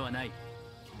逃げはない。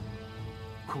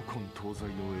古今東西の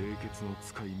英傑の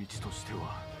使い道として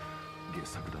は傑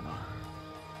作だな。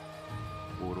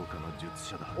愚かな術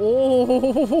者だ。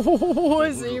Oh,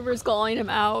 Saber's calling him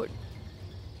out.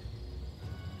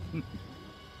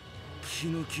 気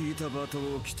の利いた罵倒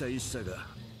を期待したが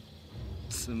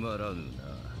つまらぬな。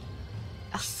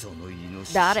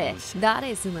誰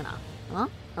すむな。マ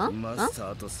ス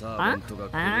ターとサーバントが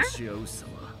殺し合う様、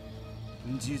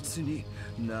実に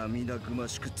涙ぐま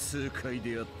しく痛快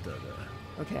であったが、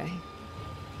Okay.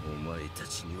 お前た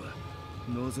ちには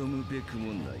望むべく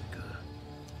もないか。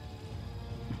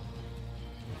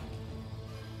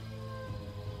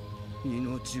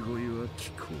命乞いは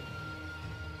聞こう。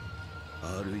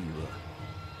あるいは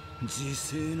時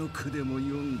世の句でも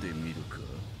読んでみるか。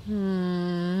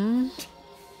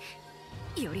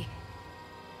より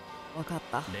わかっ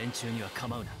た。連中には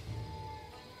構うな。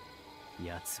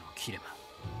奴を切れば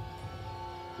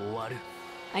終わる。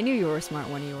I knew you were a smart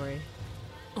one, Iori.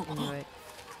 I knew it.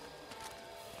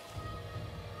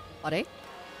 あれ？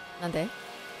なんで？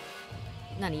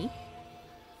何？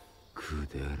く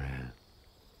だらん。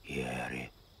や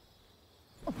れ。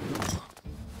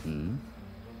ん？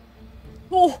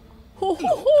おほほ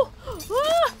ほ。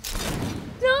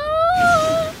あ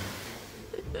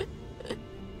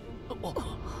あ。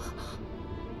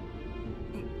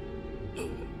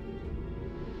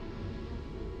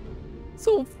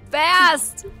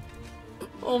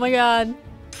Oh my god.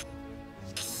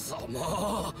 貴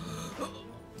様。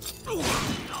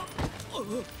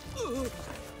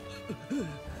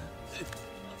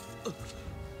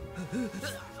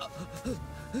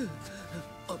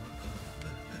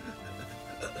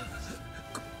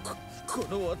こ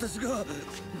の私が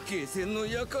ゲーセンの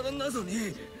輩なの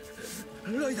に。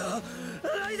ライダー、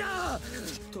ライダ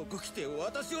ー、とこ来て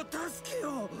私を助け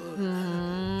よう。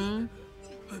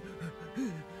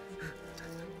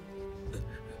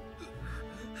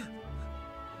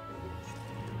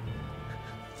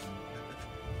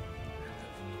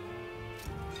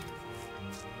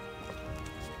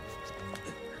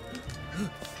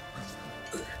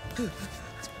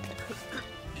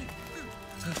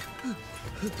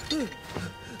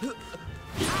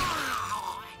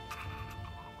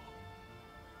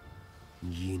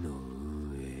義の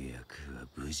運営役は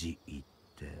無事行っ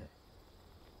た。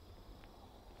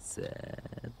さ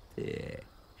て、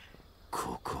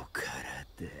ここか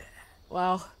らだ。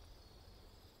Wow.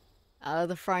 Out of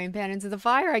the frying pan into the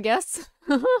fire, I guess.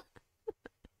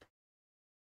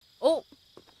 Oh,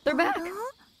 they're back.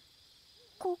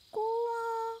 ここ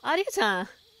は。Aria-chan,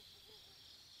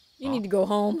 you need to go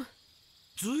home.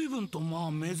 随分とま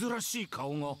あ珍しい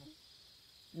顔が。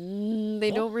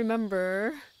They don't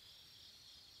remember.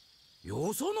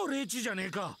 よその霊地じゃねえ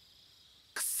か。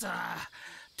くさ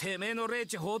ー、てめえの霊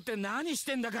地放って何し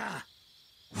てんだか。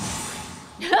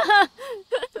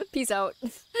Peace out.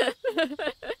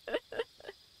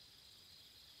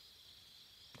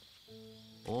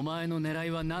 お前の狙い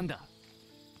は何だ？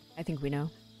 I think we know.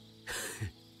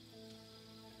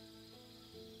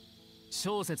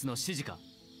 小説の指示か？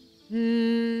く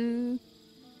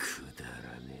だら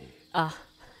ねえ。あ。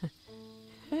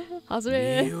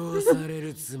利用され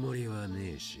るつもりは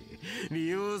ねえし、利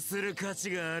用する価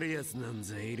値があるやつなん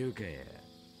ざいるかや。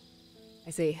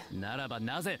I see. ならば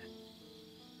なぜ？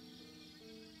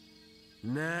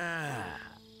なあ、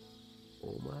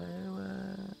お前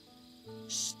は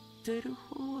知ってる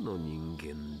方の人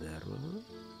間だろ？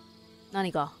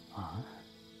何か？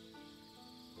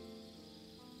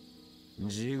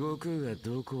地獄が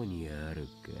どこにある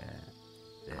か。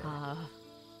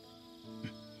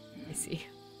I see.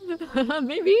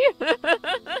 Maybe.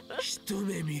 一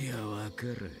目見りゃわか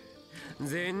る。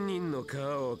善人の皮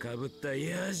をかぶった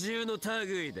野獣の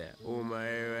類だ、お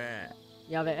前は。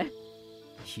やべえ。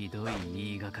ひどい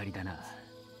言いがかりだな。わ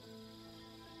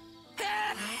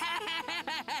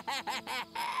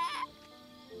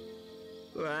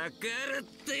かるっ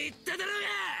て言っただろうが。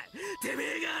てめ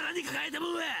えが腹に抱えたも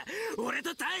んは俺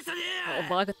と大差ねえ。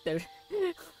バカってる。っ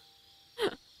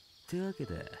てわけ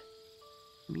だ。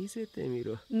見せてみ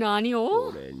ろ。何を？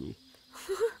俺に。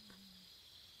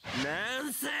な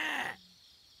んせ。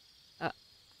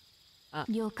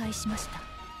了解しました。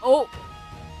Oh,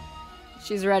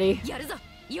 she's ready. やるぞ、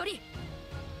イオリ。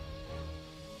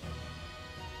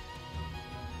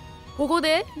ここ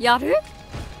でやる？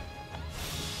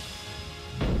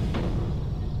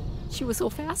 She was so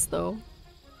fast though.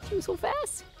 She was so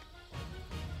fast.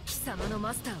 貴様の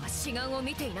マスターは志願を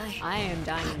見ていない。 I am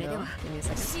dying though. Give me a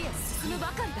second. 死へ進むば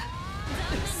かりだ。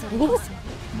それこそ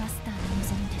マスターの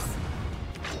望みです。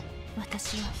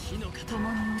私は共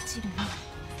に落ちるの。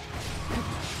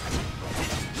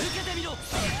受けてみろ。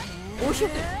Oh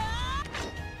shit.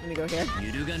 Let me go here.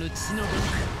 揺るがぬ血の毒。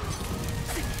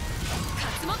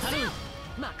勝もせよ。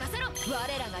任せろ。我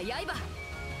らが刃。突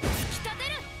き立て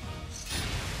る。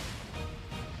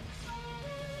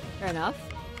Fair enough.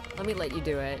 Let me let you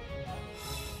do it.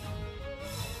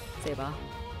 Saber.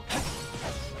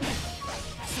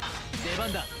 出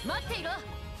番だ。待っていろ。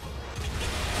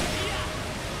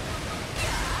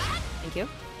Thank you. こ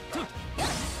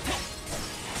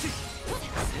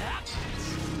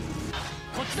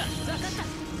っちだ。分かった。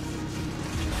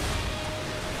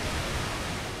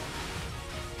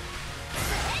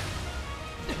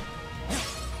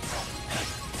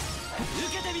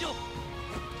受けてみろ。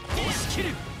押し切る。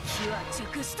火は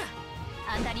熟した。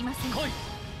当たりません。来い。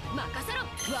任せろ。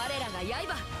我らが刃。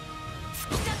突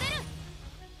き立てる。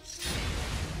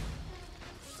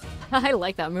I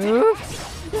like that move.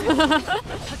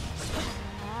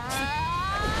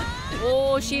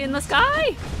 Oh, is she in the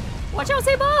sky? Watch out,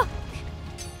 Saber!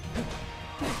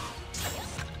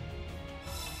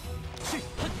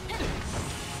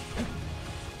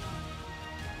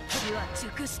 火は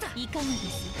熟した。いかがで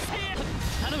す？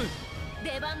頼む。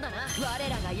出番だな。我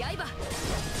らが刃。突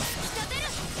き立てる。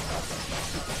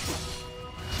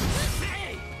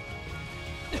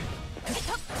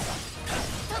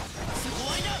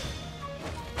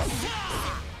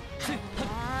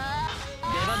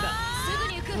出番だ。す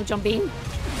ぐに行く。No jumping.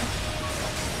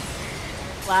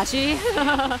 Flashy.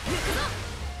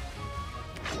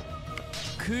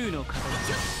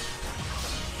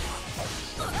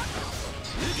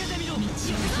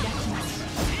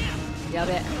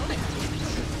 Yabe.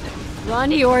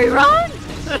 Run, Iori, run!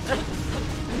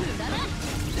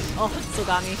 Oh, still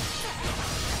got me.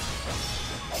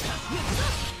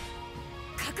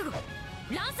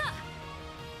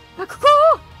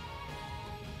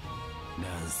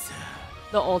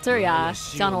 The altar, yeah.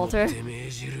 John altar.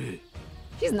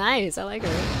 She's nice, I like her.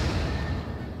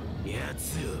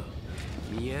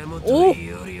 Oh!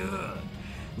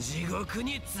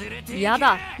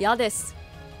 Yada, yades.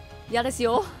 Yades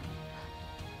yo.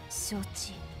 承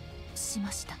知し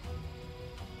ました。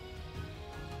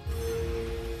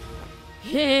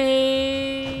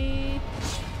 Hey!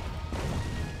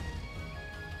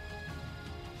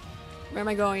 Where am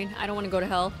I going? I don't want to go to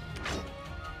hell.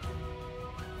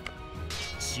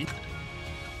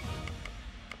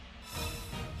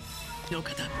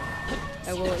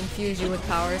 I will infuse you with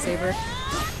power, Saber.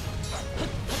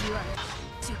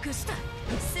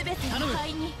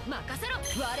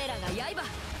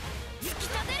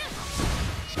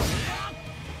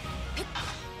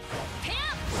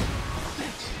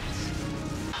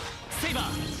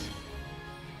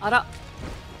 Ara.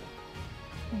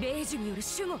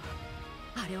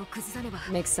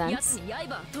 Makes sense.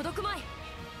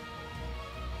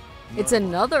 It's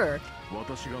another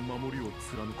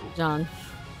John.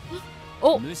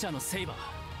 Oh!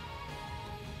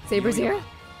 Saber's here?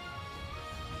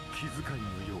 気遣いの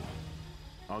よ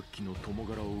う悪鬼の共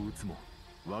柄を撃つも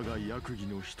我が役儀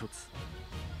の一つ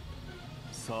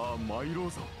さあ参ろ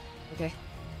うぞ Okay.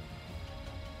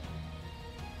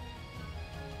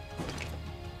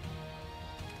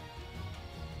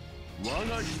 我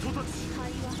が人たち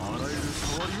あらゆる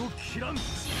触りを切らん覚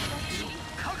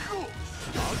悟悪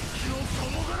鬼の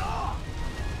共柄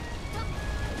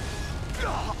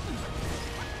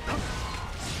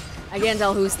I can't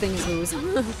tell whose thing is whose.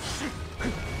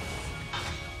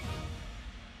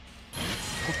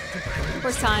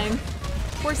 Horse time.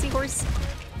 Horsey horse.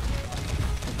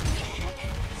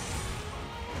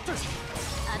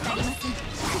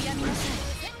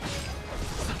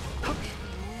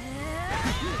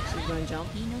 She's gonna jump.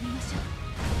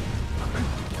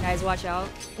 Guys, watch out.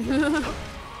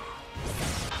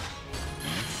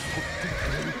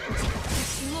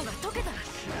 Okay.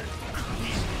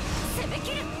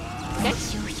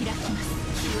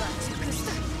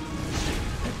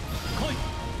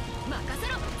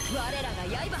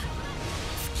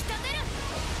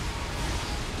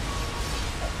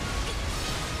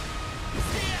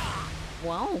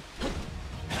 Wow.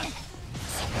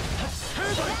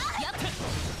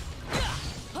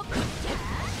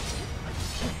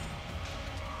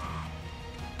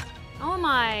 How am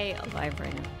I alive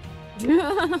right now?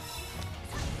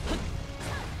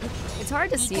 It's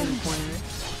hard to see in the corner.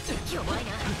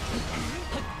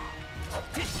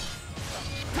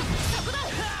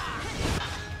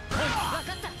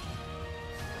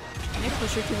 Can I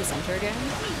push her to the center again?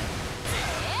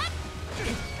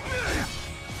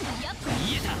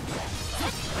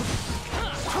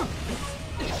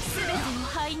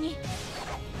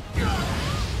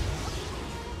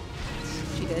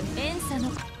 She did.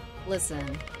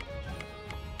 Listen.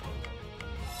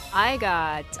 I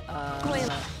got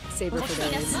Saber for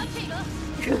days.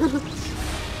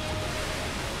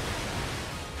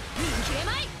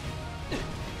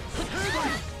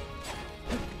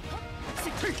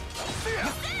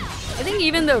 I think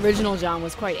even the original John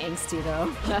was quite angsty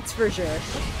though, that's for sure.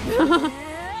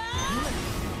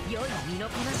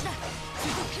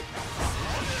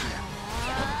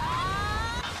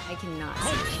 I cannot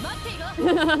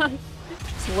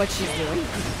see what she's doing.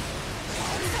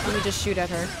 Let me just shoot at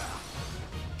her.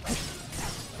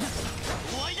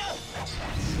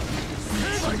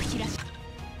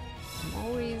 I'm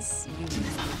always using the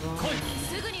wrong.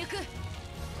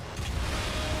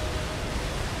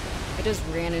 I just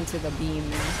ran into the beam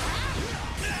now.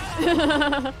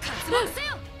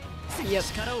 Yep.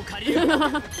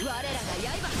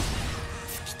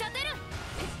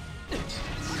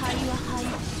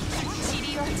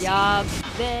 Yup.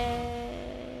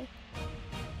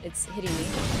 It's hitting me.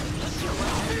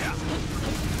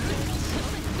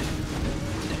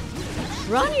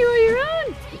 Run, Iori,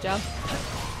 run! Good job.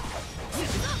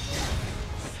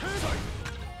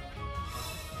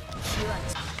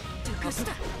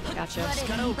 Gotcha.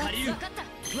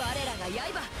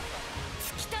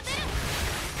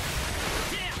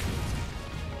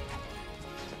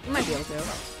 You might be able to.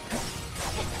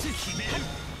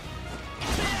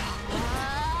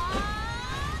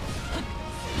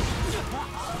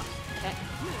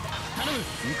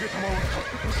 Okay. Good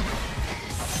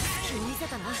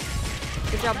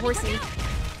job, horsey.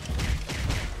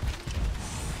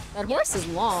 That horse is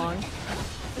long.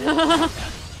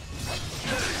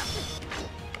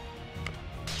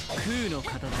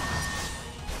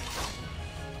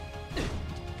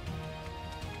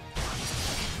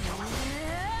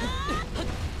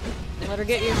 Let her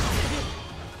get you.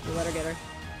 You let her get her.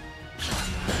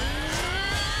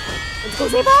 Let's go,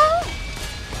 Zeba!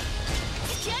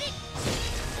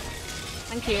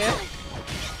 Thank you.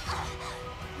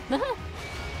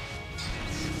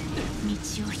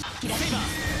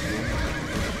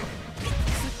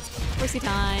 Horsey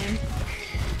time.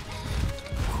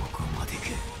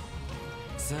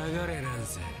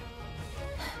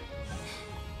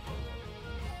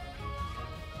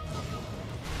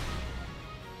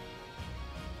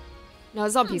 No,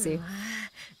 it's on PC.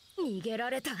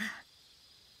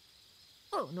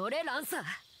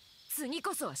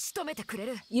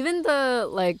 Even the,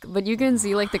 like, but you can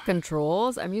see, like, the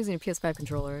controls. I'm using a PS5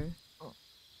 controller.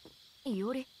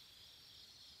 Iori?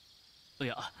 い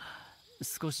や、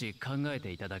少し考え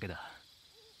ていただけだ。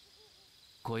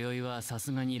今宵はさ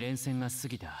すがに連戦が過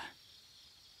ぎた。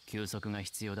休息が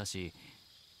必要だし、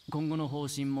今後の方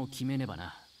針も決めねば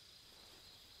な。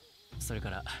それか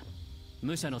ら、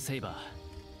武者のセイバー、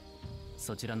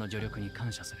そちらの助力に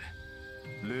感謝する。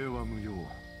礼は無用。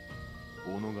己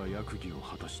が役儀を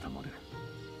果たしたまで。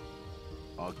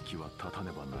悪鬼は立た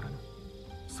ねばならぬ。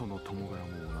その友柄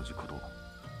も同じこと。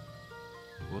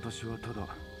私はただ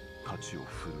勝ちを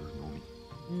振るうのみ。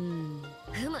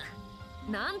ふむ、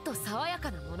なんと爽やか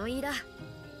な物言いだ。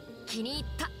気に入っ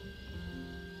た。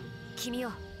君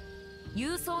よ、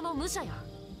勇壮の武者よ。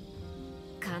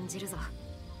感じるぞ。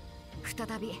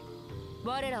再び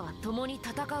我らは共に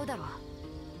戦うだろう。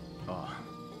あ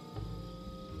あ。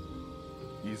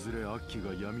いずれ悪鬼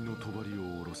が闇の帳を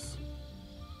下ろす。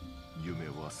夢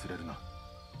忘れるな。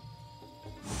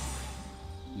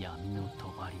闇の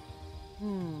帳。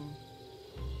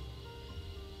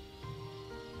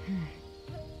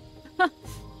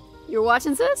You're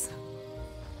watching this?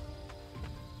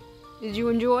 Did you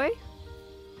enjoy?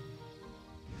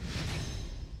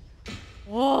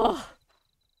 Whoa.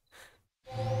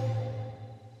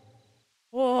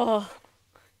 Whoa.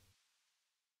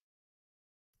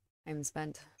 I'm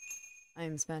spent. I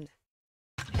am spent.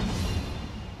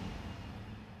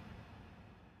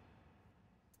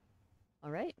 All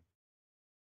right.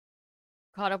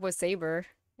 Caught up with Saber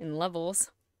in levels.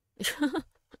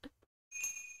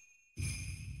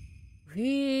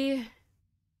 We.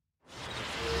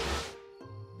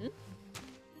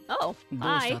 Oh,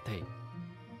 hi.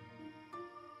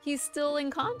 He's still in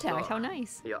contact. How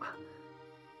nice.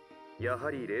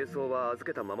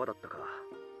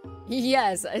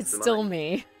 Yes, it's still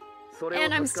me.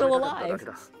 And I'm still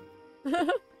alive.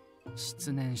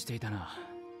 失念していたな。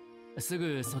す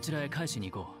ぐそちらへ返しに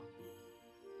行こ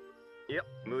う。いや、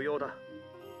無用だ。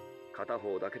片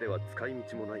方だけでは使い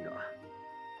道もないが。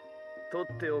取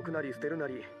っておくなり捨てるな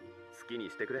り好きに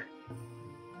してくれ。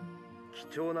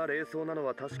貴重な霊装なの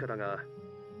は確かだが、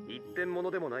一点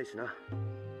物でもないしな。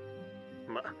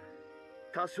ま、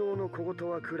多少の小言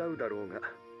は食らうだろうが。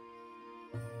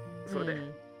それで、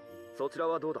そちら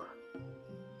はどうだ？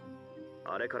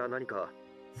あれから何か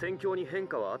戦況に変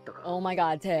化はあったか？ Oh my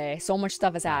god, Tay. So much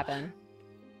stuff has happened.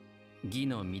 義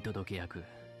の見届け役。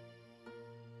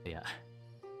いや、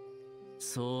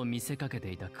そう見せかけて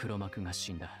いた黒幕が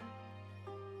死んだ。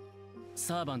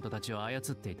サーバントたちを操っ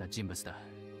ていた人物だ。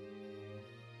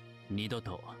二度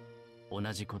と同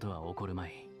じことは起こるま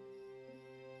い。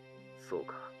そう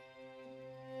か。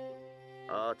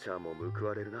アーチャーも報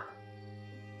われるな。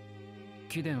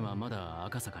貴殿はまだ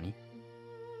赤坂に？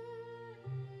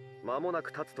間もな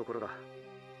く立つところだ。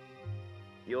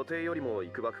予定よりも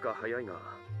行くばくか早いが、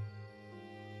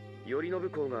頼信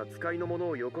公が使いの者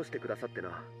をよこしてくださって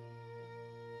な。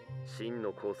真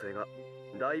の攻勢が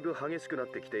だいぶ激しくなっ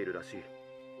てきているらしい。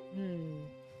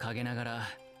陰ながら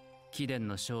貴殿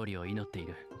の勝利を祈ってい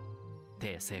る。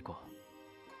帝成功。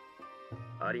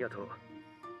ありがとう、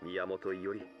宮本伊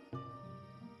織。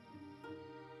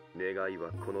願い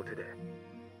はこの手で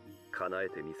叶え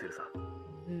てみせるさ。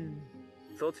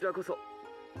そちらこそ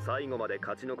最後まで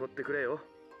勝ち残ってくれよ。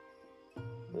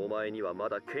お前にはま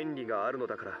だ権利があるの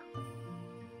だから。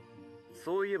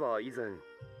そういえば以前、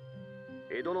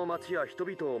江戸の町や人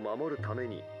々を守るため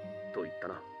にと言った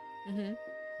な。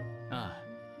ああ。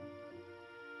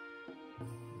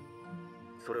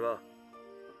それは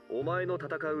お前の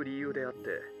戦う理由であっ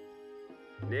て、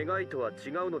願いとは違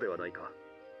うのではないか。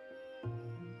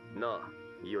なあ、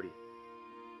伊織。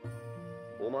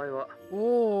お前は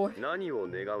何を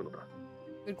願うのだ？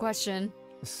 Good question.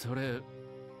 それ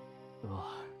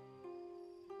は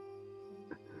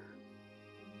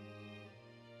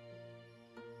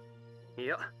い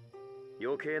や、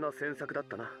余計な詮索だっ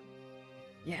たな。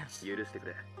Yes. 許してく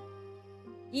れ。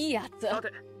いいやつ。さ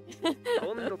て、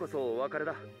今度こそお別れ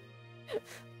だ。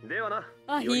ではな。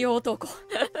あ、いい男。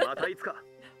またいつか。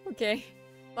Okay.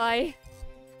 Bye. い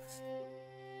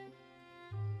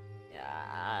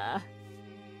や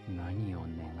ー。何を願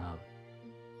う。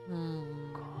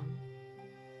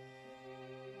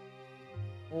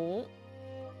お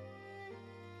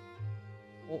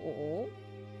お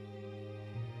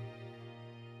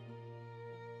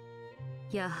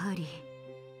やはり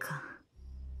か。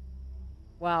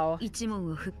Wow. 一門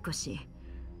を復古し、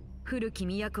古き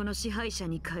都の支配者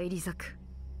に返り咲く。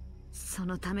そ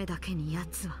のためだけに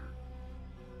奴は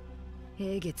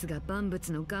英月が万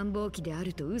物の願望機であ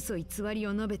ると嘘偽り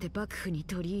を述べて幕府に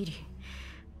取り入り、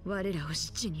我らを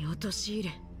死地に陥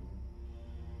れ。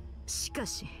しか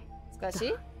し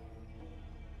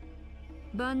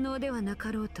万能ではな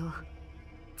かろうと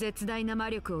絶大な魔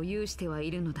力を有しては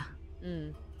いるのだ。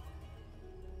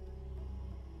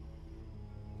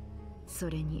そ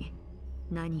れに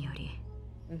何より。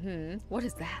What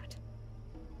is that?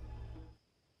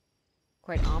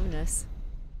 Quite ominous.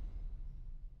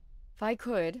 If I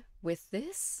could, with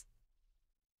this?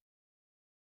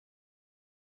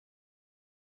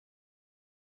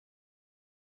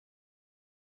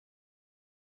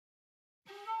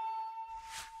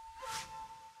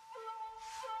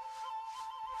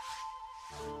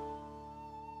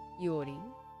 Iori.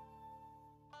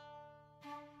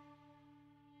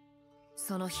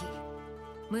 その日、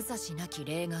武蔵なき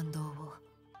霊岩堂を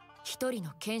一人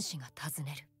の剣士が訪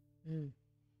ねる。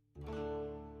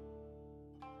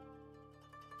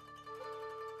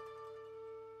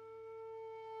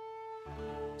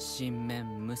神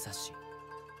面武蔵、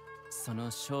そ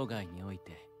の生涯におい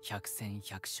て百戦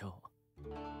百勝、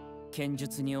剣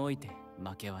術において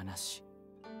負けはなし。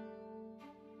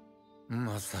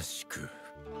まさしく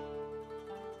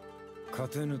勝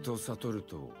てぬと悟る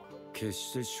と決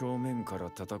して正面から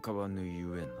戦わぬ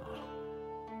ゆえな。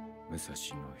武蔵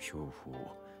の兵法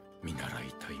を見習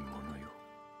いたいものよ。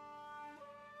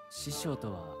師匠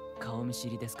とは顔見知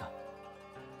りですか？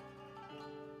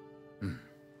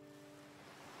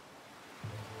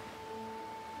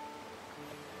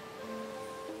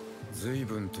随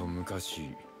分と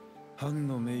昔、藩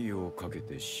の名誉をかけ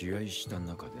て試合した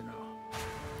中でな。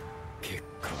結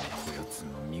果はこやつ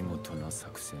の見事な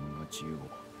作戦勝ちよ。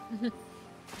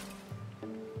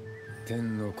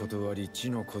天の断り地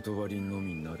の断りの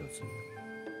みならず、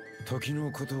時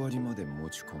の断りまで持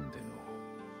ち込んでの。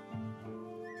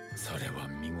それは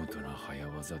見事な早業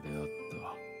であっ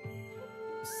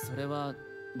た。それは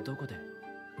どこで？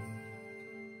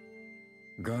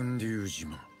巌流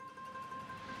島。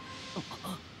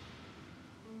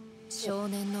少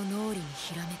年の脳裏に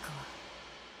ひらめくは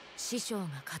師匠が語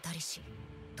りし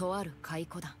とある解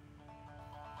雇団。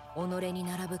己に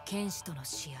並ぶ剣士との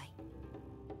試合、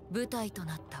舞台と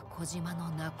なった小島の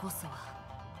名こそは。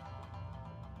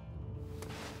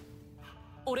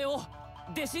俺を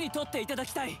弟子に取っていただ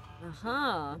きたい。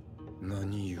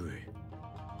何故？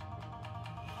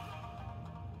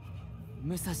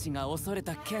武蔵が恐れ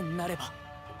た剣なれば。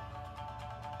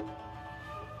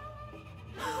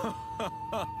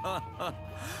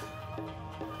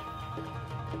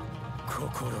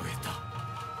心得た。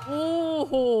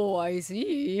Oh, I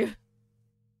see.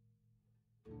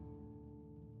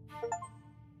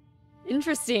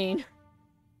 Interesting.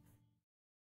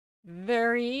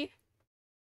 Very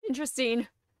interesting.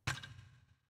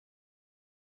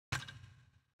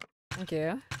 Thank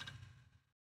you.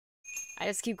 I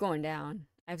just keep going down.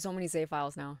 I have so many save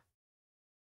files now.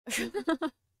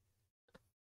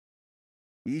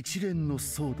 一連の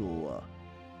騒動は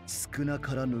少な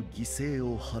からぬ犠牲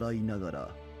を払いながら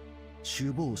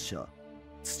首謀者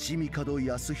土帝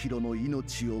康弘の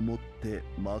命をもって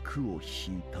幕を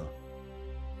引い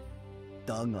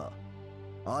た。だが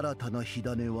新たな火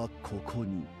種はここ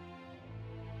に。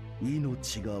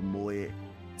命が燃え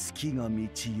月が満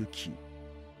ち行き、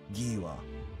義は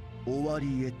終わ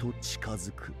りへと近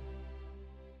づく。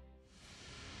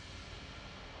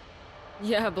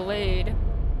Yeah, Blade.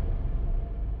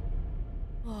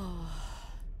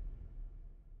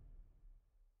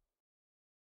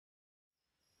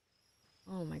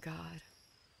 Oh my god.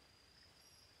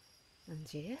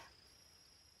 GG?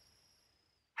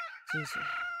 GG.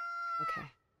 Okay.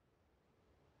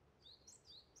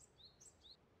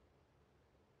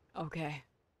 Okay.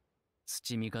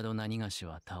 土帝何がし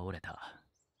は倒れた。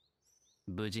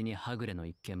無事にはぐれの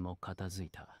一件も片付い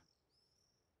た。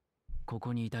こ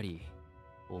こにいたり、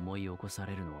思い起こさ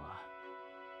れるのは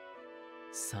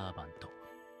サーバント、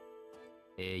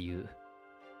英雄、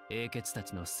英傑た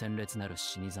ちの鮮烈なる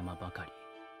死に様ばかり。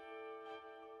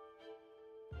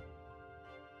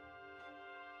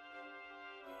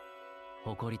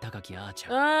誇り高きアーチ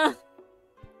ャー、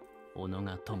小野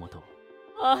が友と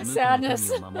無垢の民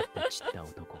を守って散った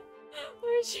男。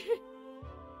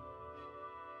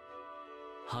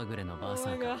はぐれのバー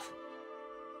サーカ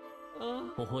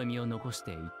ー、微笑みを残し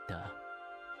ていった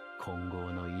混合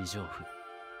の異常婦。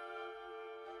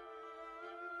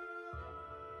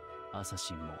アサ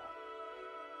シンも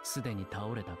すでに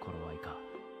倒れた頃合いか。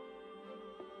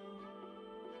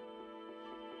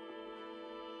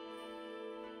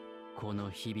この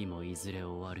日々もいずれ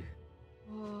終わる。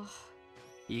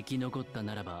生き残った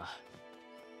ならば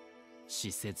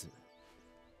死せず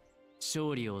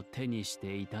勝利を手にし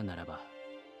ていたならば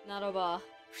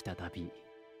再び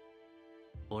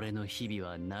俺の日々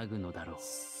はなぐのだろう。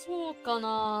そうか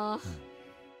な。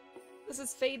This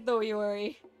is fate though,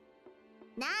 Iori.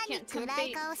 何暗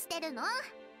い顔してるの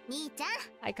兄ちゃん。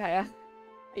Hi Kaya,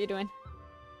 how you doing?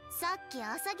 さっき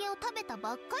朝毛を食べた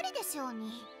ばっかりでしょう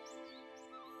に。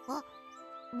あ、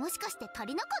もしかして足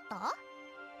りなかっ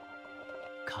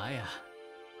たかや、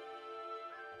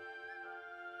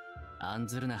案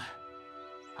ずるな。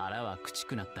腹はくち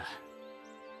くなった。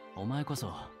お前こ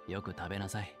そよく食べな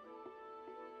さい。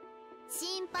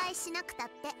心配しなくたっ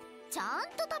てちゃん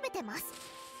と食べてます。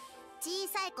小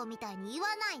さい子みたいに言わ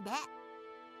ないで。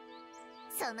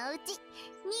そのうち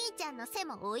兄ちゃんの背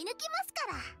も追い抜きますか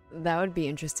ら。 That would be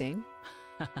interesting.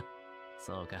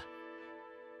 そうか。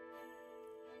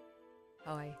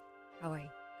かわいいかわいい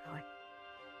かわい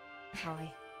いかわい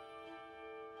い。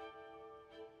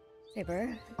セイバ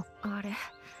ー、あれ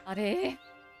あれ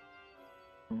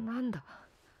なんだ。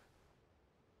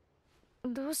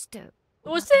どうして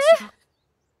どうして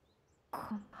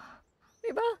こんな。セ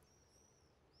イバー、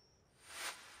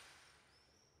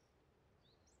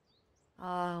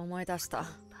ああ思い出した。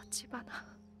立花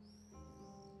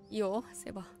いいよセ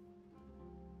イバー、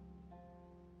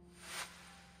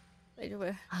大丈夫。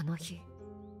あの日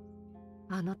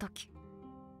あの時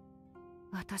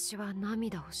私は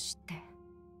涙を知って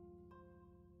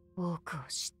多くを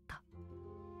知った。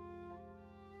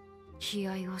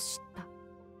悲哀を知った。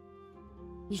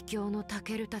異教のタ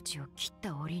ケルたちを切っ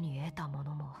た折に得たも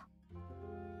のも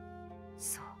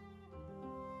そ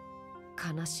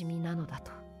う悲しみなのだ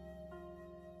と。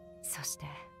そして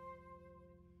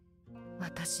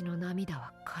私の涙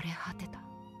は枯れ果てた。あ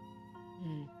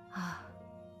あ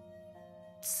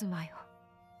妻よ、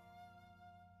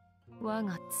我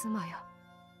が妻よ。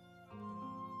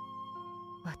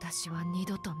私は二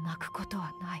度と泣くこと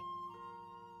はない。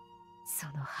そ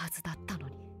のはずだったの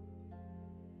に。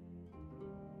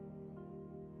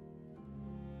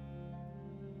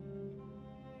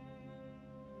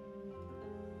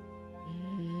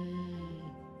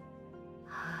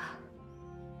は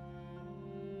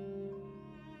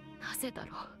あ、なぜだ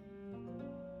ろう。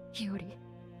日和、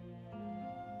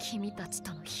君たち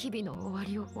との日々の終わ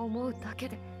りを思うだけ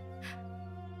で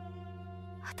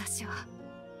私は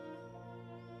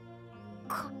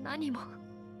こんなにも。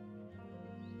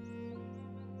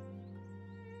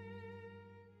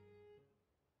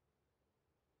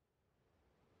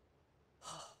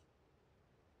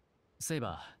セイ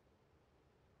バ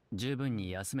ー、十分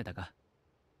に休めたか？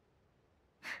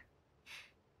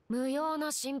無用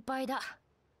な心配だ。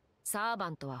サーバ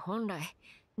ントは本来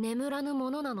眠らぬ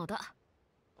ものなのだ。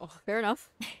Oh, fair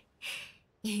enough.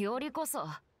 よりこそ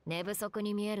寝不足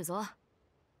に見えるぞ。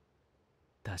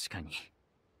確かに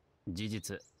事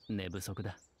実寝不足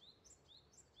だ。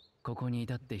ここに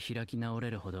至って開き直れ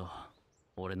るほど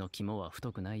俺の肝は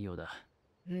太くないようだ。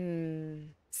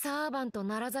サーバント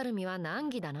ならざる身は難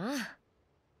儀だな。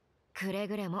くれ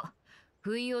ぐれも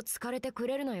不意をつかれてく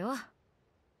れるのよ。あ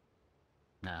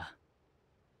あ。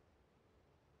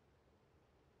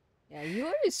Yeah,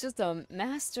 Iori is just a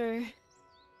master.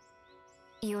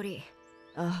 イオリ、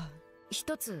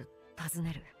一つ尋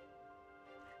ね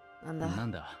る。な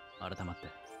んだ改まって。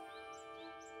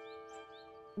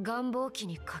願望記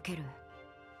にかける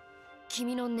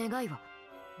君の願いは？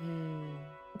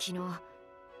昨日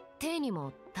テイに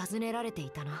も尋ねられてい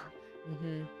たな。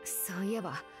そういえ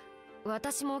ば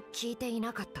私も聞いてい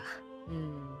なかった。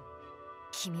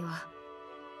君は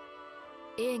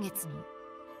英月に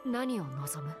何を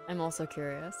望む？ I'm also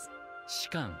curious. 士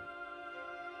官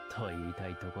と言いた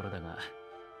いところだが、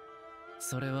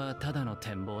それはただの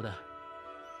展望だ。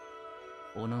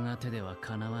己が手では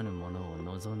叶わぬものを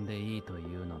望んでいいと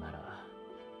いうのなら。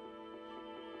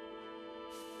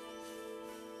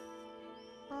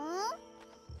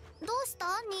どうした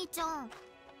兄ちゃん？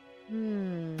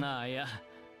ああ、いや、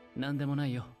なんでもな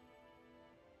いよ。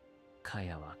カ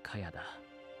ヤはカヤだ。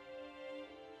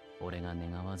俺が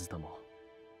願わずとも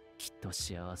きっと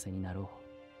幸せになろ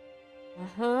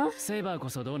う。セイバーこ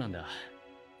そどうなんだ。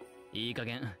いい加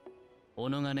減己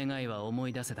が願いは思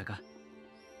い出せたか。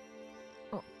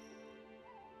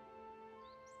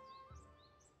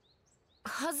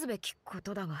恥ずべきこ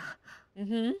とだが、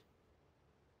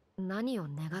何を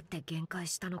願って限界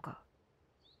したのか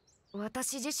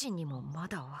私自身にもま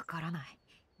だわからない。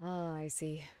I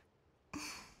see.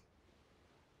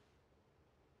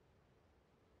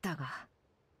 だが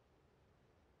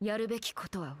やるべきこ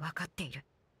とは分かっている。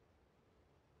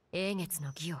英月の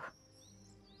義を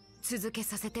続け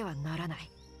させてはならない。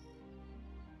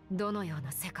どのよう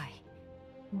な世界、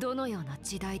どのような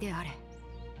時代であれ、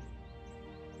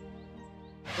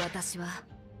私は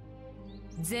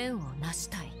善を成し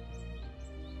たい。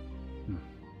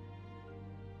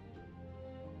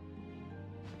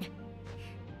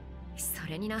そ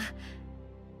れにな、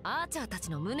アーチャーたち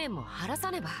の無念も晴ら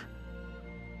さねば。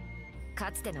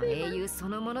かつての英雄そ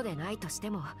のものでないとして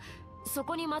も、そ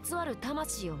こにまつわる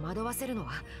魂を惑わせるの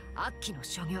は悪鬼の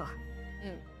所業。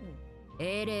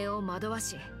英霊を惑わ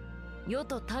し世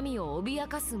と民を脅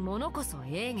かす者こそ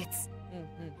英月。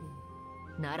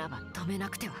ならば止めな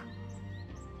くては。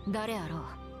誰あろう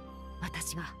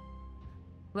私が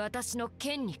私の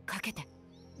剣にかけて、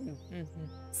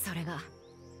それが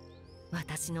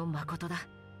私の誠だ。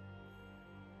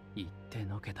言って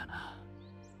のけたな。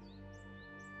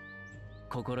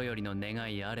心よりの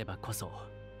願いあればこそ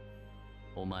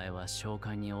お前は召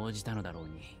喚に応じたのだろう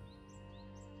に。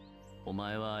お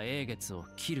前は英月を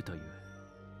切るという、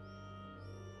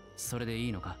それでい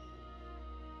いのか。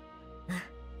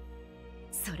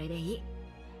それでいい。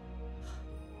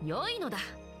良いのだ。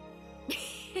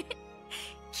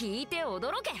聞いて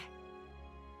驚け。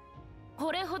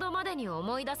これほどまでに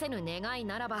思い出せぬ願い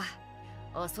ならば、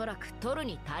おそらく取る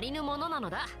に足りぬものなの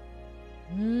だ。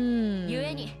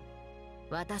故に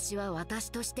私は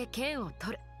私として剣を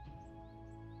取る。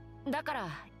だから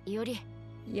いおり。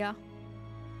いや、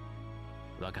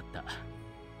分かった。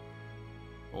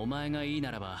お前がいい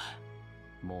ならば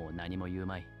もう何も言う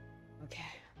まい。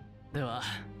では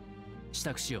支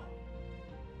度しよ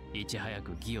う。いち早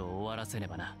く義を終わらせね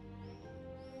ばな。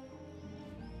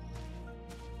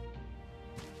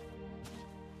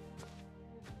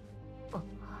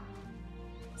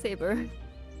セイバー。ね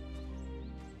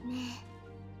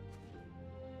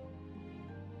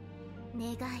え、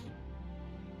願い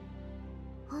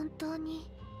本当に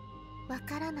わ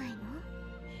からないの？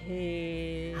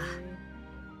へえ。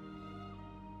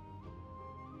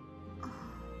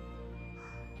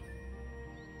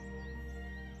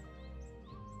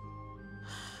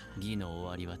義の終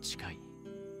わりは近い。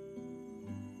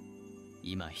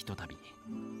今ひとたび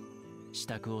支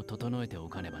度を整えてお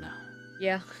かねばな。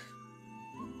Yeah.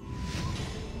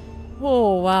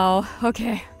 Oh, wow.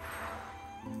 Okay.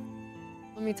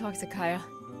 Let me talk to Kaya.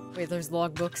 Wait, there's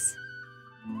logbooks.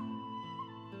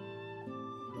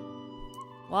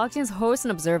 While acting as host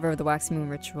and observer of the Waxing Moon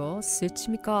ritual,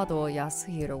 Tsuchimikado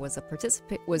Yasuhiro was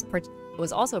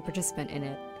also a participant in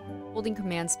it, holding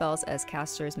command spells as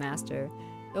caster's master.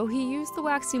 Though he used the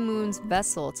Waxing Moon's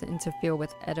vessel to interfere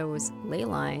with Edo's ley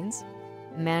lines,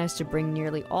 and managed to bring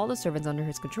nearly all the servants under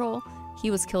his control, he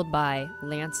was killed by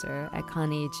Lancer at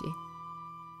Kaneiji.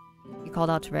 He called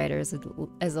out to Ryder as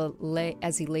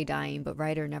he lay dying, but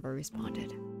Ryder never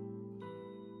responded.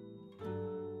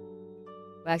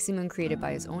 Waxing Moon created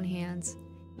by his own hands,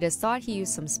 it is thought he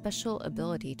used some special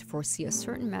ability to foresee a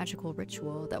certain magical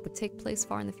ritual that would take place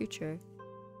far in the future.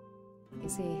 I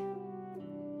see.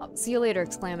 Oh, see you later,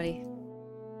 Exclamity.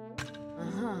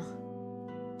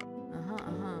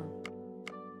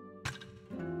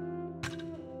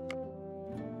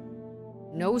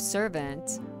 No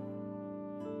servant.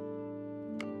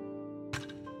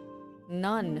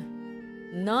 None.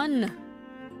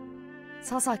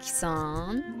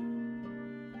 Sasaki-san.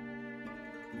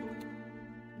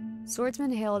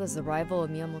 Swordsman hailed as the rival of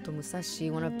Miyamoto Musashi,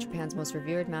 one of Japan's most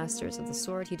revered masters of the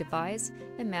sword. He devised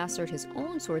and mastered his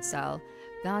own sword style,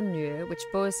 Ganryu, which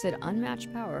boasted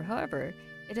unmatched power. However,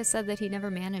 it is said that he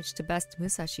never managed to best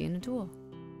Musashi in a duel.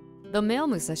 The male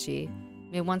Musashi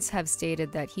may once have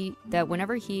stated that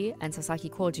whenever he and Sasaki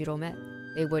Kojiro met,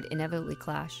 they would inevitably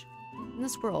clash. In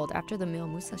this world, after the male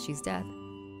Musashi's death,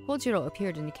 Kojiro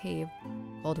appeared in a cave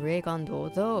called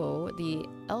Reigando. Though the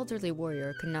elderly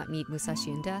warrior could not meet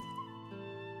Musashi in death,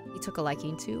 he took a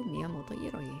liking to Miyamoto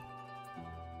Iori,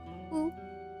 who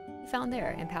he found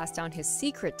there and passed down his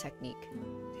secret technique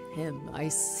to him. I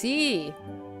see.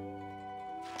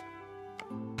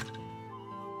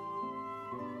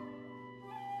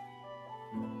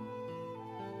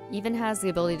 even has the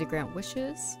ability to grant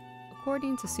wishes.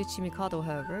 According to Tsuchimikado,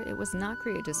 however, it was not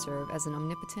created to serve as an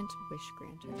omnipotent wish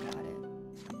granter. Got it.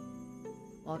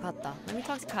 Wakata. Let me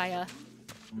talk to Kaya.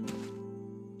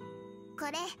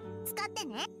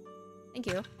 Thank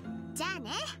you.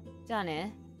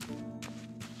 Jane.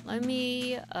 Let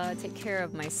me take care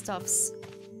of my stuffs.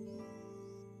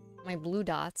 My blue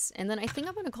dots. And then I think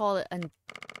I'm gonna call it a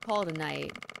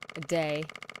night. A day.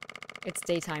 It's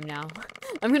daytime now.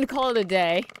 I'm gonna call it a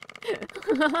day.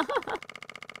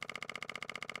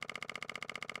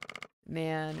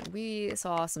 Man, we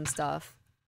saw some stuff.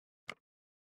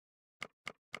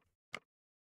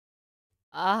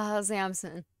 Ah,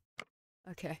 Samson.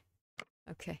 Okay.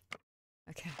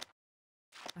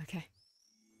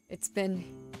 It's been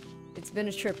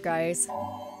a trip, guys.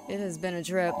 It has been a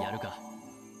trip.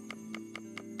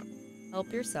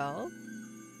 Help yourself.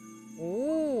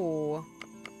 Ooh.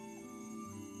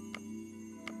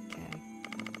 Okay.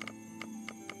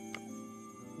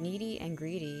 Needy and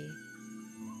greedy.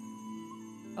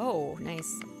 Oh,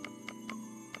 nice.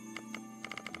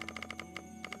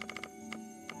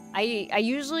 I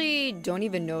usually don't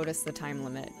even notice the time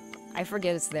limit. I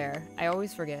forget it's there. I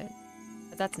always forget.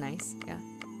 But that's nice, yeah.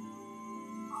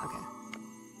 Okay.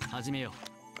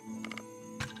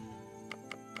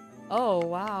 Oh,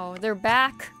 wow. They're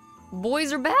back.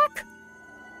 Boys are back?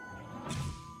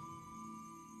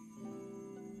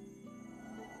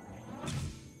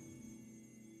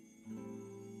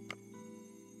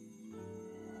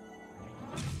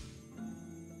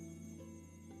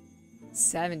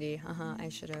 $70. I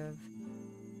should have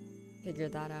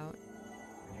figured that out.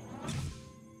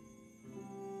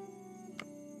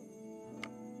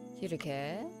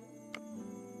 Hirike.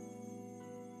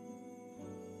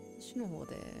 私の方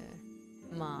で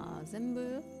まあ全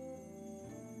部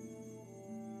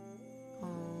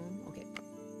OK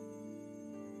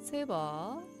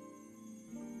Saber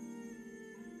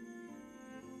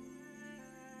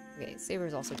Okay, Saber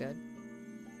is also good.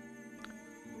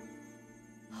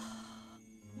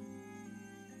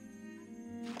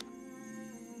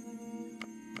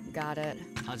 Got it.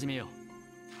 Let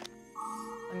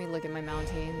me look at my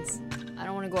mountains. I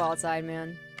don't want to go outside,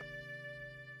 man.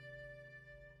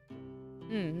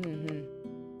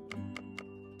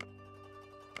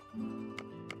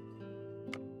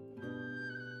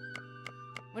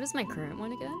 What is my current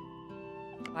one again?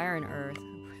 Fire and Earth.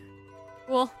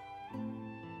 Cool.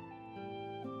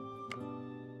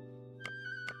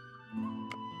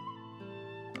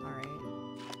 Alright,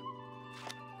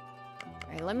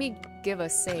 let me give a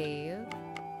save.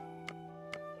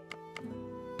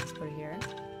 Let's put it here.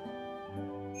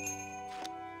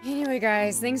 Anyway,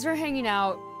 guys, thanks for hanging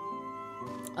out.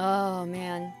 Oh,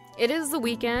 man. It is the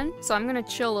weekend, so I'm gonna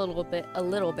chill a little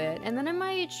bit, and then I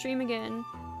might stream again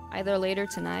either later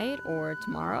tonight or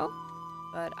tomorrow.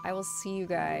 But I will see you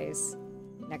guys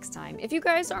next time. If you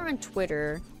guys are on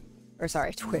Twitter, or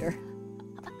sorry, Twitter.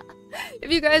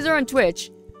 If you guys are on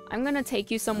Twitch, I'm gonna take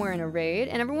you somewhere in a raid.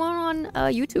 And everyone on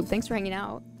YouTube, thanks for hanging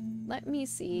out. Let me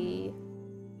see.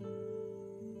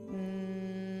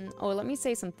 Oh, let me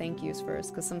say some thank yous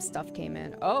first, because some stuff came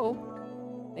in. Oh,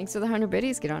 thanks for the 100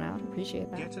 biddies. Get on out.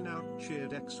 Appreciate that. Getting out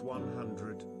cheered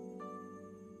X100.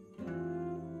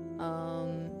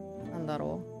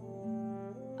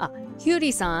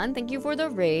 Hyuri-san, thank you for the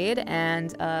raid.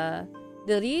 And,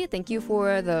 Lily, thank you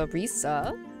for the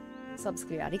resub.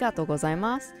 Subscribe, arigatou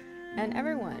gozaimasu. And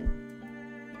everyone,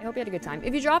 I hope you had a good time.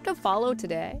 If you dropped a follow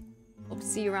today, hope to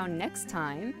see you around next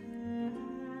time.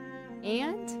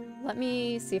 And let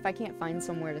me see if I can't find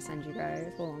somewhere to send you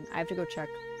guys. Hold on, I have to go check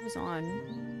who's on.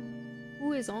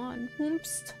 Who is on?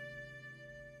 Whoomst.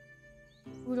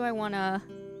 Who do I want to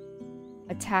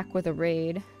attack with a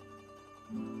raid?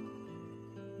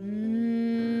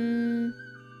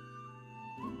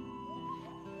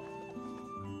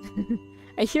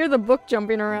 I hear the book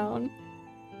jumping around.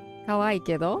 Kawaii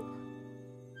kedo?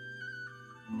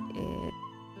 Ne.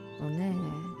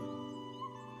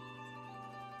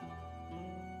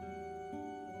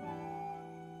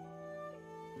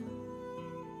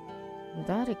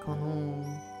 Dare kano?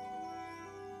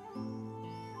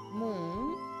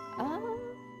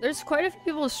 There's quite a few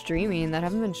people streaming that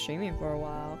haven't been streaming for a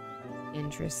while.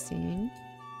 Interesting.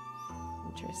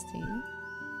 Interesting.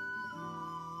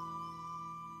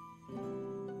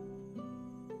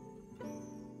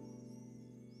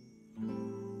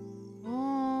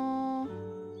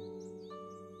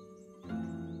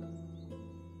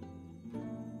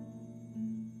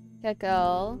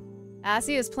 Keko.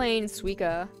 Assy is playing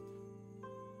Suika.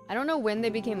 I don't know when they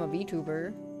became a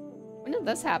VTuber. When did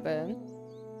this happen?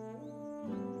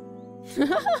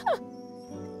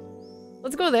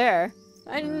 Let's go there.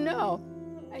 I didn't know.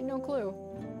 I had no clue.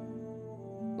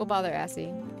 We'll bother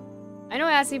Assy. I know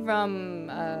Assy from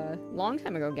a long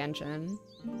time ago, Genshin.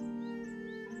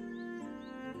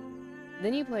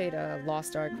 Then you played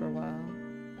Lost Ark for a while.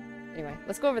 Anyway,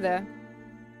 let's go over there.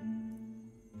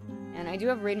 And I do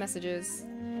have raid messages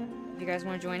if you guys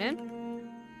want to join in.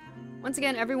 Once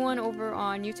again, everyone over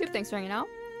on YouTube, thanks for hanging out.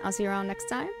 I'll see you around next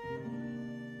time.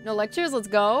 No lectures, let's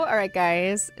go. Alright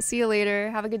guys, see you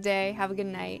later. Have a good day, have a good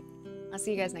night. I'll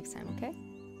see you guys next time, okay?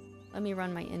 Let me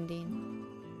run my ending.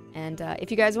 And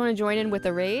if you guys want to join in with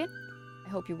a raid, I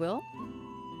hope you will.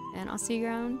 And I'll see you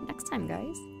around next time,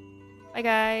 guys. Bye,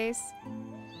 guys.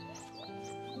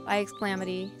 Bye,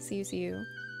 Exclamity. See you.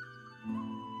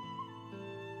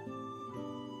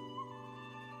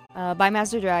 Bye,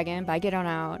 Master Dragon. Bye, Get On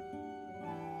Out.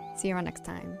 See you around next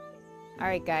time.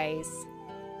 Alright, guys.